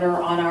with the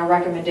governor on our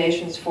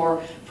recommendations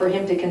for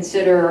him to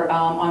consider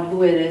on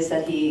who it is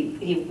that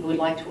he would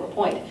like to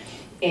appoint.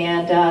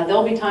 And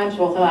there'll be times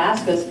where he'll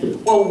ask us,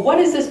 well, what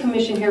is this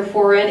commission here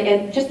for?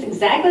 And just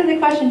exactly the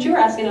questions you're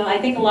asking, and I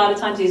think a lot of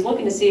times he's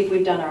looking to see if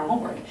we've done our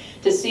homework,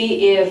 to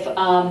see if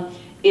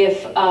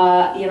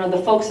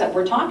the folks that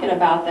we're talking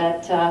about,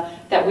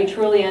 that we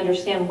truly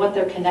understand what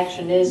their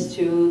connection is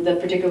to the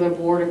particular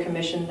board or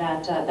commission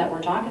that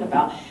we're talking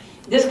about.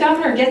 This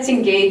governor gets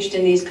engaged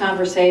in these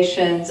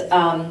conversations.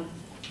 I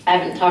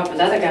haven't talked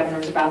with other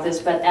governors about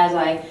this, but as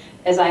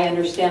I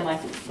understand,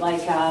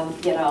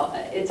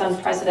 it's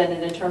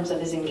unprecedented in terms of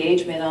his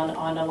engagement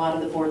on a lot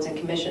of the boards and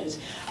commissions.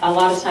 A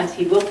lot of times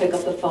he will pick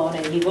up the phone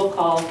and he will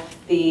call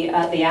the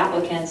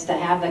applicants to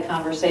have the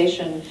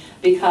conversation,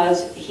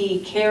 because he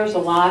cares a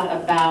lot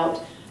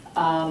about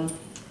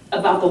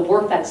the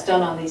work that's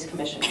done on these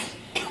commissions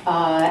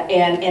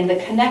and the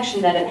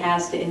connection that it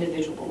has to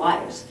individual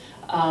lives.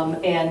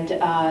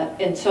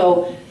 And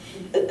so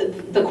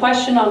the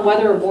question on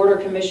whether a board or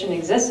commission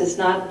exists is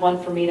not one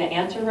for me to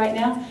answer right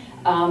now.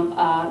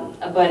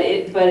 But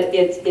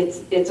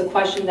it's a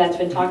question that's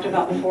been talked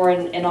about before,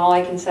 and all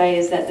I can say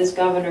is that this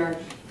governor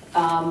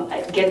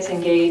gets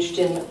engaged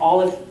in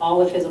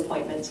all of his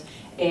appointments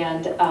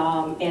and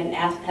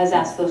has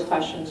asked those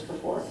questions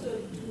before. So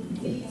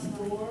do these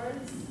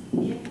boards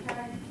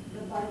impact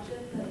the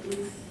budget that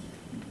is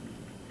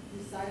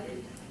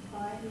decided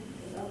by the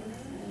governor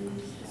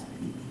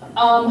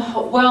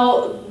and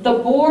well, the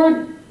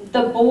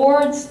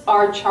boards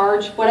are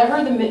charged,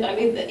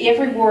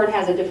 every board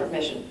has a different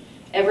mission.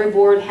 Every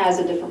board has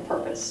a different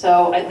purpose.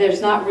 So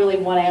there's not really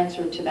one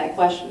answer to that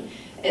question.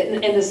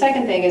 And the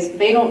second thing is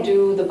they don't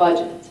do the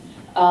budget.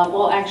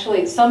 Well,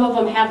 actually, some of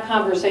them have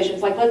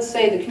conversations. Like, let's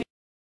say the community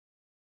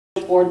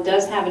board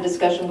does have a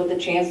discussion with the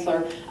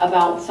chancellor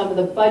about some of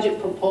the budget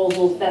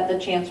proposals that the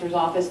chancellor's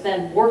office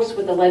then works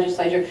with the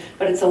legislature.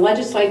 But it's the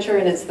legislature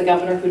and it's the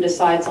governor who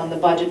decides on the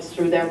budgets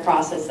through their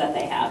process that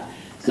they have.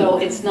 So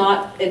it's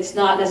not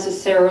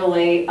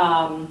necessarily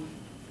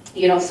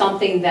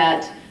something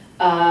that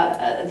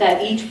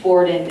that each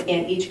board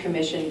and each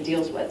commission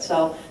deals with.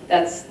 So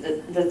that's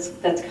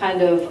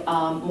kind of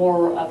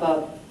more of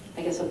a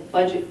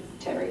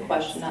budgetary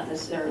question, not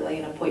necessarily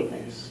an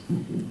appointments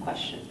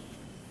question.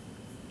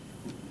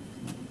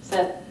 Does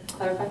that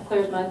clarify?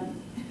 Clear as mud?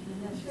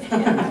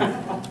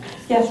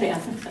 Yes, ma'am.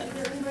 Is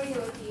everybody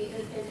ineligible to be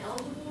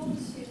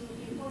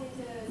appointed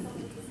to some of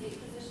these state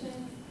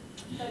positions,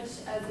 such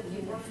as if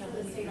you work for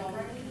the state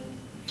already?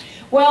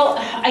 Well,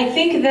 I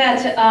think that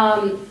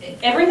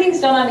everything's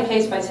done on a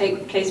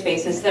case-by-case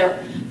basis.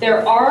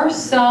 There are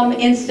some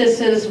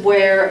instances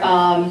where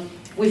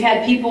we've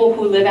had people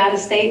who live out of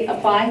state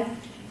apply.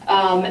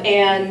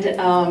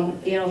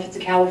 If it's a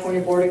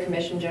California Board of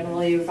Commission,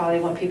 generally you probably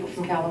want people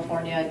from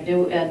California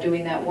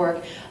doing that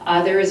work.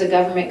 There is a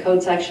government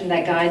code section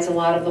that guides a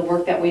lot of the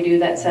work that we do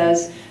that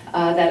says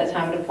that at the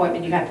time of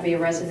appointment you have to be a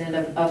resident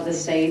of the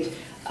state.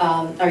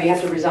 Or you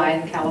have to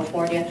reside in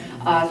California,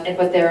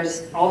 but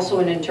there's also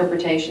an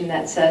interpretation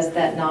that says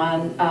that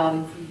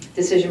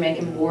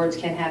non-decision-making boards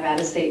can have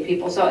out-of-state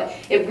people. So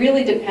it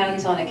really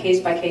depends on a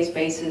case-by-case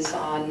basis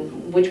on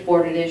which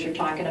board it is you're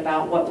talking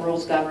about, what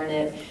rules govern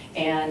it,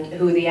 and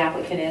who the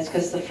applicant is.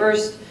 Because the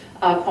first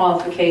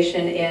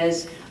qualification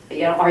is,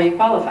 are you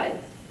qualified?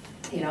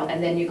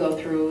 And then you go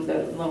through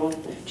the little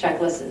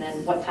checklist, and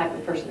then what type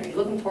of person are you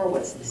looking for?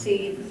 What's the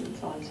seat, and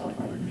so on and so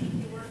forth.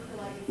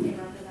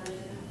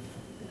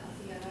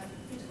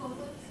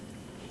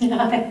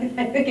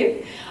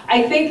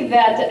 I think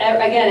that,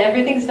 again,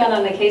 everything's done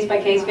on a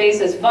case-by-case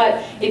basis,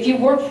 but if you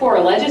work for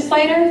a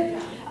legislator,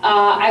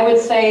 I would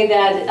say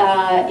that,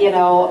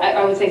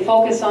 I would say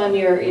focus on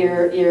your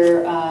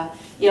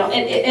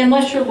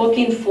unless you're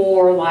looking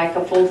for like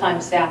a full-time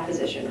staff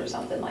position or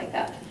something like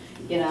that.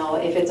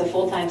 If it's a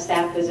full-time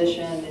staff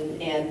position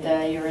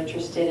and you're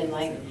interested in,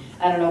 like,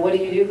 I don't know, what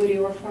do you do? Who do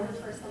you work for?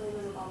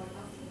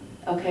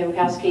 Okay,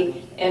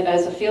 Wachowski, and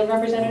as a field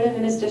representative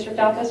in his district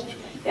office.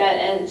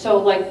 And so,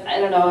 like, I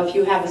don't know, if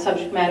you have a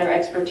subject matter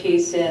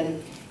expertise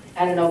in,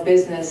 I don't know,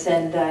 business,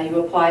 and you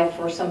apply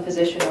for some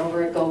position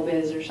over at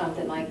GoBiz or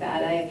something like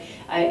that.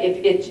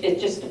 It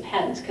just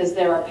depends, because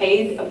there are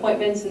paid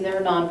appointments and there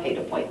are non-paid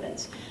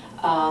appointments.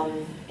 So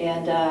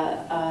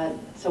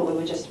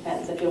it just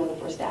depends if you're looking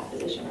for a staff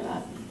position or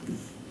not.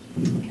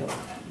 Cool.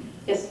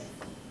 Yes?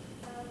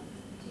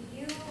 Do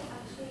you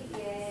actually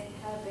get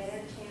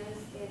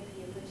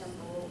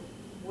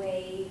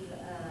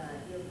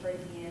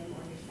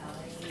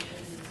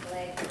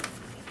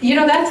You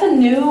know,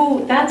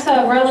 that's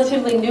a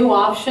relatively new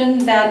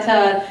option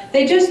that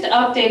they just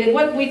updated.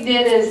 What we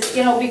did is,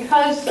 you know,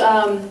 because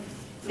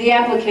the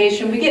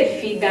application, we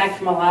get feedback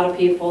from a lot of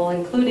people,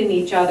 including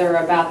each other,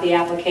 about the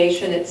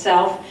application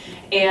itself.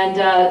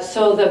 And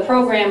so the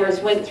programmers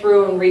went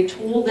through and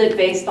retooled it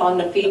based on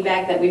the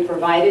feedback that we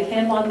provided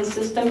him on the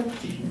system.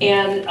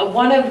 And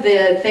one of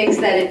the things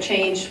that it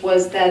changed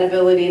was that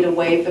ability to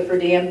waive the per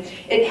diem.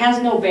 It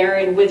has no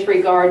bearing with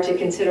regard to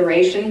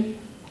consideration.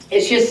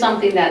 It's just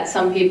something that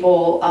some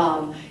people,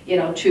 you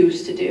know,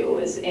 choose to do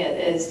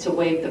is to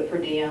waive the per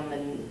diem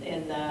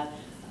and the,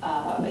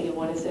 you know,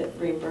 what is it,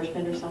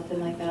 reimbursement or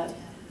something like that?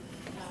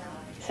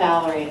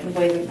 Salary, and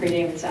waive the per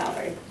diem and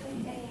salary.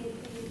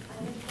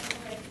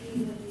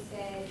 When you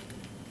said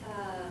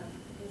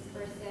this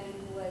person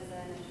who was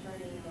an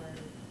attorney or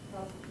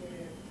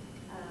prosecutor,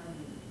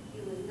 he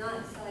was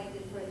not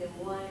selected for the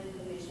one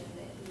commission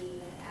that he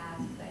had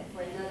asked, but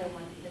for another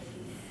one because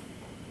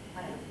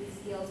I don't know, his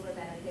skills were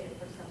better fitted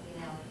for something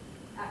else.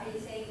 Are you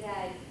saying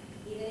that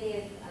even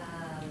if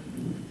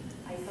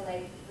I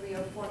select 3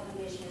 or 4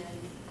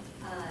 commissions,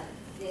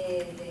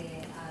 the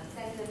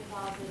assessment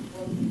process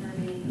will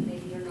determine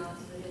maybe you're not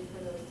suited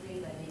for those 3,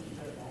 but maybe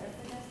you're better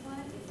for this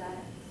one? Is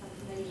that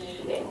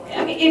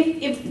I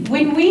mean, if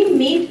when we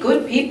meet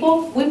good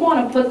people, we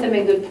want to put them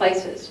in good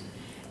places.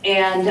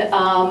 And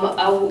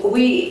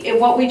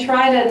what we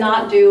try to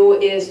not do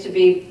is to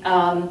be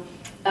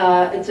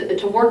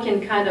to work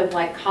in kind of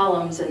like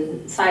columns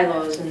and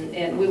silos,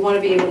 and we want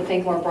to be able to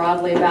think more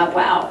broadly about,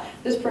 wow,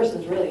 this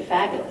person's really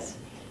fabulous.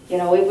 You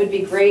know, it would be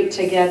great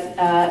to get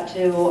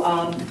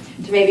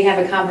to maybe have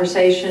a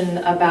conversation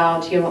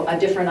about, you know, a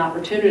different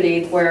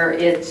opportunity where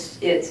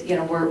it's you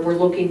know, we're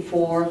looking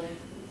for,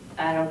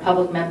 I don't know,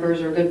 public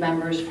members or good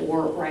members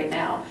for right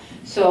now.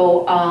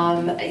 So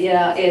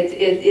yeah,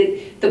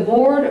 the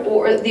board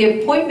or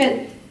the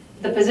appointment,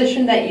 the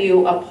position that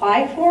you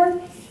apply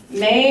for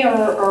may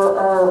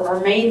or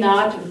may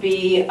not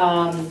be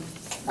a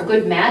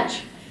good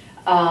match,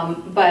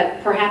 but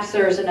perhaps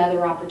there's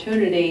another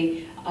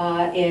opportunity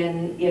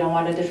in, you know,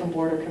 on a different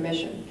board or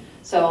commission.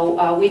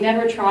 So we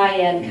never try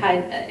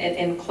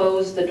and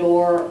close the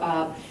door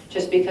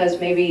just because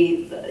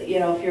maybe, you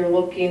know, if you're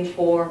looking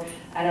for,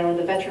 I don't know,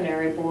 the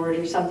veterinary board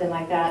or something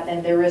like that,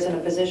 and there isn't a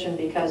position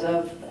because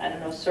of, I don't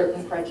know,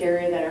 certain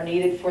criteria that are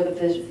needed for the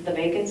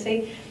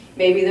vacancy,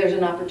 maybe there's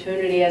an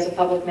opportunity as a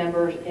public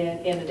member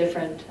in a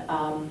different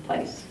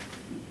place.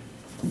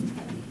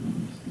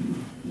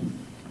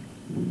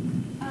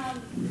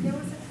 There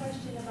was a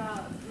question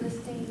about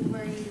listing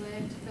where you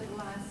lived for the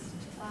last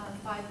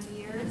 5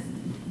 years.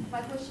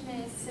 My question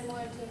is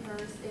similar to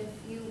hers. If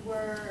you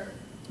were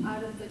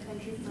out of the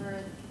country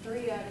for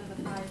 3 out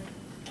of the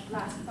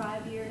last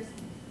 5 years,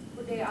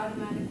 would they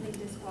automatically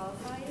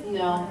disqualify you?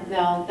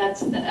 No,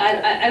 that's,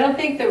 I don't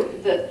think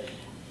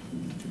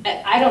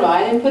I don't know,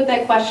 I didn't put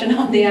that question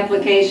on the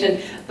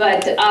application,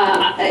 but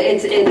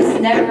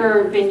it's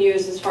never been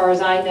used, as far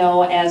as I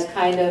know, as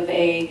kind of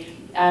a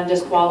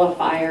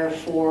disqualifier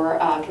for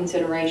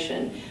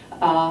consideration.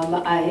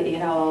 You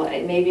know,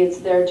 maybe it's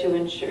there to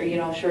ensure, you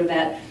know, sure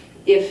that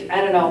if, I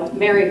don't know,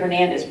 Mary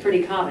Hernandez,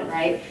 pretty common,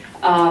 right?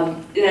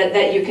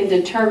 That you can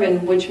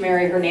determine which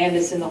Mary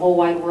Hernandez in the whole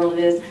wide world it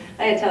is.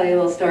 I gotta tell you a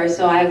little story.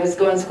 So I was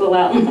going to school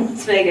out in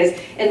Las Vegas,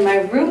 and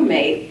my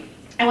roommate,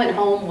 I went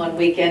home one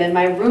weekend, and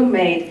my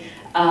roommate,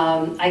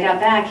 I got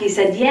back, he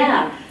said,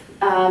 yeah,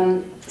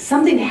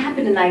 something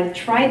happened and I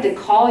tried to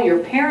call your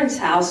parents'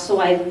 house, so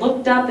I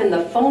looked up in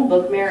the phone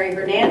book Mary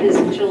Hernandez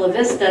in Chula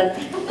Vista,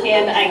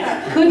 and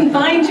I couldn't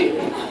find you.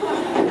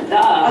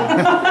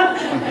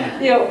 Duh.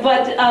 You know,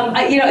 but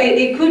you know,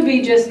 it could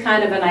be just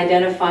kind of an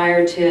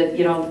identifier to,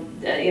 you know,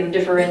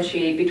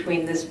 differentiate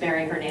between this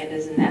Mary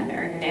Hernandez and that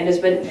Mary Hernandez,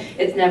 but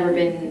it's never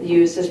been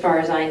used, as far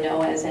as I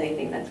know, as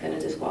anything that's going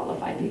to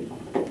disqualify people.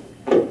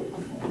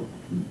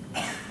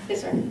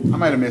 Yes, sir. I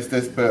might have missed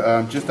this,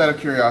 but just out of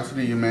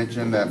curiosity, you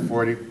mentioned that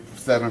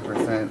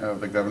 47%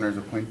 of the governor's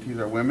appointees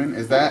are women.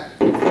 Is that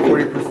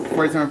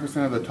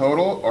 47% of the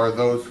total, or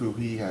those who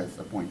he has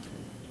appointed?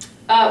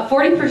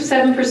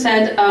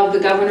 47% of the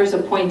governor's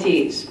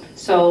appointees.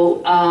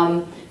 So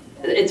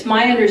it's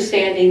my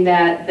understanding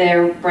that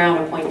they're Brown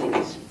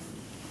appointees.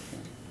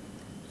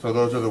 So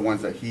those are the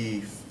ones that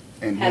he's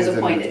in his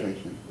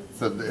administration.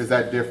 So is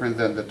that different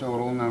than the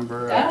total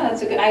number? Yeah,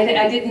 that's a good.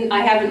 I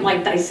haven't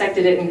like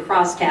dissected it and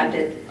cross-tabbed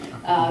it.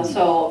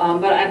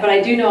 But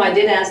I do know, I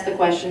did ask the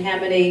question, how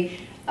many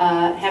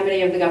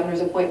of the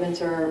governor's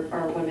appointments are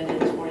women?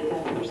 And it's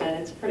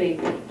 47%. It's pretty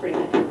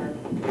good number.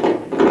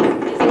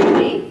 Is it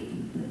me?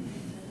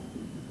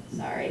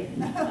 Sorry,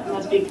 I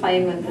must be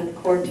playing with the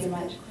cord too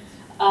much.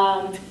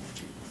 Are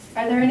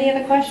there any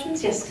other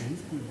questions? Yes.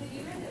 Would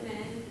you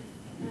recommend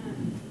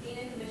being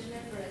a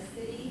commissioner for a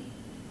city,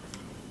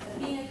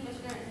 being a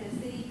commissioner in a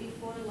city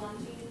before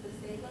launching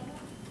the state level?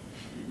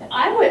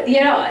 I would,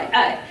 you know,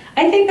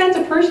 I think that's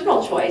a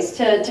personal choice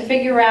to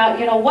figure out,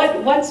 you know,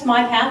 what's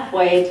my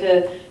pathway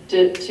to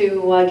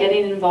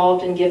getting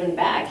involved and giving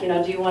back. You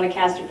know, do you want to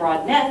cast a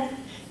broad net?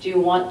 Do you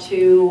want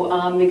to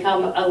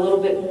become a little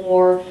bit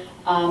more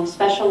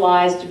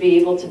specialized to be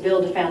able to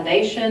build a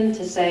foundation,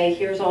 to say,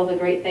 here's all the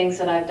great things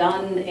that I've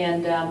done,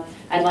 and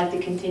I'd like to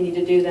continue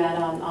to do that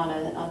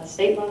on a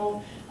state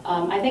level.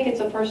 I think it's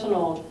a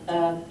personal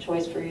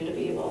choice for you to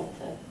be able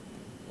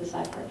to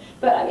decipher.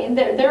 But I mean,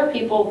 there are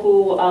people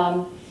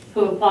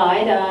who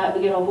applied,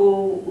 you know,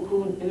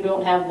 who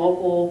don't have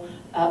local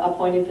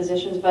appointed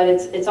positions, but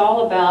it's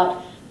all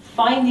about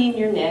finding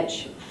your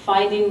niche,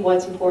 finding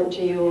what's important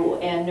to you,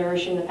 and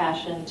nourishing the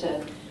passion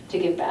to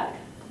give back.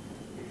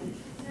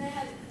 I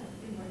have a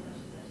few more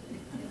questions, actually,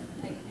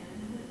 if I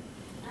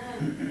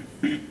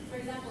can. For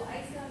example,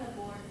 I sit on a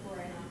board for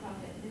a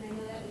nonprofit, and I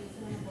know that when you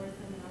sit on a board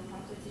for a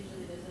nonprofit,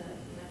 usually there's a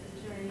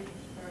mandatory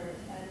or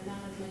an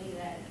amount of money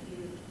that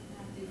you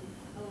have to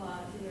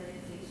allot to your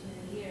organization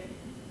in a year.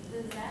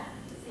 Does that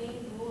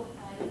same rule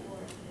apply for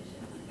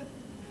commissions?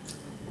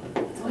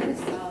 What is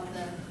the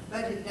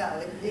budget?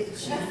 No, you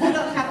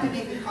don't have to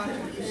make a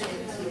contribution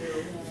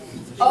to.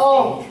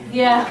 Oh,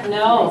 yeah,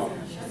 no.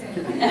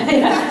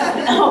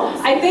 No,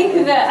 I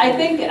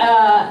think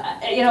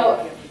you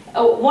know,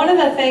 one of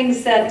the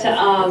things that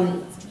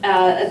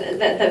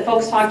that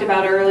folks talked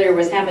about earlier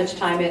was how much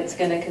time it's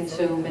going to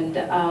consume, and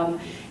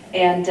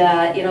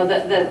you know,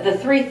 the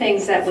three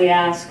things that we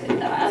ask,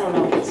 I don't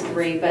know if it's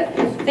three, but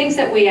things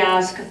that we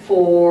ask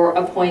for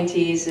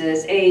appointees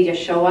is A, you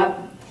show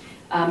up,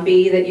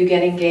 B, that you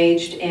get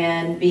engaged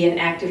and be an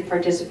active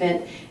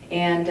participant,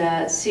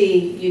 and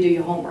C, you do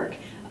your homework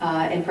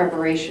in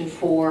preparation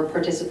for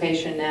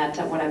participation at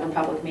whatever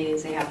public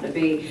meetings they happen to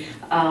be.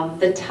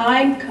 The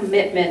time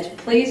commitment,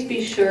 please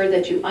be sure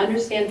that you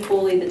understand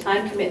fully the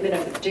time commitment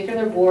of a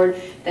particular board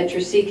that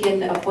you're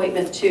seeking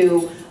appointment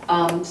to,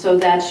 so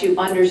that you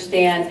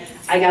understand,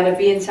 I got to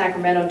be in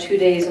Sacramento 2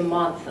 days a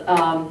month,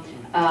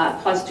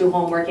 plus do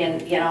homework,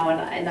 and you know,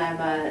 and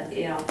I'm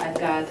you know, I've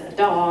got a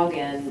dog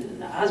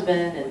and a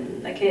husband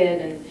and a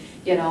kid, and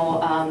you know,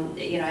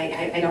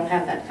 I don't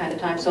have that kind of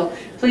time. So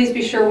please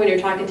be sure when you're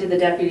talking to the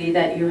deputy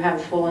that you have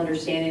a full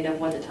understanding of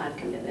what the time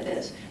commitment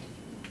is.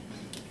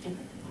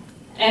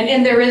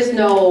 And there is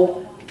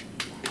no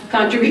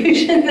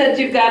contribution that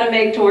you've got to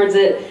make towards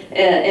it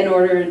in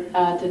order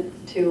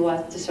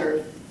to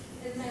serve.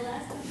 And my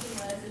last question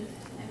was, and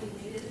I mean,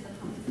 maybe this is a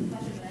common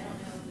question, but I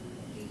don't know.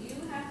 Do you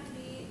have to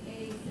be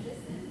a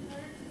citizen in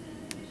order to sit in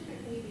the commission, or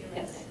can you be a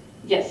resident?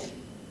 Yes.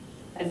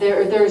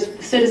 There's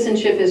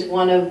citizenship is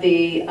one of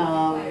the,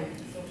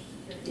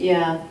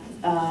 yeah,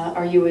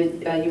 are you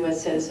a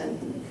U.S.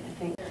 citizen? I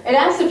think. It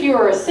asks if you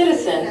are a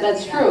citizen,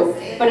 that's true,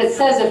 but it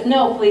says if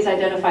no, please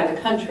identify the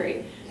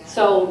country.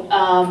 So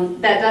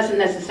that doesn't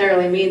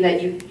necessarily mean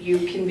that you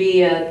can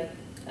be a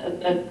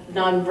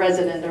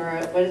non-resident or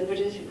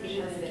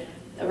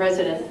a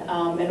resident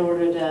in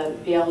order to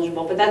be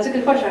eligible. But that's a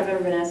good question. I've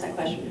never been asked that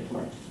question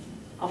before.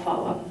 I'll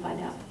follow up and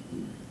find out.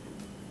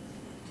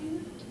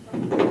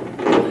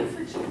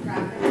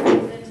 Geographic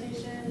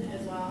representation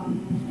as well?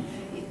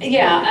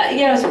 Yeah,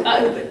 you know,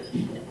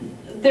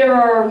 there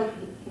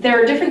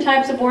are different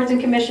types of boards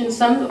and commissions.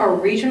 Some are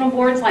regional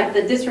boards, like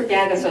the district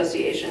ag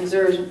associations.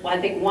 There's, I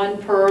think,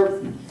 one per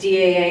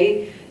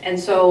DAA, and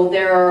so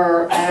there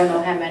are, I don't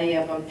know how many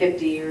of them,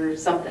 50 or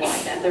something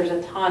like that. There's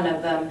a ton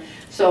of them.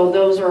 So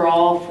those are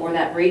all for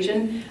that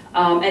region.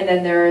 And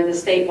then there are the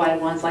statewide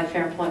ones like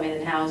Fair Employment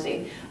and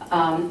Housing.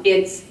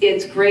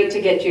 It's great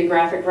to get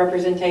geographic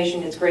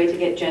representation. It's great to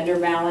get gender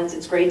balance.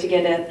 It's great to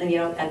get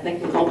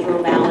ethnic and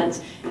cultural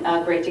balance.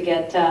 Great to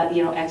get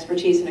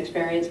expertise and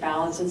experience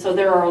balance. And so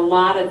there are a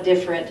lot of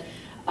different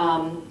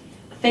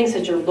things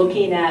that you're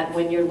looking at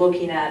when you're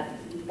looking at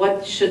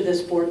what should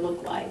this board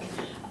look like.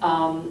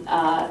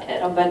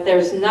 But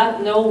there's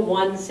no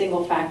one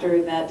single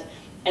factor that,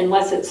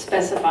 unless it's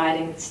specified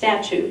in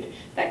statute,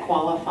 that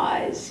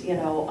qualifies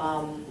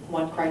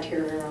one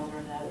criteria over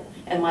another.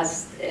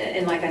 Unless,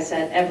 and like I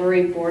said,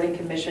 every board and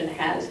commission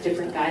has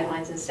different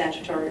guidelines and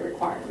statutory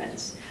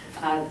requirements.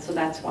 So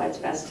that's why it's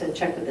best to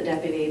check with the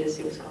deputy to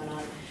see what's going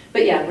on.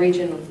 But yeah,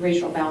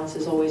 regional balance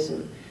is always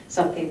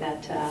something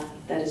that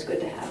is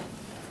good to have.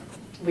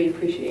 We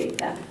appreciate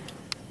that.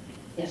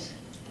 Yes?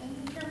 And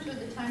in terms of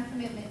the time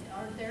commitment,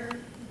 are there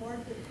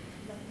boards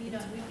that meet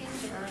on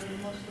weekends, or are they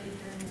mostly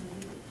during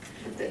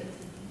the week?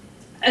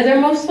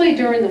 They're mostly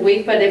during the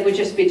week, but it would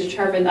just be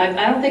determined.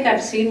 I don't think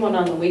I've seen one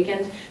on the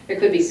weekend. There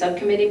could be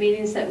subcommittee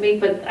meetings that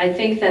meet, but I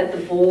think that the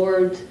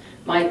board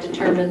might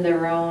determine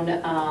their own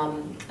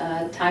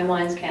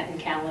timelines and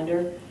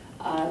calendar.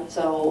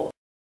 So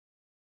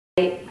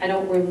I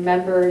don't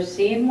remember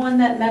seeing one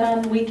that met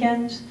on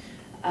weekends,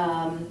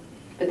 but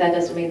that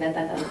doesn't mean that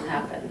doesn't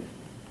happen.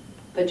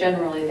 But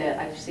generally,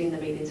 I've seen the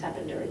meetings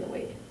happen during the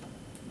week.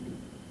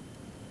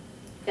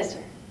 Yes,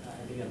 sir. I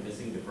think I'm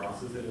missing the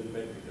process a little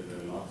bit because there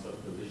are lots of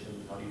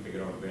positions. How do you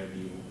figure out where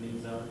the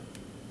openings are?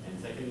 And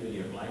secondly, when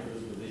you apply for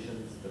those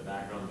positions, the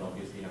backgrounds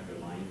obviously have to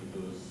align with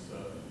those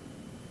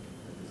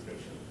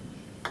descriptions.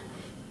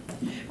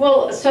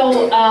 Well,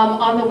 so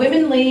on the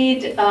Women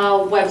Lead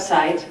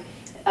website,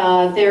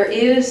 there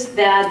is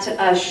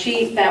that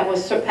sheet that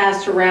was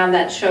passed around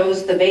that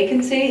shows the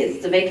vacancy.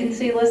 It's the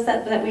vacancy list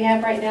that we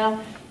have right now.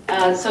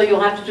 So you'll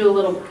have to do a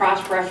little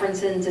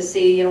cross-referencing to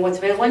see, you know, what's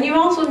available. And you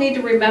also need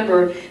to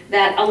remember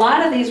that a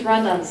lot of these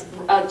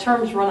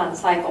terms run on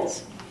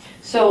cycles.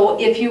 So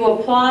if you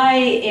apply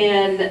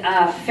in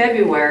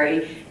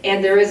February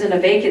and there isn't a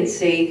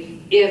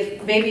vacancy,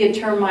 if maybe a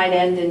term might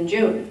end in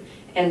June.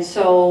 And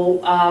so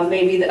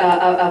maybe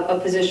a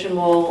position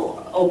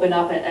will open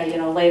up, you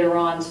know, later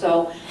on.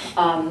 So,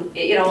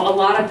 you know, a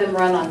lot of them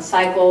run on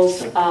cycles.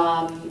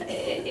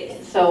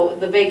 So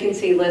the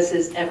vacancy list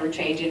is ever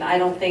changing. I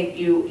don't think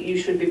you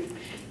should be,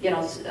 you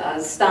know,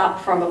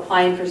 stop from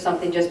applying for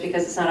something just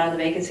because it's not on the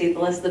vacancy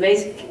list. The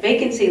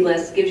vacancy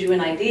list gives you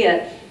an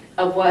idea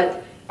of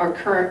what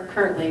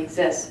currently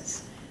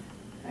exists,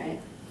 right?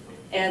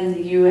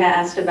 And you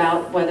asked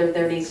about whether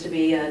there needs to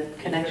be a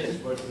connection.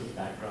 Versus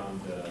background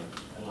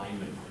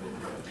alignment.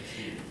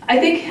 I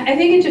think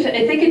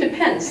it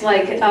depends.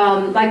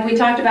 Like we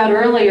talked about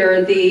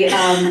earlier, the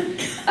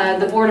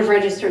Board of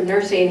Registered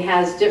Nursing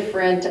has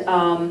different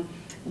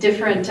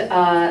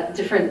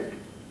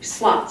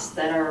slots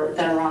that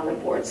are on the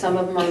board. Some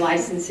of them are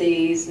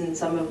licensees, and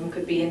some of them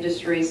could be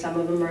industry. Some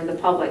of them are the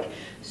public.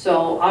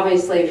 So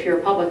obviously, if you're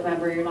a public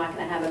member, you're not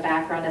going to have a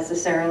background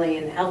necessarily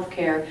in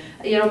healthcare.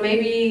 You know,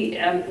 maybe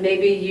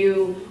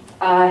you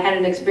had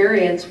an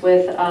experience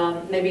with,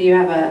 maybe you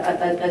have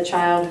a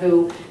child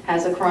who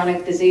has a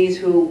chronic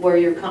disease where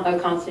you're a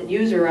constant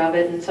user of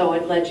it, and so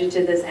it led you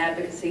to this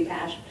advocacy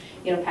path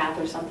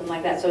or something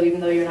like that. So even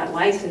though you're not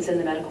licensed in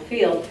the medical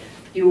field,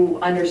 you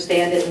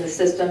understand it in the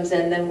systems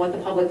and then what the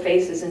public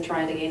faces in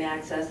trying to gain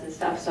access and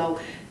stuff. So,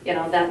 you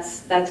know,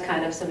 that's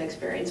kind of some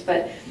experience.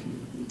 But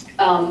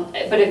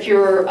if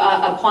you're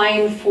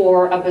applying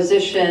for a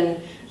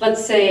position,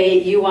 let's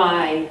say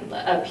UI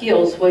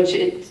appeals, which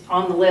it's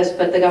on the list,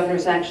 but the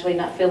governor's actually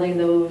not filling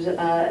those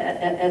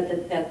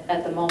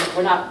at the moment.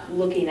 We're not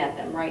looking at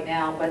them right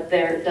now, but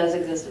there does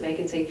exist a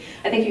vacancy.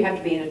 I think you have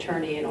to be an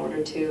attorney in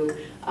order to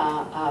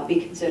be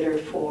considered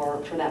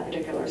for that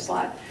particular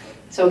slot.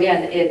 So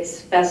again,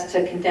 it's best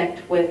to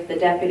connect with the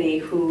deputy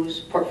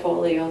whose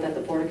portfolio that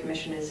the Board of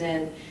Commission is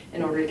in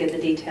order to get the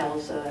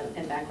details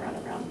and background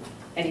around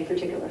any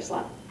particular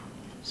slot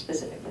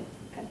specifically.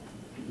 Okay.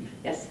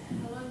 Yes?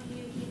 How long do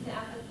you keep the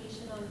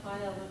application on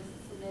file once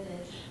it's submitted?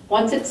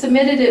 Once it's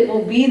submitted, it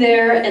will be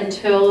there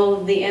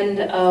until the end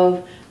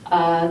of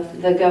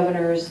the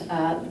governor's,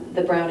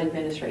 the Brown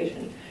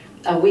administration.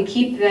 We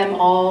keep them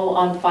all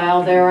on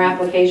file. There are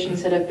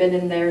applications that have been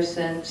in there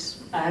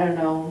since, I don't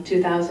know,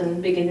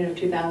 beginning of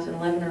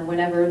 2011 or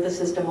whenever the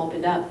system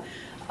opened up.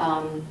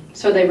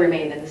 So they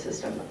remain in the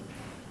system.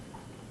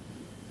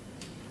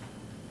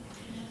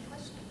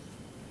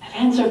 I've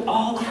answered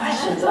all the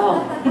questions.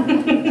 Oh.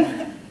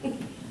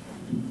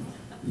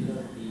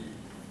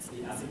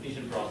 The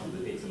application process,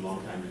 it takes a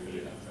long time to fill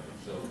it up,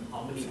 right? So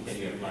how many can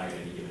you apply at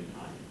any given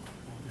time?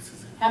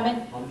 How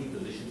many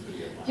positions could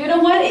you apply? You know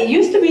what? It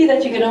used to be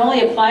that you could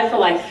only apply for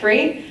like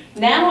 3.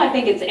 Now I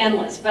think it's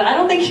endless, but I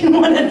don't think you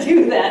want to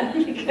do that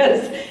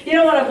because you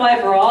don't want to apply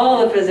for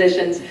all the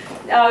positions.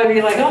 I would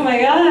be like, oh my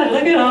God,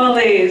 look at all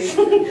these.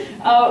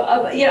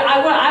 You know,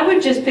 I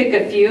would just pick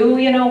a few,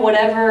 you know,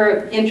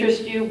 whatever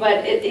interests you,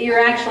 but you're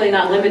actually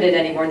not limited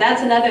anymore.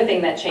 That's another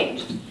thing that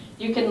changed.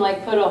 You can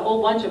like put a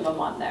whole bunch of them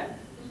on there.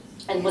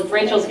 And what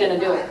Rachel's going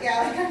to do it.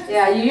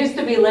 Yeah, you used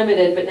to be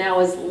limited, but now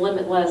it's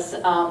limitless.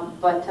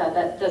 But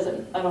that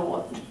doesn't, I don't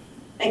want to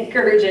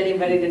encourage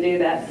anybody to do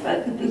that,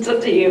 but it's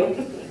up to you.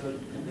 So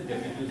the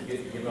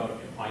deputies give out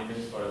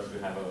appointments for us to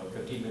have a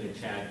 15-minute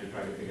chat to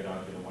try to figure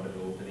out, you know, what are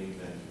the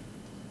openings and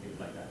things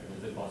like that. And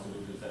is it possible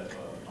to set up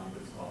a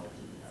conference call?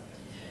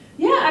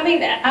 Yeah, I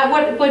mean,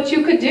 what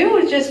you could do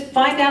is just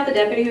find out the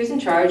deputy who's in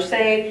charge.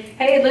 Say,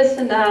 hey,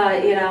 listen,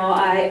 you know,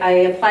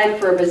 I applied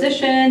for a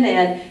position,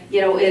 and you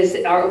know,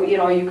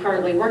 are you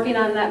currently working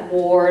on that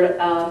board?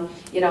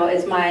 You know,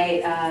 is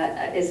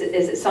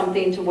it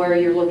something to where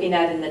you're looking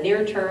at in the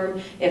near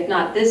term? If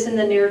not this in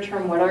the near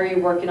term, what are you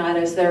working on?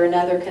 Is there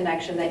another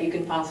connection that you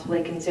can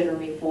possibly consider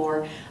me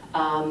for?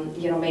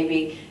 You know,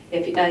 maybe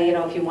if you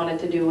know, if you wanted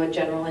to do a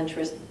general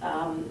interest,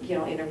 you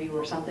know, interview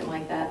or something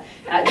like that.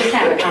 Just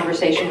have a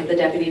conversation with the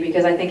deputy,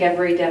 because I think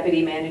every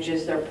deputy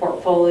manages their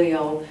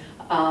portfolio,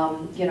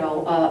 you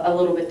know, a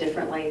little bit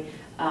differently.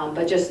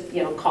 But just,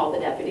 you know, call the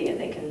deputy and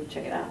they can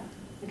check it out.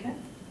 Okay?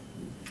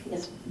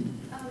 Yes.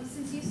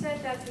 Since you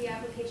said that the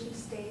application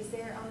stays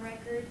there on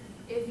record,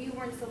 if you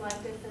weren't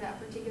selected for that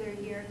particular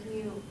year, can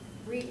you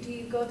do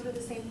you go through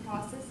the same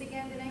process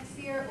again the next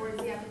year, or is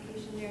the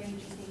application there and you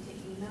just need to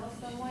email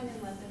someone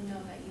and let them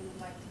know that you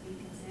would like to be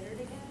considered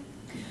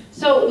again?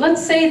 So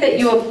let's say that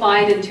you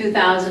applied in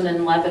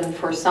 2011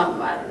 for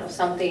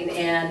something,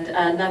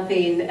 and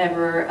nothing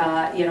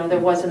ever, you know, there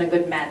wasn't a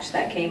good match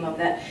that came of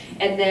that.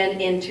 And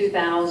then in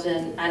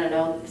 2000, I don't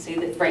know, say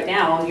that right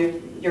now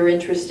you're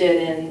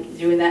interested in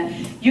doing that.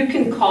 You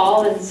can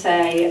call and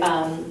say,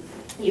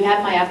 you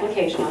have my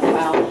application on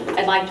file.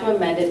 I'd like to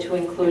amend it to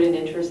include an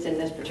interest in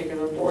this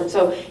particular board.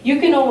 So you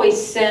can always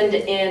send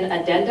in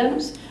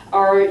addendums,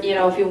 or, you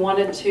know, if you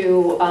wanted to,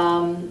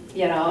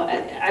 you know,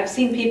 I've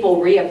seen people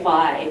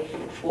reapply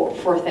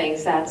for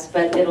things.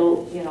 But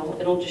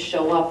it'll just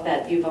show up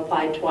that you've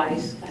applied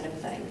twice, kind of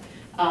thing.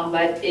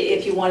 But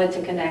if you wanted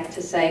to connect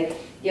to say,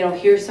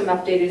 here's some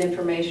updated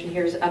information,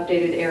 here's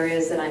updated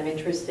areas that I'm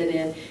interested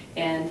in,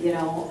 and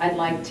I'd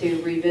like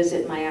to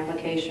revisit my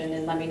application,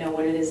 and let me know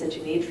what it is that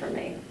you need from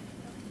me.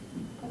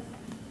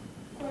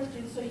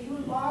 Question, so you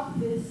lock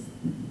this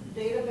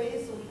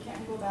database so we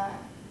can't go back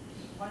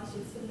once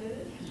it's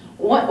submitted?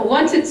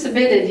 Once it's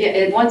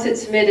submitted, once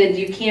it's submitted,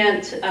 you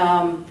can't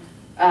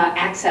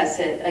access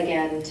it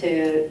again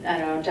to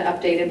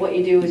update it. What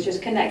you do is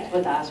just connect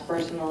with us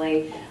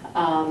personally,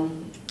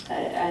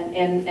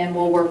 and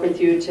we'll work with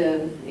you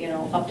to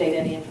update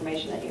any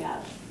information that you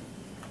have.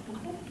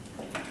 Okay.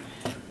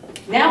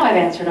 Now I've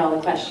answered all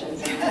the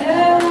questions.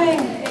 Yay.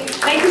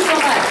 Thank you so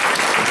much.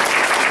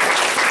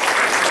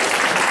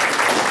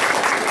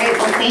 Great,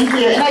 well, thank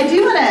you. And I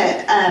do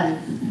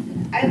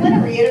want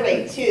to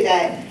reiterate too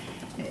that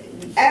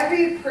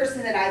every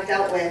person that I've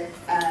dealt with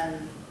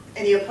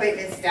in the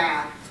appointment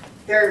staff,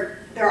 they're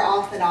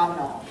all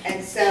phenomenal.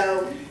 And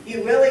so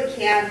you really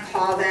can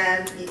call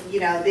them.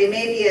 They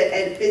may be at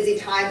a busy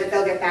time, but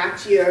they'll get back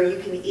to you, or you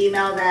can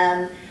email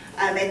them.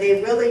 And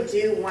they really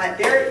do want,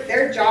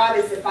 their job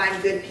is to find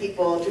good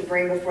people to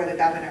bring before the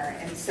governor.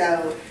 And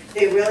so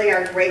they really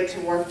are great to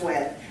work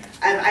with.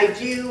 I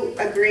do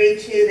agree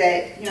too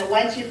that,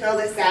 once you fill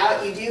this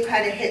out, you do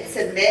kind of hit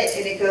submit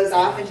and it goes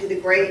off into the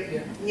great,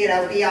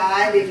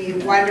 beyond, and you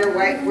wonder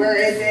where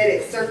is it?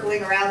 It's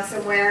circling around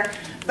somewhere.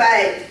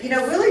 But,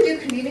 really do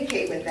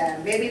communicate with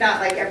them. Maybe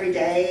not like every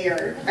day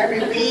or every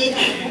week,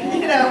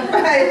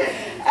 but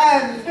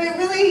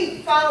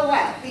really follow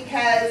up,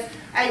 because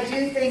I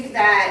do think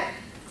that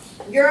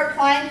you're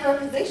applying for a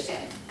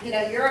position.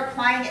 You're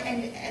applying,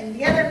 and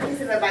the other piece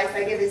of advice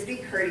I give is be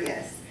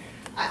courteous.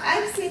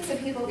 I've seen some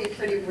people be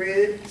pretty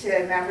rude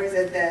to members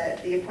of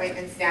the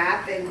appointment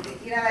staff, and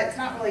it's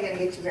not really going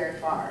to get you very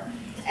far.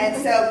 And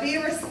so be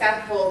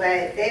respectful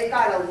that they've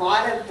got a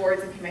lot of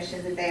boards and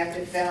commissions that they have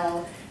to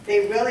fill.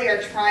 They really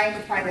are trying to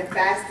find the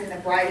best and the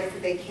brightest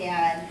that they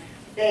can.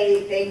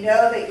 They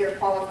know that you're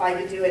qualified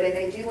to do it, and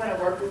they do want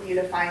to work with you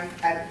to find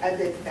a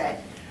good fit.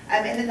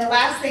 And then the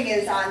last thing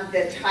is on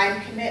the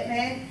time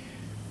commitment.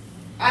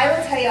 I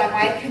will tell you on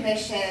my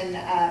commission,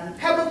 a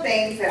couple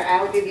things that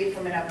I'll give you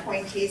from an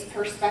appointee's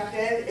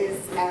perspective is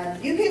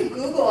you can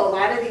Google a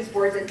lot of these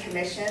boards and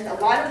commissions. A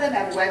lot of them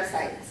have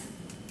websites.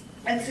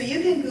 And so you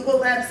can Google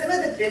them. Some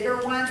of the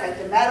bigger ones,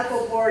 like the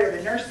medical board or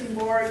the nursing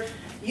board,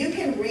 you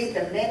can read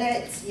the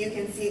minutes, you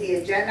can see the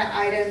agenda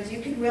items,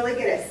 you can really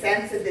get a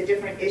sense of the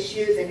different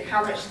issues and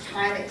how much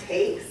time it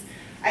takes.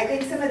 I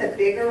think some of the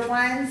bigger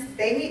ones,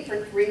 they meet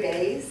for 3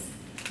 days,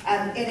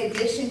 in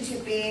addition to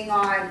being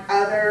on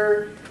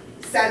other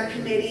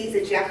subcommittees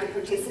that you have to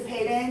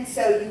participate in.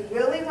 So you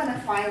really want to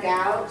find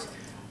out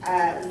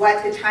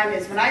what the time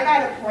is. When I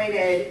got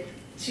appointed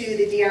to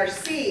the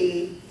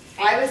DRC,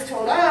 I was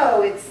told,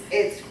 oh,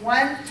 it's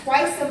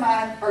twice a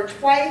month, or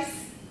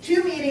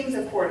 2 meetings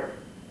a quarter.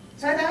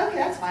 So I thought, okay,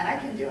 that's fine, I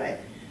can do it.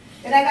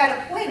 Then I got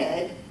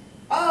appointed.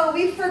 Oh,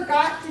 we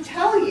forgot to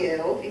tell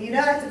you, and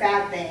that's a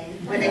bad thing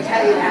when they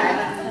tell you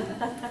that.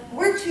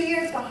 We're 2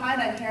 years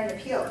behind on hearing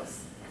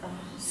appeals.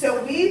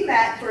 So we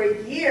met for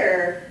a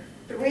year,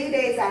 3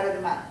 days out of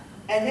the month.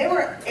 And they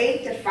were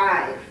 8 to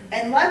 5.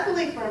 And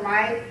luckily for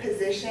my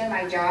position,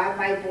 my job,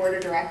 my board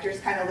of directors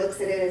kind of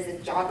looks at it as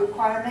a job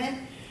requirement.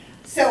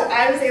 So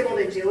I was able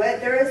to do it.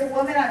 There was a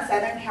woman on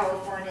Southern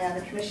California,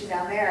 the commission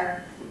down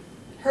there,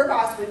 her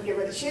boss wouldn't give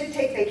her, she had to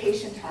take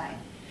vacation time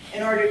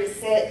in order to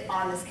sit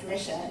on this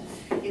commission.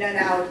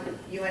 Now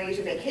you want to use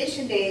your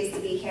vacation days to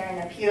be hearing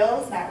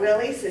appeals, not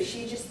really, so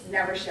she just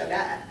never showed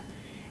up.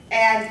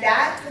 And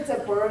that puts a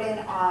burden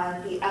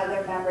on the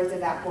other members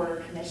of that board or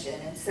commission.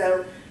 And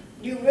so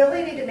you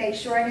really need to make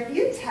sure, and if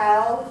you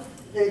tell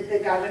the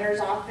governor's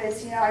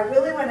office, I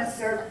really want to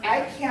serve,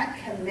 I can't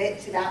commit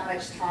to that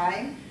much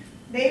time,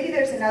 maybe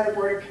there's another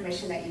board or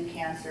commission that you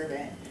can serve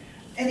in.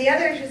 And the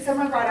other issue,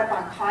 someone brought up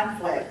on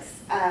conflicts.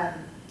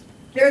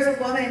 There's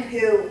a woman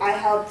who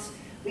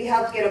we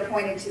helped get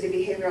appointed to the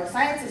Behavioral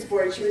Sciences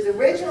Board. She was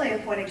originally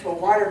appointed to a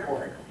water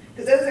board,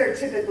 because those are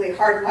typically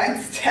hard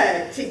ones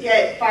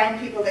to find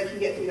people that can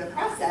get through the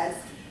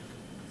process.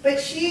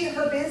 But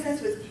her business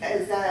was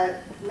as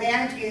a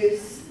land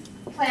use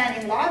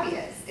planning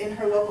lobbyist in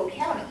her local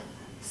county.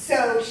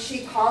 So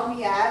she called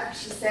me up,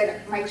 she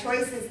said, my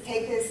choice is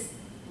take this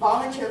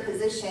volunteer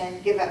position,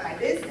 give up my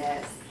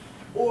business,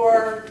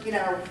 or,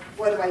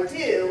 what do I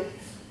do?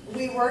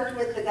 We worked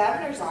with the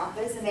governor's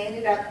office, and they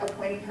ended up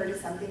appointing her to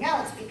something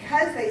else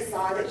because they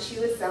saw that she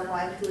was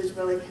someone who was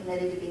really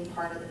committed to being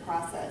part of the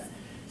process.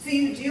 So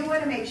you do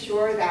want to make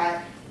sure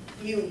that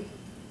you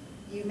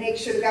make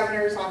sure the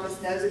governor's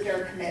office knows that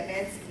there are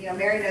commitments.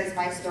 Mary knows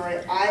my story.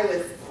 I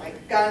was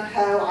like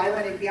gung-ho. I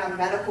wanted to be on the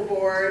medical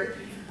board.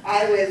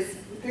 I was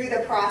through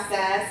the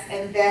process,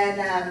 and then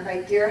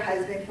my dear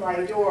husband, who I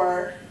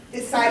adore,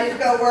 decided to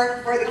go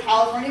work for the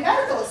California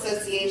Medical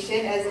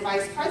Association as a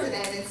vice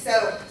president. And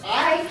so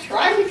I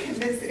tried to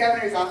convince the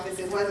governor's office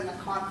it wasn't a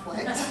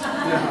conflict.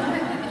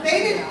 They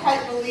didn't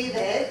quite believe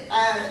it.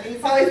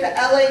 It's always the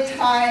LA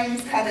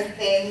Times kind of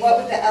thing. What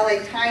would the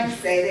LA Times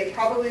say? They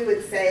probably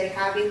would say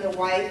having the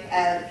wife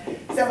of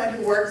someone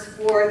who works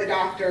for the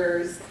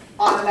doctors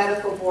on the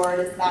medical board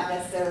is not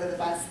necessarily the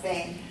best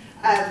thing.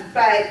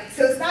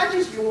 So it's not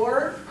just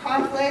your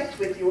conflict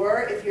with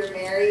if you're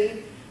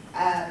married,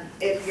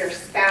 if your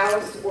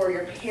spouse or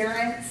your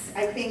parents.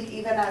 I think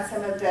even on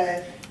some of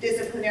the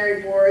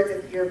disciplinary boards,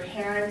 if your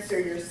parents or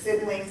your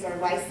siblings are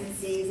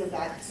licensees of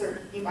that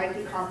sort, you might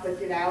be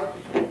conflicted out.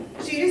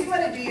 So you just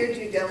want to do your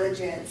due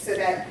diligence so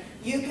that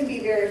you can be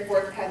very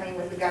forthcoming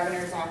with the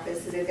governor's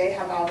office so that they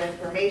have all the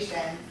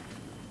information.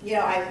 You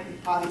know, I'm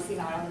obviously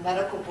not on the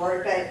medical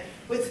board, but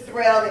was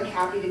thrilled and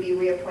happy to be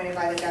reappointed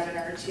by the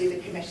governor to the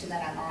commission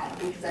that I'm on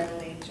because I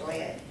really enjoy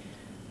it.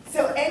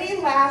 So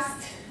any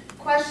last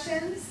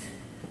questions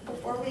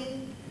before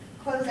we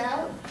close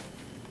out?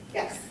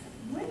 Yes?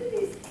 When do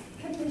these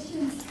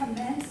commissions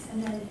commence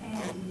and then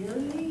end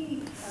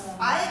yearly?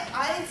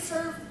 I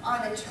serve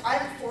on I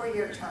have a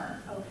 4-year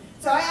term. Okay.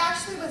 So I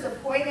actually was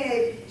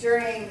appointed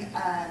during,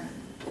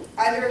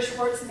 under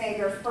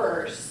Schwarzenegger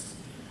first.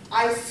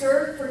 I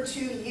served for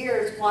 2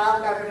 years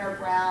while Governor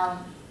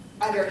Brown,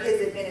 under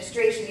his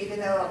administration,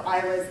 even though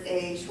I was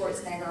a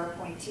Schwarzenegger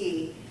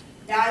appointee.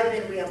 Now I've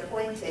been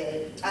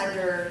reappointed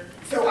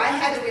so I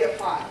had to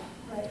reapply.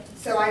 Right.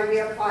 So I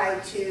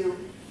reapplied to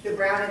the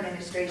Brown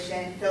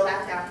administration, filled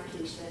out the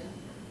application,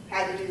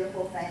 had to do the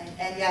whole thing.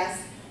 And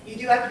yes, you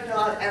do have to fill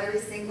out every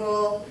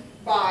single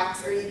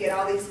box or you get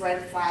all these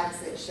red flags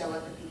that show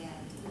up at the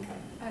end.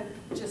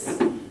 Okay. Just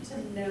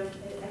to note,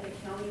 at the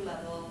county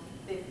level,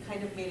 they've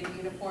kind of made it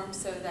uniform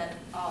so that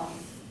all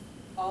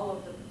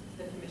of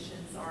the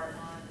commissions are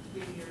on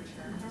 3-year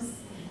terms.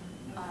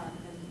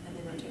 And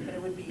they rotate, but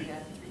it would be a 3-year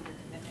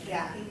commitment.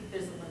 Yeah. I think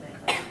there's a limit,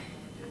 right?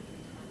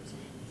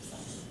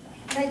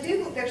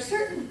 And there's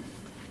certain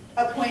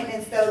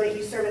appointments, though, that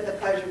you serve at the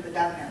pleasure of the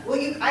governor. Well,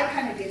 I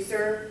kind of do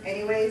serve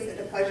anyways at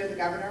the pleasure of the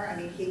governor. I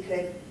mean, he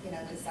could,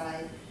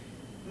 decide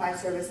my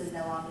service is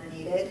no longer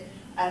needed.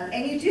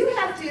 And you do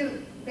have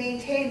to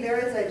maintain,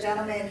 there is a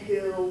gentleman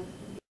who,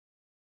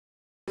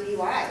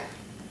 DUI,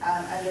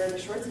 under the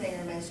Schwarzenegger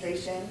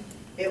administration,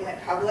 it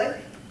went public.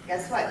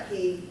 Guess what?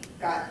 He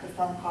got the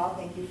phone call,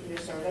 thank you for your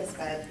service,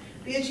 but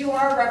because you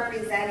are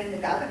representing the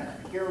governor,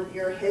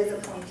 you're his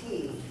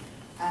appointee.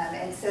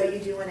 And so you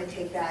do want to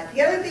take that.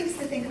 The other things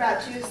to think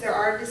about too is there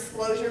are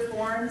disclosure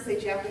forms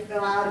that you have to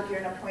fill out if you're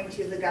an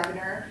appointee of the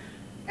governor.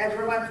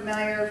 Everyone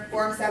familiar,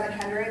 Form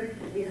 700,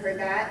 have you heard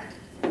that?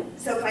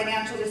 So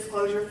financial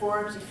disclosure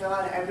forms you fill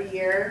out every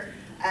year.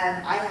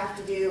 I have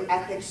to do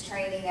ethics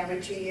training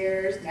every 2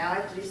 years. Now I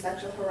have to do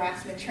sexual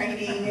harassment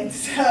training. And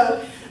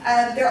so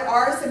there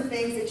are some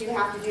things that you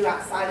have to do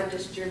outside of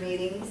just your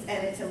meetings,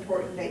 and it's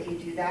important that you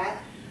do that.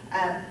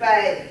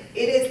 But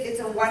it's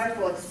a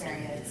wonderful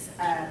experience.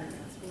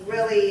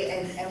 Really,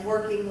 and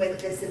working with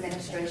this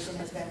administration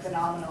has been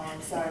phenomenal,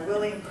 and so I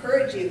really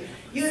encourage you.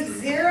 You have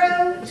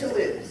 0 to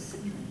lose,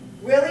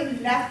 really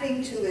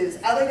nothing to lose,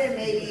 other than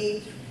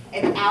maybe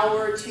an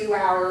hour, 2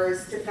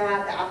 hours to fill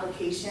out the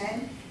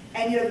application,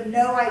 and you have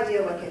no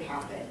idea what could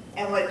happen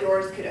and what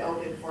doors could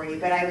open for you.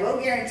 But I will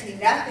guarantee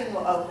nothing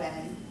will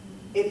open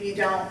if you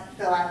don't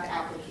fill out the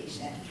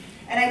application.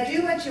 And I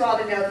do want you all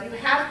to know, if you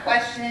have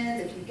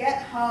questions, if you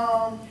get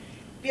home,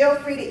 feel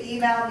free to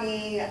email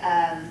me.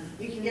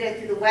 You can get it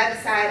through the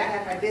website. I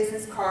have my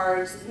business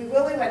cards. We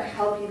really want to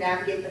help you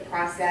navigate the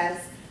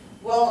process.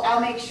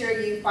 I'll make sure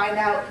you find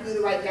out who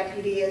the right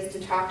deputy is to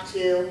talk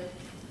to.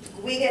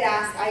 I get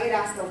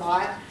asked a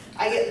lot.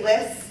 I get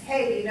lists,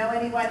 hey, do you know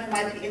anyone who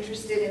might be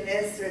interested in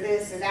this or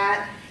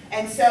that?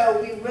 And so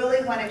we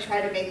really want to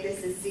try to make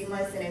this as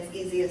seamless and as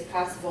easy as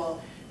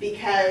possible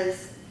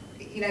because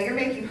you're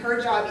making her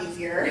job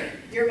easier.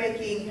 You're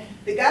making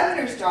the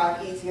governor's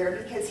job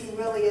easier because he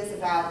really is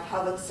about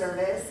public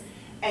service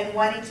and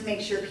wanting to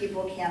make sure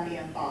people can be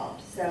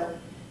involved. So,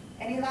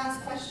 any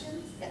last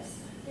questions? Yes?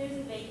 There's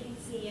a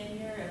vacancy and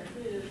you're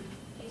approved.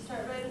 Do you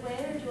start right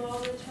away or do all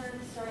the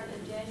terms start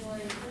on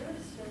January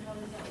 1st or how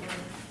does that work?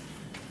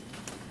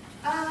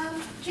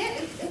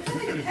 It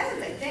kind of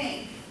depends, I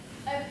think.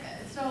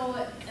 So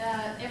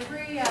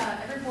every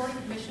board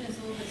and commission is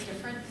a little bit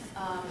different.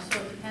 So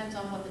it depends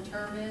on what the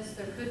term is.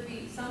 There could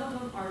be, some of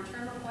them are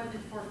term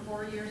appointment for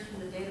 4 years from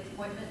the date of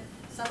appointment.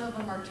 Some of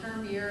them are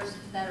term years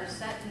that are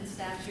set in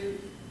statute.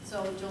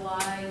 So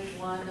July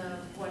 1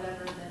 of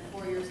whatever, then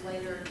 4 years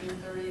later,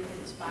 June 30th, it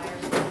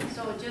expires.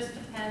 So it just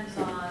depends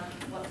on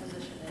what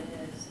position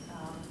it is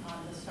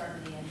on the start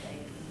and the end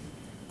date.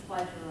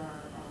 Pleasure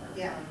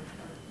or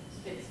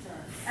fixed term.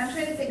 I'm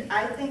trying to think,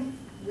 I think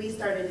we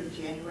started in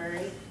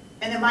January.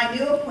 And then my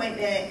new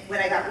appointment,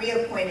 when I got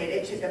reappointed,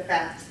 it took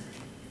effect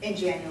in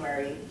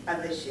January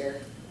of this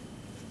year.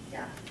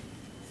 Yeah.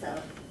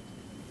 So,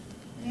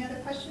 any other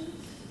questions?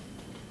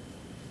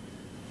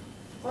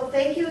 Well,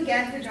 thank you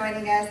again for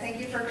joining us. Thank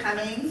you for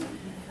coming.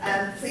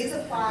 please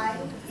apply,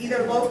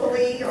 either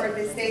locally or at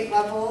the state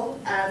level,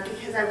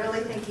 because I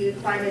really think you'd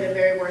find it a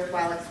very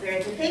worthwhile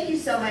experience. And thank you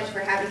so much for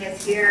having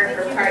us here and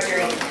for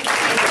partnering.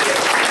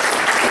 Thank you.